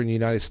culture in the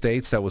United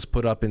States that was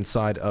put up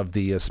inside of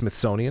the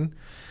Smithsonian.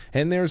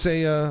 And there's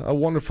a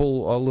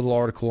wonderful little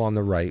article on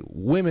the right.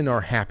 Women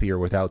are happier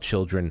without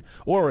children,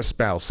 or a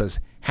spouse, says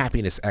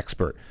happiness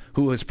expert,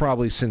 who has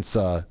probably since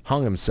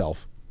hung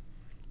himself.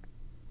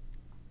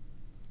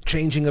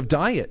 Changing of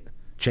diet.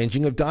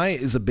 Changing of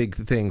diet is a big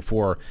thing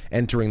for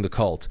entering the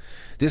cult.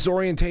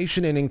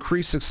 Disorientation and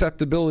increased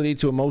susceptibility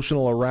to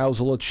emotional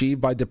arousal achieved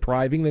by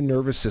depriving the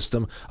nervous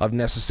system of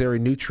necessary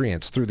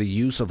nutrients through the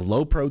use of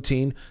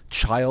low-protein,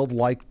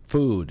 childlike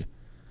food.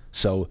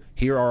 So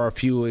here are a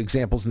few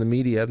examples in the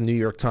media, the New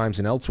York Times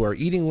and elsewhere.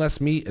 Eating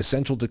less meat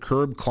essential to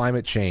curb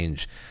climate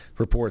change,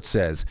 report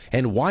says.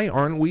 And why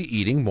aren't we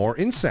eating more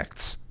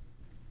insects?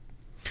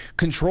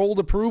 Controlled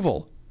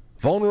approval.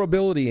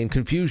 Vulnerability and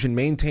confusion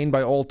maintained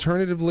by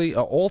alternately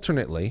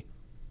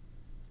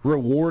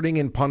rewarding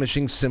and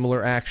punishing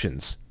similar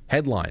actions.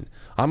 Headline,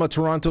 I'm a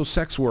Toronto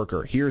sex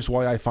worker. Here's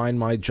why I find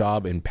my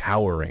job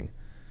empowering.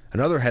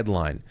 Another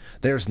headline,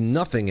 there's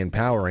nothing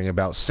empowering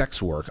about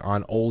sex work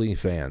on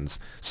OnlyFans.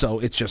 So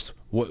it's just,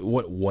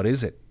 what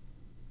is it?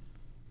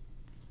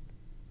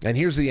 And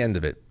here's the end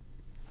of it.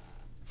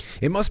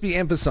 It must be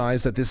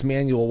emphasized that this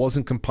manual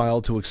wasn't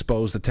compiled to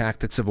expose the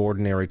tactics of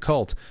ordinary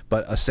cult,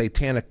 but a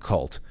satanic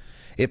cult.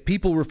 If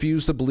people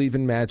refuse to believe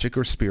in magic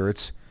or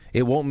spirits,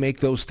 it won't make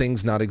those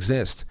things not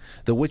exist.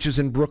 The witches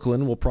in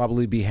Brooklyn will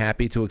probably be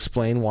happy to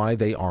explain why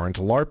they aren't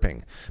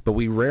LARPing, but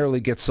we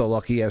rarely get so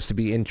lucky as to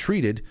be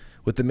entreated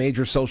with the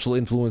major social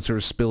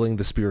influencers spilling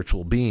the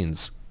spiritual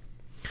beans.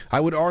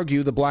 I would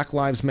argue the Black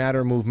Lives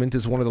Matter movement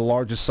is one of the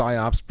largest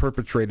psyops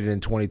perpetrated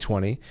in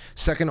 2020,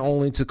 second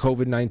only to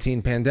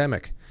COVID-19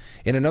 pandemic.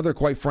 In another,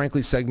 quite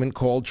frankly, segment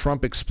called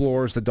Trump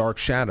Explores the Dark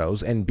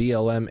Shadows and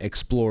BLM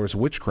Explores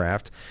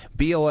Witchcraft,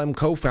 BLM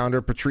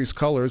co-founder Patrisse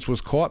Cullors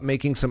was caught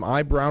making some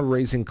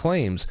eyebrow-raising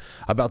claims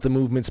about the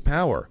movement's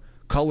power.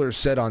 Cullors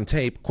said on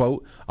tape,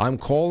 quote, "I'm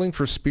calling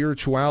for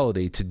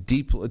spirituality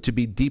to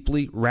be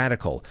deeply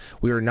radical.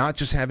 We are not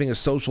just having a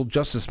social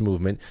justice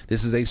movement.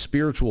 This is a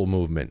spiritual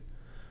movement."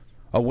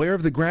 Aware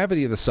of the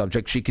gravity of the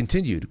subject, she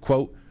continued,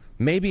 quote,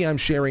 "Maybe I'm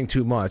sharing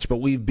too much,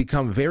 but we've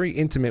become very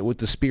intimate with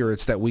the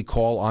spirits that we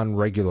call on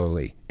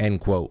regularly," end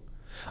quote.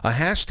 A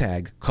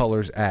hashtag,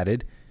 Cullors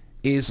added,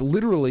 is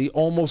literally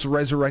almost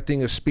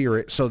resurrecting a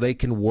spirit so they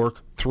can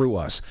work through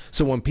us.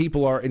 So when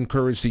people are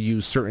encouraged to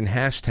use certain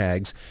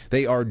hashtags,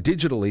 they are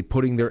digitally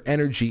putting their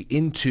energy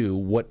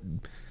into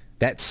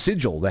that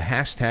sigil, the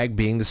hashtag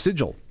being the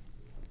sigil.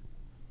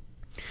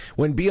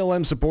 When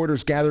BLM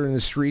supporters gather in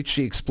the streets,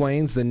 she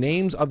explains the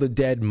names of the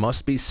dead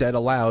must be said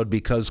aloud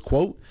because,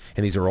 quote,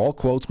 and these are all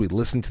quotes, we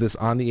listened to this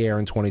on the air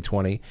in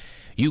 2020,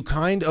 "You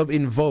kind of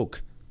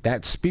invoke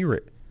that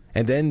spirit,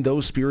 and then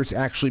those spirits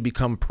actually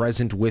become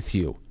present with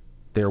you.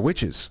 They're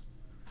witches."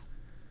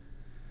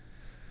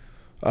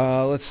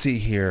 Let's see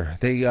here.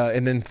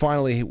 And then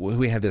finally,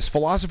 we have this.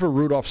 Philosopher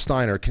Rudolf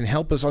Steiner can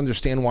help us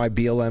understand why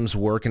BLM's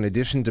work, in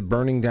addition to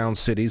burning down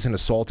cities and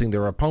assaulting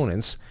their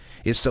opponents,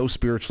 is so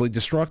spiritually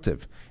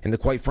destructive. In the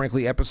quite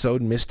frankly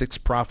episode, Mystics,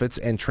 Prophets,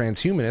 and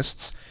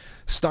Transhumanists,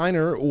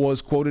 Steiner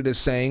was quoted as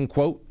saying,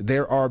 quote,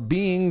 "There are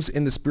beings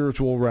in the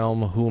spiritual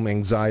realm whom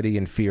anxiety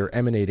and fear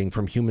emanating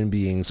from human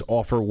beings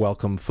offer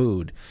welcome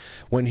food.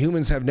 When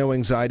humans have no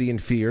anxiety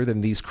and fear, then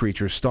these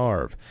creatures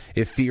starve.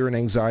 If fear and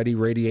anxiety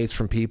radiates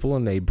from people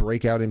and they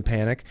break out in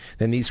panic,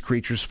 then these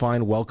creatures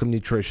find welcome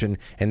nutrition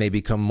and they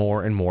become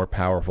more and more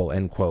powerful,"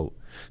 end quote.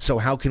 So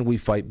how can we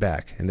fight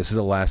back? And this is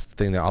the last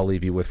thing that I'll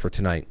leave you with for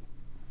tonight.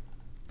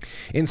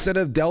 Instead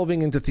of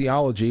delving into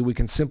theology, we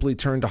can simply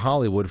turn to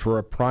Hollywood for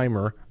a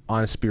primer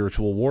on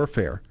spiritual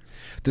warfare.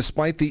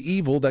 Despite the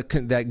evil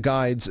that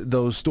guides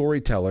those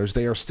storytellers,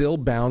 they are still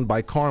bound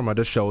by karma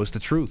to show us the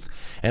truth.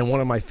 And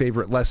one of my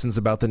favorite lessons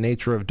about the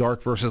nature of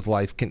dark versus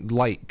light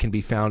can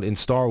be found in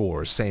Star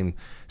Wars. Same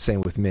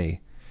with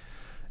me.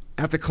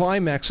 At the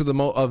climax of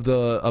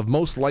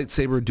most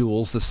lightsaber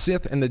duels, the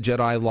Sith and the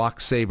Jedi lock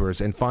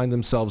sabers and find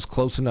themselves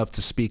close enough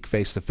to speak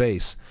face to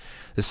face.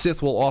 The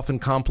Sith will often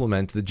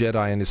compliment the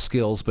Jedi and his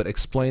skills, but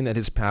explain that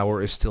his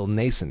power is still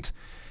nascent.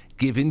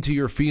 "Give in to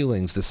your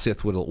feelings," the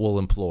Sith will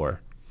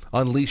implore.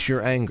 "Unleash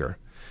your anger."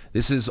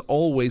 This is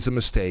always a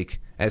mistake,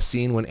 as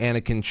seen when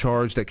Anakin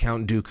charged at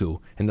Count Dooku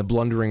in the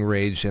blundering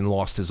rage and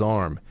lost his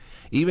arm.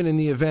 Even in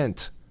the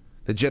event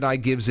the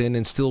Jedi gives in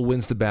and still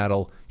wins the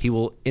battle, he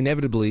will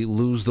inevitably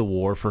lose the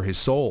war for his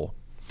soul.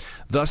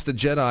 Thus, the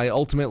Jedi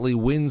ultimately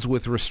wins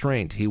with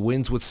restraint. He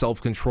wins with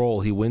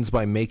self-control. He wins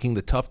by making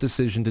the tough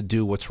decision to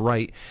do what's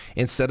right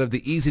instead of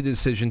the easy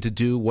decision to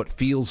do what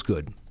feels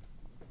good.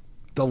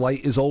 The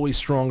light is always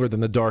stronger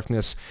than the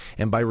darkness,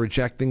 and by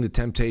rejecting the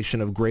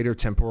temptation of greater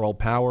temporal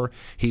power,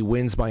 he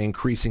wins by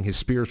increasing his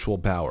spiritual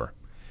power.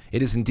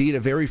 It is indeed a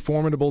very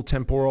formidable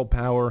temporal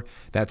power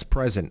that's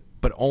present,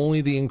 but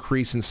only the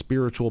increase in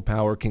spiritual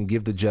power can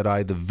give the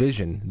Jedi the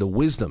vision, the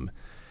wisdom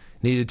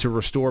needed to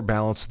restore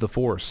balance to the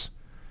Force.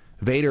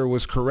 Vader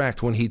was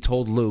correct when he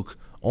told Luke,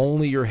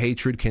 "Only your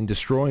hatred can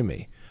destroy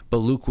me." But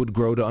Luke would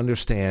grow to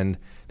understand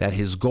that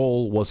his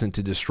goal wasn't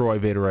to destroy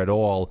Vader at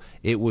all.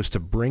 It was to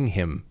bring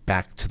him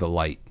back to the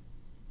light.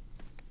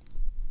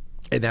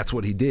 And that's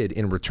what he did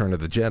in Return of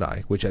the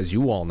Jedi, which, as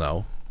you all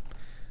know,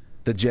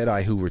 the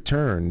Jedi who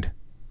returned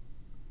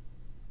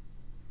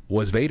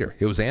was Vader.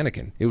 It was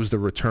Anakin. It was the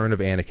return of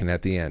Anakin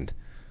at the end,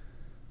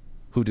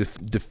 who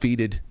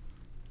defeated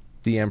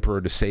the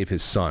Emperor to save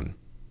his son.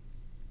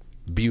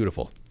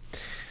 Beautiful.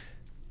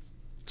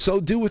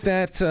 So do with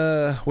that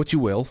what you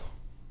will,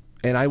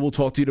 and I will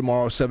talk to you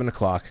tomorrow at 7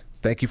 o'clock.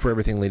 Thank you for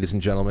everything, ladies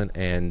and gentlemen,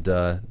 and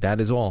that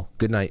is all.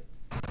 Good night.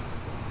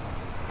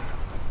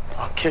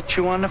 I'll catch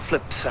you on the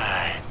flip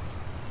side.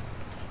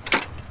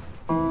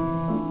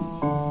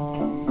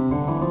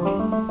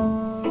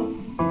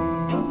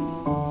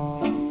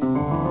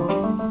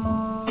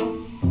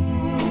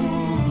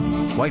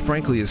 Quite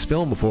Frankly is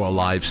filmed before a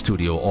live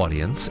studio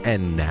audience,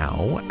 and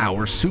now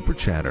our super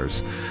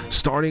chatters,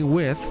 starting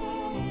with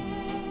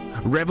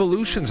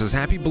Revolution says,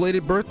 "Happy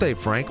belated birthday,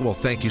 Frank." Well,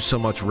 thank you so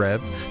much,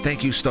 Rev.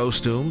 Thank you,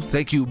 Stostoom.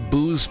 Thank you,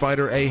 Booze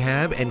Fighter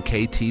Ahab and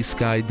KT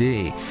Sky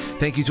D.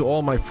 Thank you to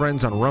all my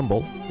friends on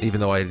Rumble, even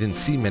though I didn't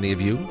see many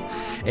of you.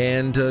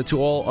 And to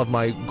all of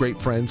my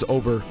great friends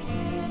over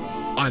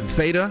on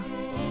Theta,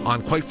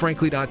 on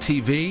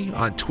QuiteFrankly.tv,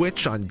 on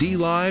Twitch, on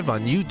DLive,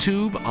 on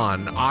YouTube,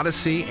 on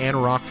Odyssey, and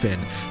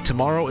Rockfin.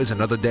 Tomorrow is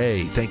another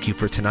day. Thank you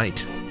for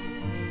tonight.